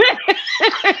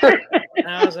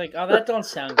I was like, oh, that don't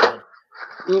sound good.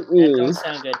 That don't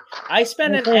sound good. I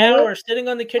spent an hour sitting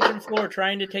on the kitchen floor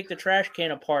trying to take the trash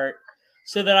can apart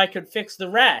so that I could fix the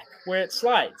rack where it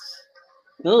slides.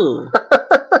 Ooh.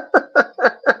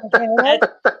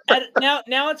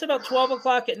 Now it's about 12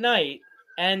 o'clock at night,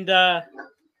 and I'm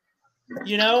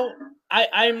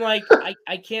like,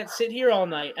 I can't sit here all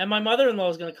night, and my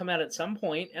mother-in-law is going to come out at some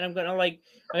point, and I'm going to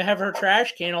I have her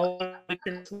trash can all over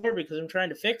the floor because I'm trying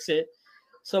to fix it.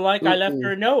 So I left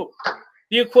her a note,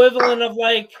 the equivalent of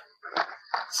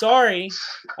sorry,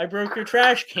 I broke your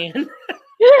trash can.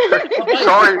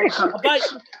 Sorry.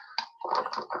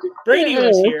 Brady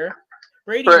was here.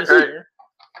 Here.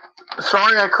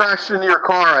 Sorry I crashed into your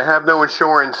car. I have no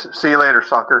insurance. See you later,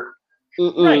 sucker.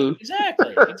 Right,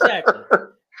 exactly. That's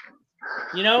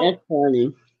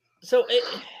funny. So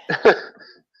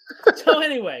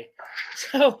anyway,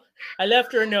 I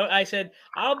left her a note. I said,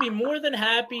 I'll be more than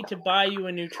happy to buy you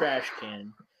a new trash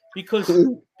can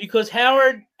because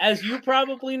Howard, as you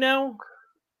probably know,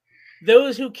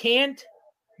 those who can't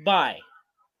buy.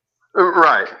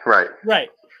 Right.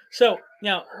 So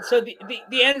Now, so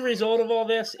the end result of all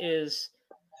this is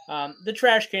the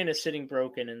trash can is sitting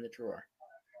broken in the drawer.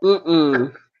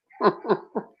 Mm-mm.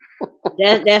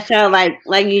 that sounds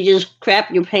like you just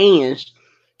crap your pants.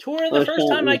 Tora, the first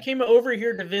time I came over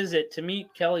here to visit to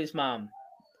meet Kelly's mom,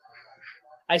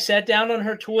 I sat down on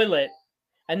her toilet,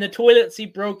 and the toilet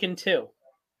seat broke in two.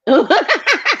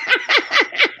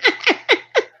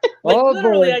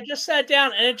 Literally, boy. I just sat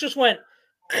down, and it just went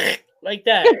like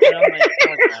that. And I'm like,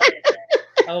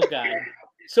 oh God.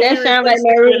 So that sounds like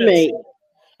my roommate.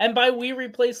 And by we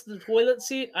replaced the toilet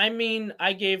seat, I mean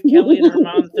I gave Kelly and her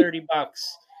mom $30,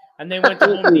 and they went to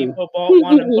Home Depot, bought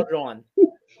one, and put it on.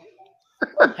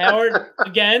 Howard,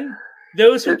 again,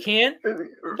 those who can't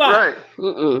buy.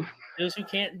 Right. Those who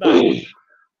can't buy.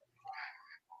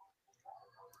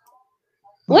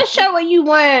 What shirt were you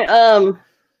wearing,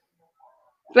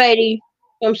 Brady,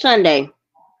 from Sunday?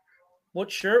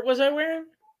 What shirt was I wearing?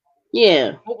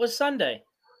 Yeah. What was Sunday?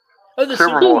 Oh, the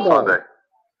Super Bowl Sunday.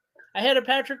 I had a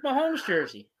Patrick Mahomes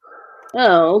jersey.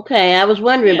 Oh, okay. I was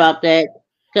wondering about that.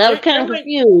 Cause I was kind of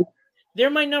confused. They're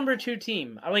my number 2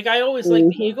 team. Like I always liked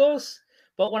the Eagles,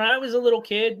 but when I was a little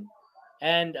kid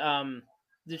and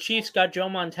the Chiefs got Joe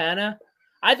Montana,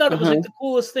 I thought it was like the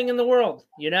coolest thing in the world,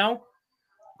 you know?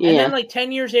 Yeah. And then like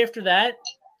 10 years after that,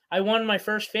 I won my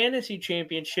first fantasy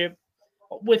championship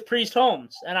with Priest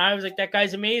Holmes. And I was like, that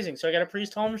guy's amazing. So I got a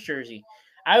Priest Holmes jersey.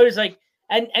 I was like,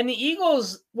 and the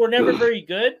Eagles were never very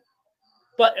good.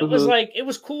 But it was like, it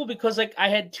was cool because like I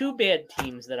had 2 bad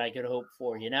teams that I could hope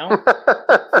for, you know?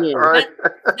 Right.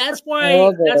 That's why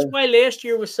last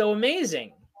year was so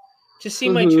amazing to see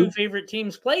my 2 favorite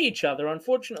teams play each other.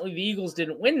 Unfortunately, the Eagles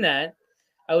didn't win that.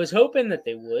 I was hoping that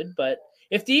they would, but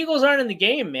if the Eagles aren't in the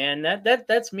game, man,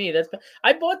 that's me.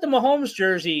 I bought the Mahomes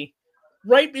jersey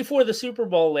right before the Super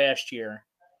Bowl last year.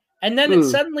 And then it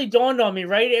suddenly dawned on me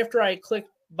right after I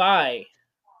clicked buy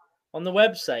on the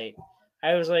website.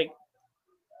 I was like,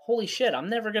 holy shit, I'm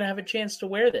never going to have a chance to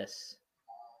wear this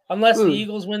unless the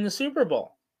Eagles win the Super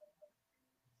Bowl.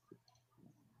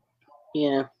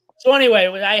 Yeah. So anyway,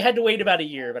 I had to wait about a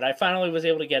year, but I finally was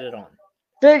able to get it on.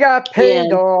 They got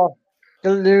paid off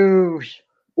to lose.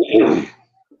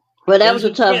 Well, that was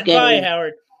a tough game. Buy,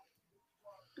 Howard.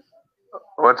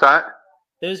 What's that?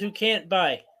 Those who can't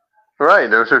buy. Right,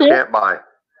 those who can't buy.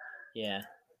 Yeah.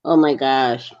 Oh my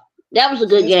gosh. That was a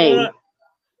good game.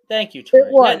 Thank you, Troy.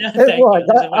 It was. Yeah, no, It was.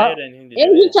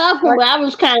 It was a tough one, but I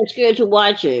was kind of scared to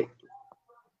watch it.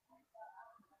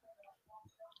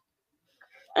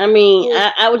 I mean,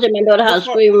 I was at my daughter's house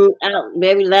screaming out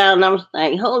very loud, and I was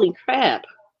like, holy crap.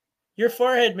 Your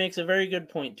forehead makes a very good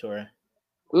point, Tora.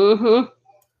 Mm-hmm.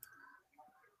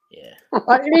 Yeah.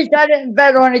 At least I didn't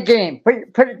bet on the game.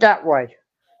 Put it that way.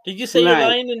 Did you say you're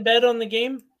lying in bed on the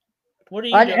game? What are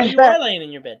you doing? You are lying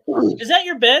in your bed. Is that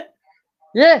your bed?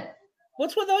 Yeah.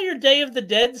 What's with all your Day of the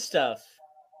Dead stuff?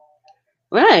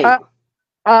 Right.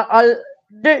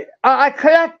 I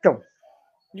collect them.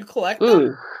 You collect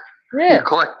them? Yeah. You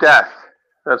collect death.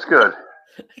 That's good.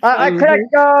 I collect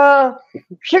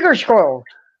sugar squirrels.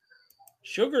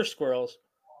 Sugar squirrels?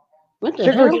 What the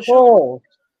sugar hell? squirrels.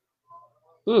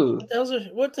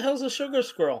 What the hell's a sugar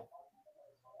squirrel?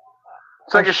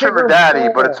 It's like a sugar daddy,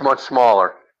 but it's much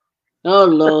smaller. Oh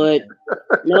Lord.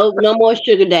 No more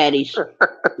sugar daddies.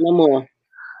 No more.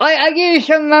 I give you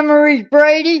some memories,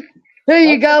 Brady. Here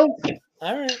you go.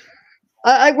 All right.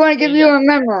 I want to give you a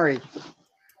memory.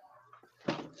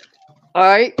 All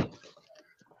right.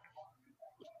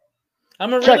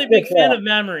 I'm a really big fan of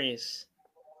memories.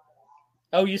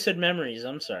 Oh, you said memories.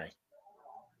 I'm sorry.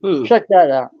 Check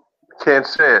that out. Can't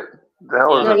see it. The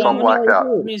hell is this? I'm blacked out.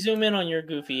 Let me zoom in on your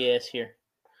goofy ass here.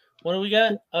 What do we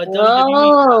got? Oh,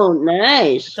 WWE.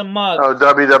 nice. It's a mug. Oh,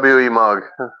 WWE mug.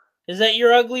 Is that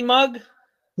your ugly mug?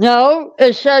 No,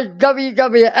 it says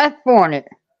WWF on it.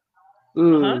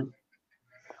 Uh-huh.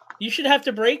 You should have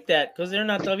to break that because they're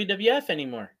not WWF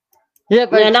anymore. Yeah,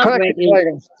 but it's collector's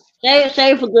items.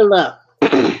 Save for good luck.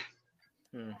 I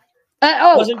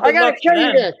gotta tell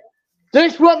you this.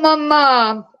 This is what my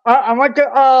mom. I went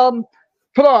to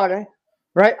Florida,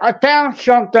 right? I found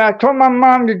something. I told my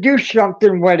mom to do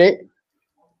something with it,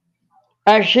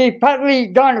 and she probably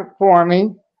done it for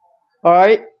me. All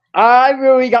right. I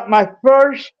really got my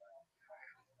first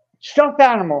stuffed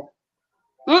animal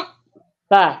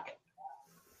back.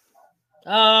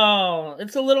 Oh,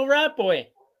 it's a little rat boy.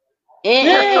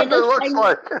 Yeah, it looks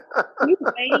like.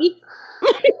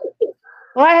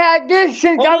 I had this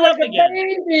since I was a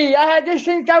baby. I had this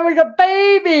since I was a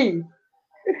baby.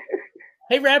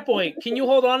 Hey, rat boy, can you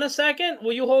hold on a second?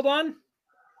 Will you hold on?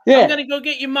 Yeah. I'm gonna go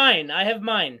get you mine. I have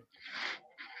mine.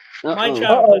 My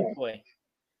childhood boy.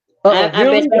 I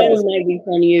bet that one might be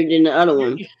funnier than the other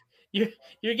one.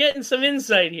 You're getting some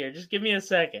insight here. Just give me a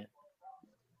second.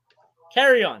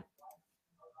 Carry on.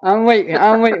 I'm waiting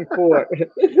for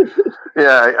it.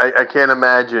 Yeah, I can't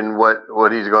imagine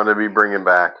what he's going to be bringing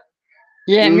back.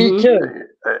 Yeah, me too.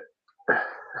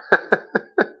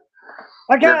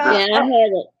 I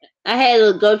had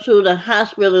to go to the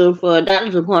hospital for a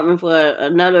doctor's appointment for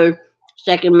another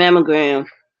second mammogram.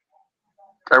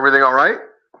 Everything all right?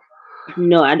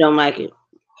 No, I don't like it.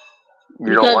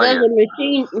 You don't like there's a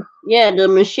machine. Yeah, the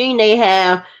machine they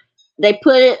have, they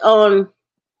put it on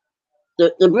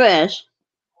the breast,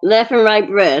 left and right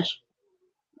breast,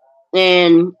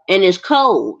 and it's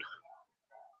cold.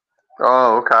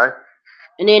 Oh, okay.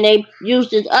 And then they use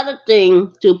this other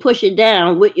thing to push it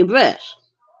down with your breast.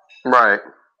 Right.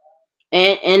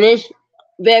 And it's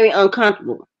very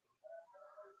uncomfortable.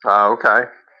 Oh, okay.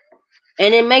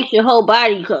 And it makes your whole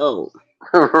body cold.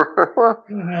 I'm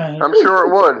sure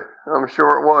it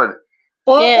would.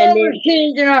 All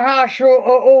machines in a hospital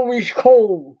are always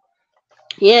cold.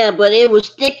 Yeah, but it was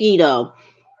sticky though.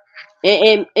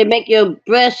 It make your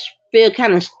breast feel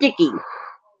kind of sticky.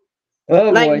 Oh,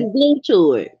 like boy. you glue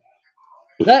to it.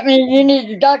 That means you need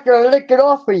the doctor to lick it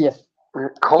off for you.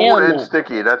 Cold and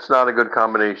sticky. That's not a good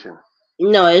combination.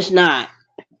 No, it's not.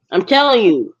 I'm telling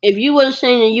you, if you would have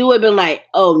seen it, you would have been like,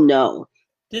 "Oh no,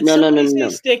 Did somebody say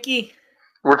sticky?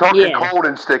 We're talking cold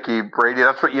and sticky, Brady.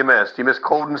 That's what you missed. You missed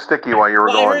cold and sticky while you were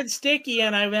Well, gone. I heard sticky,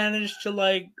 and I managed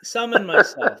to summon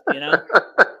myself.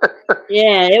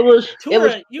 Yeah, it was.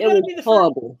 Tora, you gotta be the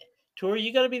horrible. Tora,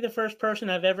 you got to be the first person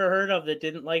I've ever heard of that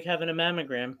didn't like having a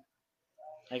mammogram.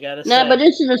 I gotta say. No, but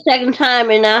this is the second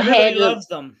time, and Everybody loves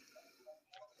them.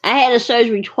 I had a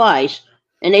surgery twice,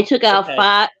 and they took out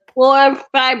 4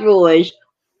 fibroids.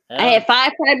 I had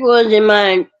 5 fibroids in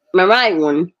my right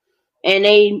one, and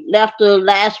they left the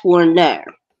last one there.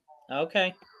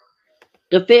 Okay.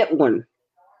 The 5th one.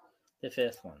 The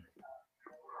 5th one.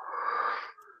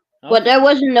 But there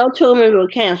wasn't no tumors or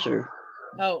cancer.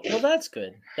 Oh, well, that's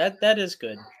good. That is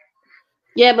good.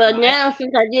 Yeah, but now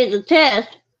since I did the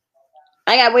test,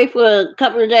 I gotta wait for a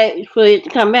couple of days for it to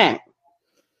come back.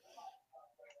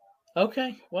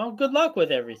 Okay. Well, good luck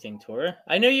with everything, Tora.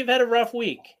 I know you've had a rough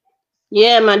week.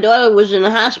 Yeah, my daughter was in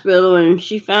the hospital and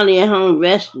she finally at home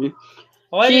resting.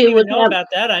 Oh, I didn't even know about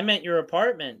that. I meant your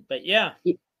apartment, but yeah.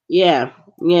 Yeah.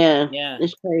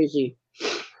 It's crazy.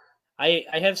 I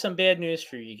have some bad news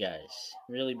for you guys.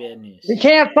 Really bad news. You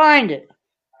can't find it.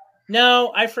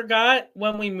 No, I forgot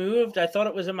when we moved. I thought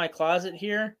it was in my closet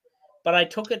here, but I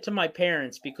took it to my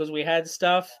parents because we had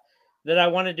stuff that I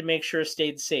wanted to make sure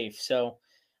stayed safe. So,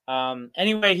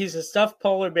 anyway, he's a stuffed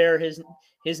polar bear.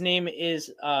 His name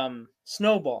is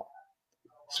Snowball.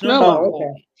 Snowball.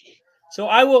 Okay. So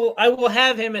I will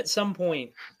have him at some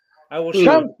point. I will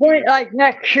some point like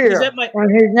next year on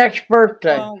his next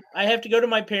birthday. Well, I have to go to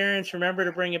my parents. Remember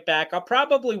to bring it back. I'll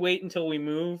probably wait until we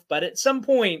move, but at some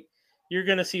point you're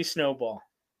gonna see Snowball.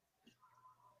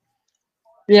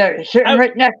 Yeah, sitting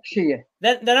right next to you.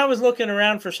 Then I was looking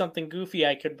around for something goofy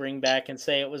I could bring back and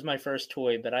say it was my first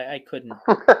toy, but I couldn't.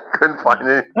 Couldn't find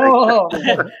anything. Oh.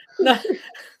 No,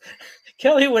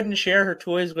 Kelly wouldn't share her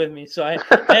toys with me, so I'm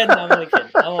only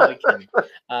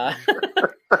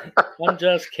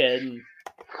kidding.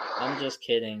 I'm just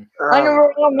kidding. I know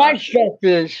where all my stuff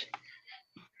is.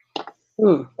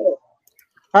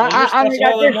 I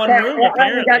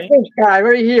got this guy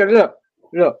right here. Look.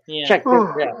 Yeah. Check this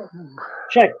out.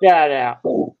 Check that out.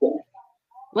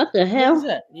 What the hell? What is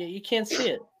that? You can't see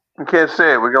it. You can't see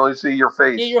it. We can only see your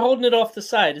face. Yeah, you're holding it off the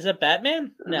side. Is that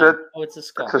Batman? No. It's a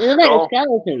skull. It's like a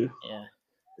skeleton. Yeah.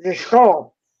 The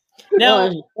skull. Now, I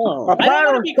don't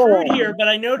want to be crude here, but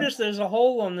I noticed there's a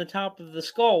hole on the top of the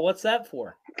skull. What's that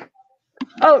for?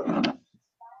 Oh.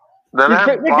 Does it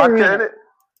have vodka in it?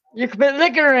 You can put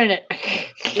liquor in it. Okay.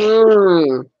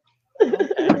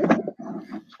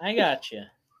 I got you.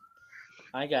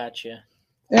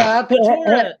 Yeah,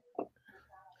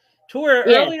 Tora,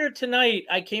 earlier tonight,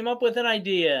 I came up with an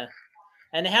idea,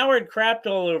 and Howard crapped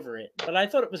all over it, but I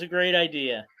thought it was a great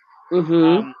idea.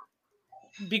 Mm-hmm.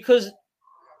 Because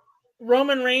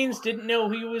Roman Reigns didn't know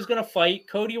who he was going to fight.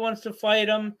 Cody wants to fight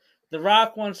him. The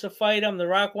Rock wants to fight him. The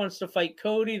Rock wants to fight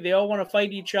Cody. They all want to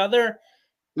fight each other.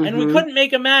 And we couldn't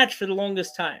make a match for the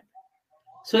longest time.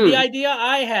 So the idea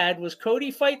I had was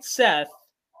Cody fights Seth,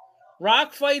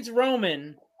 Rock fights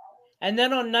Roman, and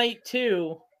then on night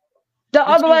 2, the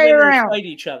other way around. Fight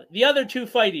each other. The other 2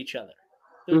 fight each other.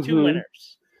 The 2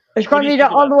 winners. It's going to be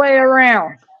the other way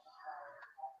around.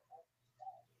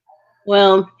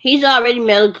 Well, he's already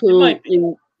medical.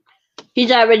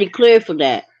 He's already cleared for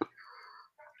that.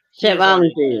 Seth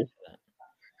Rollins is.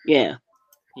 Yeah.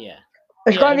 Yeah.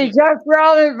 It's going to be Jeff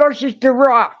Rollins versus The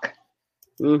Rock.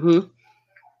 Mm-hmm.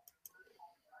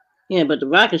 Yeah, but The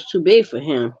Rock is too big for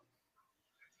him.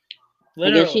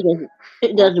 Literally. I guess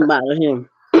it doesn't bother him.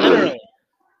 Literally.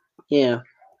 Yeah.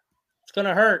 It's going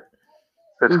to hurt.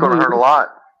 It's going to hurt a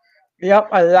lot. Yep,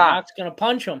 a lot. Rock's going to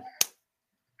punch him.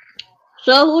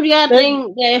 So who do y'all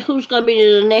think that who's going to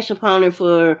be the next opponent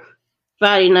for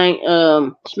Friday night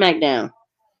SmackDown?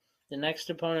 The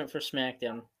next opponent for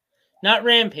SmackDown. Not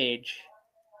Rampage.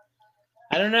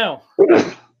 I don't know.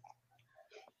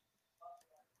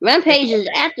 Rampage is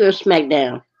after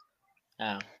SmackDown.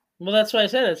 Oh. Well, that's why I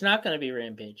said it's not going to be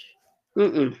Rampage.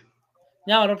 Mm-mm.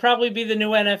 No, it'll probably be the new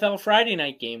NFL Friday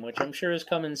night game, which I'm sure is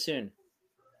coming soon.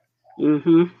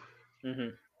 Mm-hmm. Mm-hmm.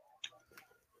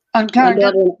 I'm telling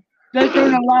you, they're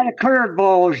doing a lot of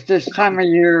curveballs this time of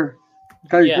year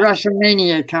because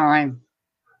WrestleMania time.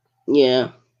 Yeah.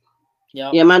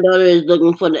 Yep. Yeah, my daughter is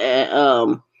looking for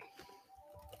the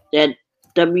that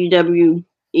WWE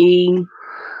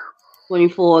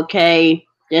 24K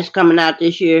that's coming out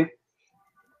this year,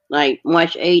 like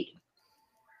March 8th.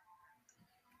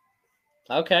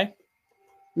 Okay.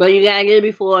 But you gotta get it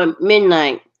before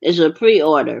midnight. It's a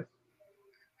pre-order.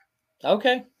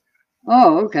 Okay.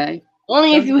 Oh, okay.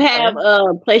 Only if you have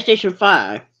a PlayStation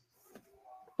 5.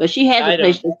 But she has a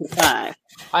PlayStation 5.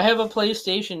 I have a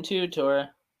PlayStation 2,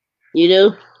 Tora. You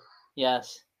do?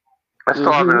 Yes. I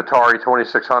still have an Atari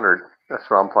 2600. That's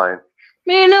what I'm playing.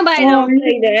 Man, nobody don't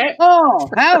play that. Oh,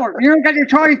 Howard, you don't got your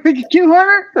Atari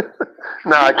 5200?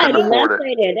 No, I couldn't afford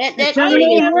it. That's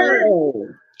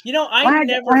You know,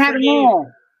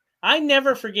 I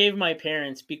never forgave my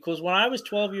parents because when I was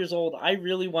 12 years old, I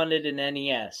really wanted an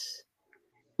NES.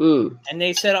 Mm. And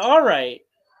they said, all right,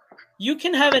 you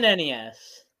can have an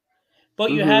NES,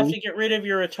 but you have to get rid of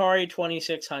your Atari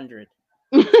 2600.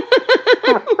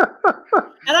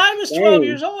 And I was 12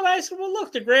 years old. I said, well,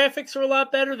 look, the graphics are a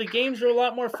lot better. The games are a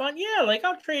lot more fun. Yeah, like,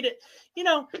 I'll trade it,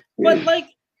 But, like,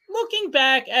 looking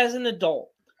back as an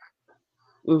adult,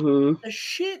 the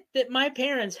shit that my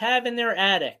parents have in their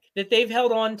attic that they've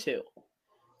held on to,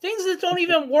 things that don't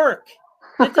even work,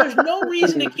 that there's no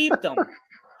reason to keep them.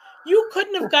 You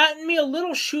couldn't have gotten me a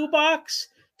little shoebox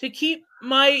to keep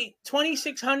my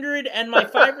 2600 and my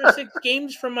 5 or 6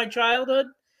 games from my childhood.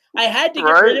 I had to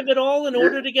get rid of it all in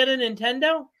order to get a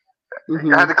Nintendo.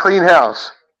 You had to clean house.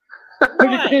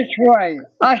 Put it this way.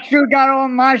 I still got all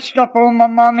my stuff on my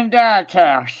mom and dad's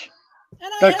house.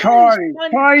 The Atari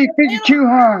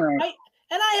 5200. And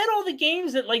I had all the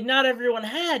games that, like, not everyone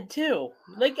had, too.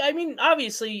 Like, I mean,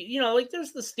 obviously, like,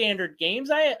 there's the standard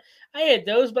games. I had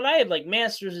those, but I had, like,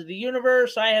 Masters of the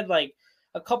Universe. I had, like,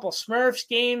 a couple Smurfs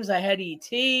games. I had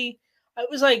E.T. It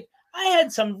was, like, I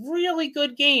had some really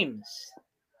good games.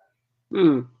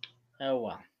 Mm. Oh,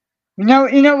 well. You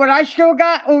know what I still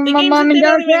got on my mom and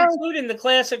dad's house? They don't even include in the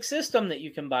classic system that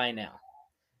you can buy now.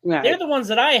 Right. They're the ones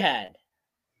that I had.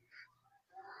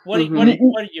 What do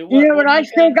you? You know what I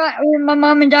still got on my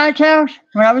mom and dad's house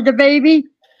when I was a baby?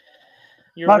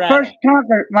 My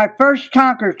first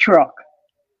Tonka truck.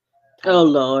 Oh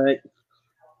Lord!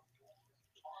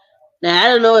 Now I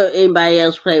don't know if anybody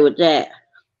else played with that.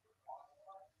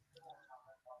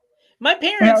 My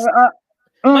parents.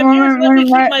 My parents let me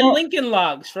keep my Lincoln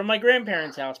Logs from my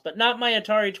grandparents' house, but not my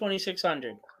Atari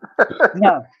 2600.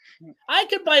 No. I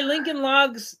could buy Lincoln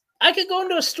Logs. I could go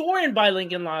into a store and buy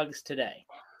Lincoln Logs today.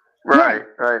 Right.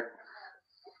 But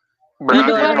not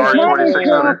the Atari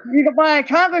 2600. You can buy a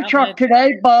Tonka truck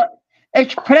today, but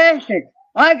it's plastic.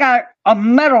 I got a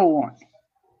metal one.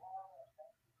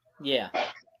 Yeah.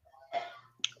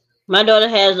 My daughter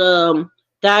has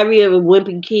Diary of a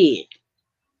Wimpy Kid,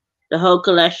 the whole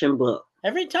collection book.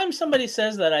 Every time somebody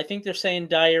says that, I think they're saying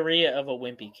diarrhea of a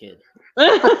wimpy kid.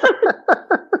 Like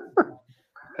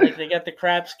they got the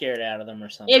crap scared out of them or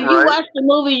something. If you watch the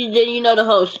movie, then you know the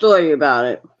whole story about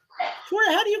it. Tori,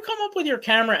 how do you come up with your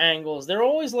camera angles? They're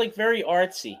always like very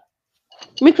artsy.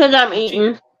 Because I'm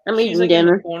eating. I'm eating like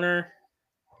dinner. In the corner.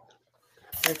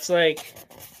 It's like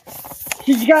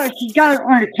she's got it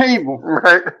on the table.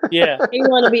 Right. Yeah. You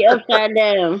want to be upside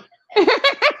down.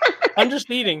 I'm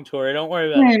just eating, Tori. Don't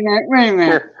worry about it. Wait a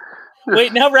minute.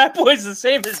 Wait, now Rat Boy's the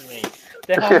same as me.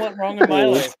 The hell went wrong in my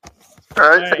life? All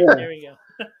right, there we go.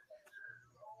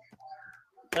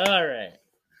 All right.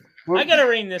 I got to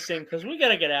rein this in because we got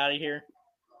to get out of here.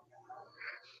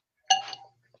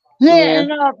 Yeah,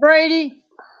 and Brady,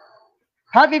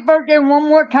 happy birthday one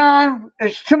more time.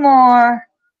 It's tomorrow.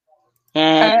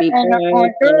 Happy birthday.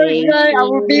 On Thursday, I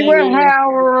will be with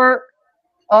Howard.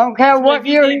 I don't care what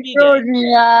year he throws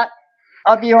me at.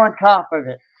 I'll be on top of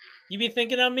it. You be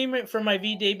thinking of me for my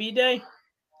V-Day B-Day?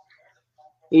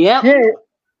 Yep.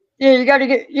 Yeah, you gotta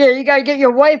get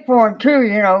your wife on too,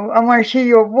 you know. I wanna see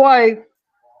your wife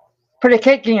put a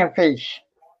cake in your face.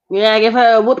 Yeah, give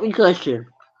her a whoopee cushion.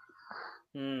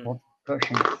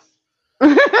 Cushion.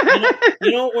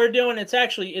 You know what we're doing?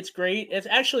 It's great. It's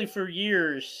actually for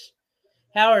years,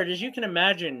 Howard, as you can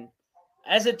imagine,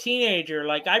 as a teenager,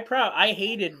 like I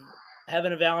hated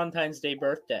having a Valentine's Day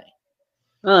birthday.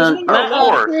 My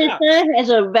sister has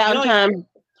a Valentine's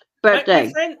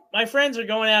birthday. My friends are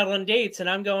going out on dates, and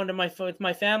I'm going with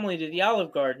my family to the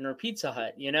Olive Garden or Pizza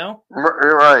Hut. You know,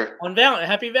 You're right. On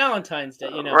Happy Valentine's Day.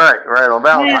 You know, right on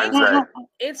Valentine's Day.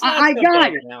 It's not so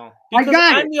bad now because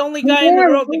I'm the only guy in the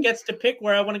world that gets to pick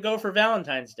where I want to go for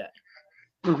Valentine's Day.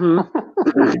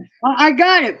 I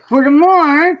got it for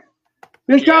tomorrow.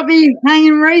 This will be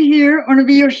hanging right here on the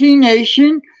VOC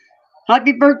Nation.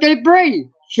 Happy birthday, Brady!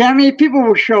 See how many people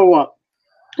will show up.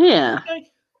 Yeah. Okay.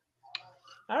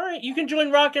 All right, you can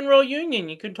join Rock and Roll Union.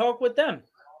 You can talk with them.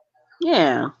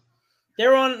 Yeah.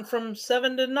 They're on from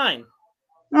 7 to 9.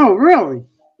 Oh, really?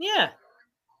 Yeah.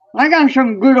 I got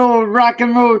some good old rock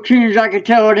and roll tunes I could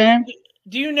tell it in.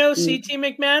 Do you know C.T.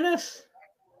 McManus?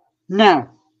 No.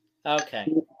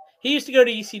 Okay. He used to go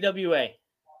to ECWA.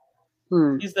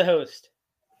 He's the host.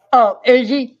 Oh, is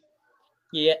he?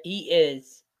 Yeah, he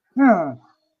is. Huh. All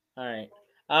right.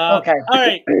 Okay. All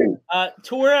right.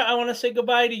 Tora, I want to say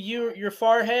goodbye to you, your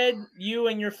forehead, you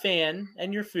and your fan,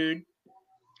 and your food.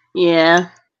 Yeah.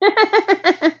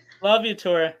 Love you,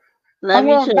 Tora. Love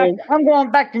you too. I'm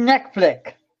going back to neck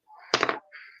flick.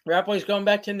 Rat Boy's going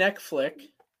back to neck flick.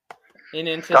 In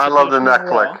anticipation. I love the neck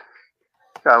flick.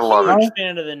 I love it. Huge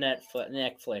fan of the neck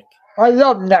flick. I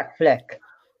love neck flick.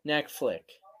 Neck flick.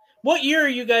 What year are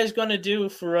you guys going to do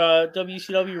for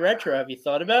WCW Retro? Have you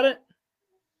thought about it?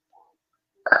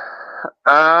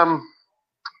 I'm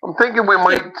thinking we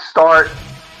might start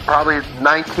probably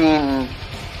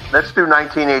let's do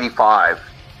 1985.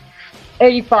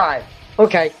 85.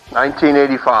 Okay.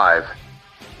 1985.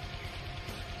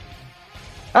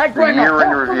 That's when the year in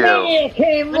review.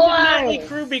 came When did Motley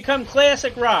Crue become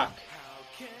classic rock?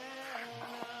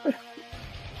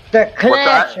 The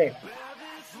classic.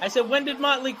 I said, when did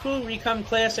Motley Crue become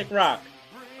classic rock?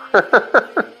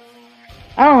 I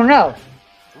don't know.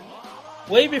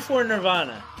 Way before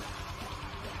Nirvana.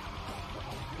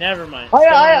 Never mind.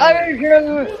 I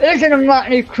listened to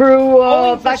Motley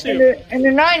Crue back in the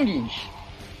 90s.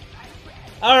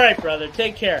 All right, brother.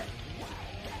 Take care.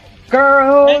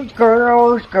 Girls.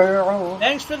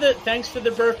 Thanks for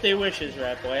the birthday wishes,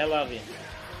 Rat Boy. I love you.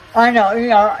 I know. You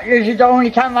know, this is the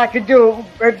only time I could do it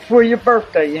right before your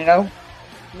birthday. You know.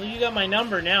 Well, you got my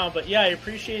number now, but yeah, I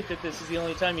appreciate that this is the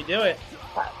only time you do it.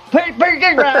 But at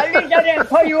least I didn't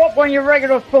call you up on your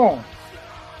regular phone.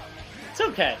 It's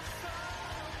okay.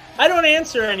 I don't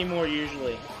answer anymore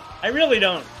usually. I really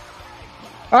don't.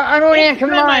 I don't answer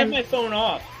mine. I have my phone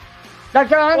off. That's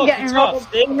how I'm getting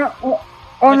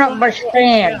on my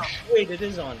stands. Wait, it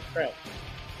is on. Crap.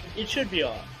 It should be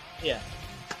off. Yeah.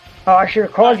 Oh, I should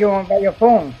have called you on by your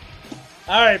phone.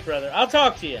 All right, brother. I'll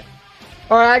talk to you.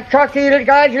 All right, talk to you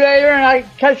guys later, and I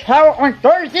catch Howard on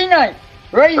Thursday night.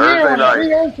 Right here on the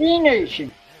VOC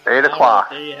Nation. 8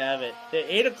 o'clock. Right, there you have it.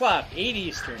 8 o'clock, 8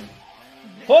 Eastern.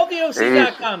 Call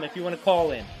VOC.com if you want to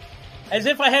call in. As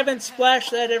if I haven't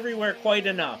splashed that everywhere quite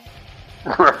enough.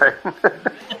 Right.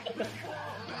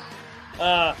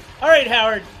 All right,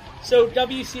 Howard. So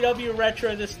WCW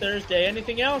Retro this Thursday.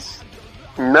 Anything else?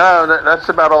 No, that's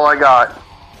about all I got.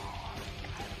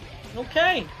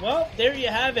 Okay. Well, there you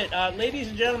have it. Ladies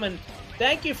and gentlemen,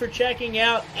 thank you for checking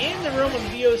out In the Room on the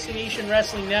VOC Nation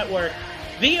Wrestling Network.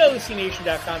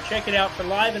 VOCNation.com. Check it out for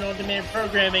live and on-demand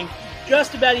programming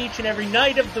just about each and every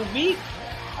night of the week.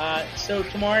 So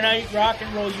tomorrow night, Rock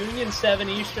and Roll Union, 7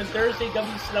 Eastern. Thursday,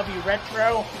 WCW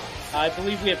Retro. I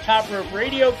believe we have Top Rope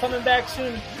Radio coming back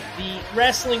soon. The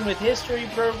Wrestling with History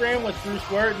program with Bruce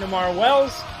Wirt and Amar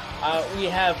Wells. We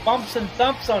have Bumps and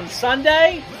Thumps on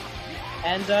Sunday.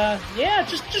 And, yeah,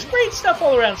 just great stuff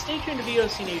all around. Stay tuned to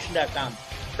VOCNation.com.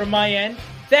 From my end,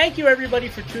 thank you, everybody,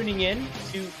 for tuning in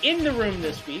to In the Room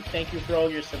this week. Thank you for all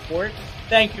your support.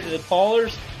 Thank you to the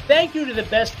callers. Thank you to the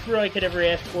best crew I could ever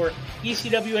ask for.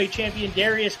 ECWA champion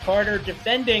Darius Carter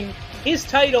defending his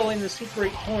title in the Super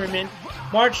 8 tournament,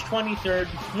 March 23rd,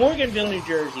 Morganville, New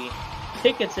Jersey.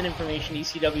 Tickets and information,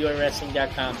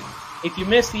 ECWAWrestling.com. If you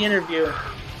missed the interview,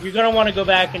 you're going to want to go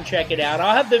back and check it out.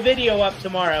 I'll have the video up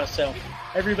tomorrow, so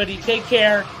everybody take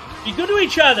care. Be good to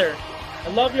each other. I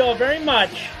love you all very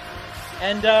much.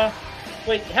 And,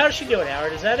 wait, how does she do it,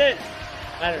 Howard? Is that it?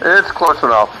 I don't know. It's close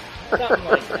enough. Something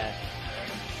like that.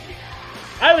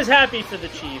 I was happy for the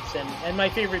Chiefs, and my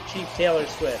favorite Chief, Taylor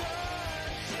Swift.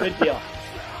 Good deal.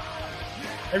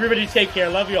 Everybody take care.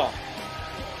 Love you all.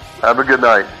 Have a good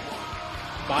night.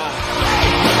 Bye.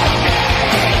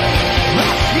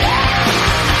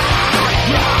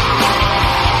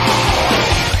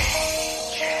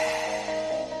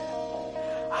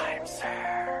 I'm sad.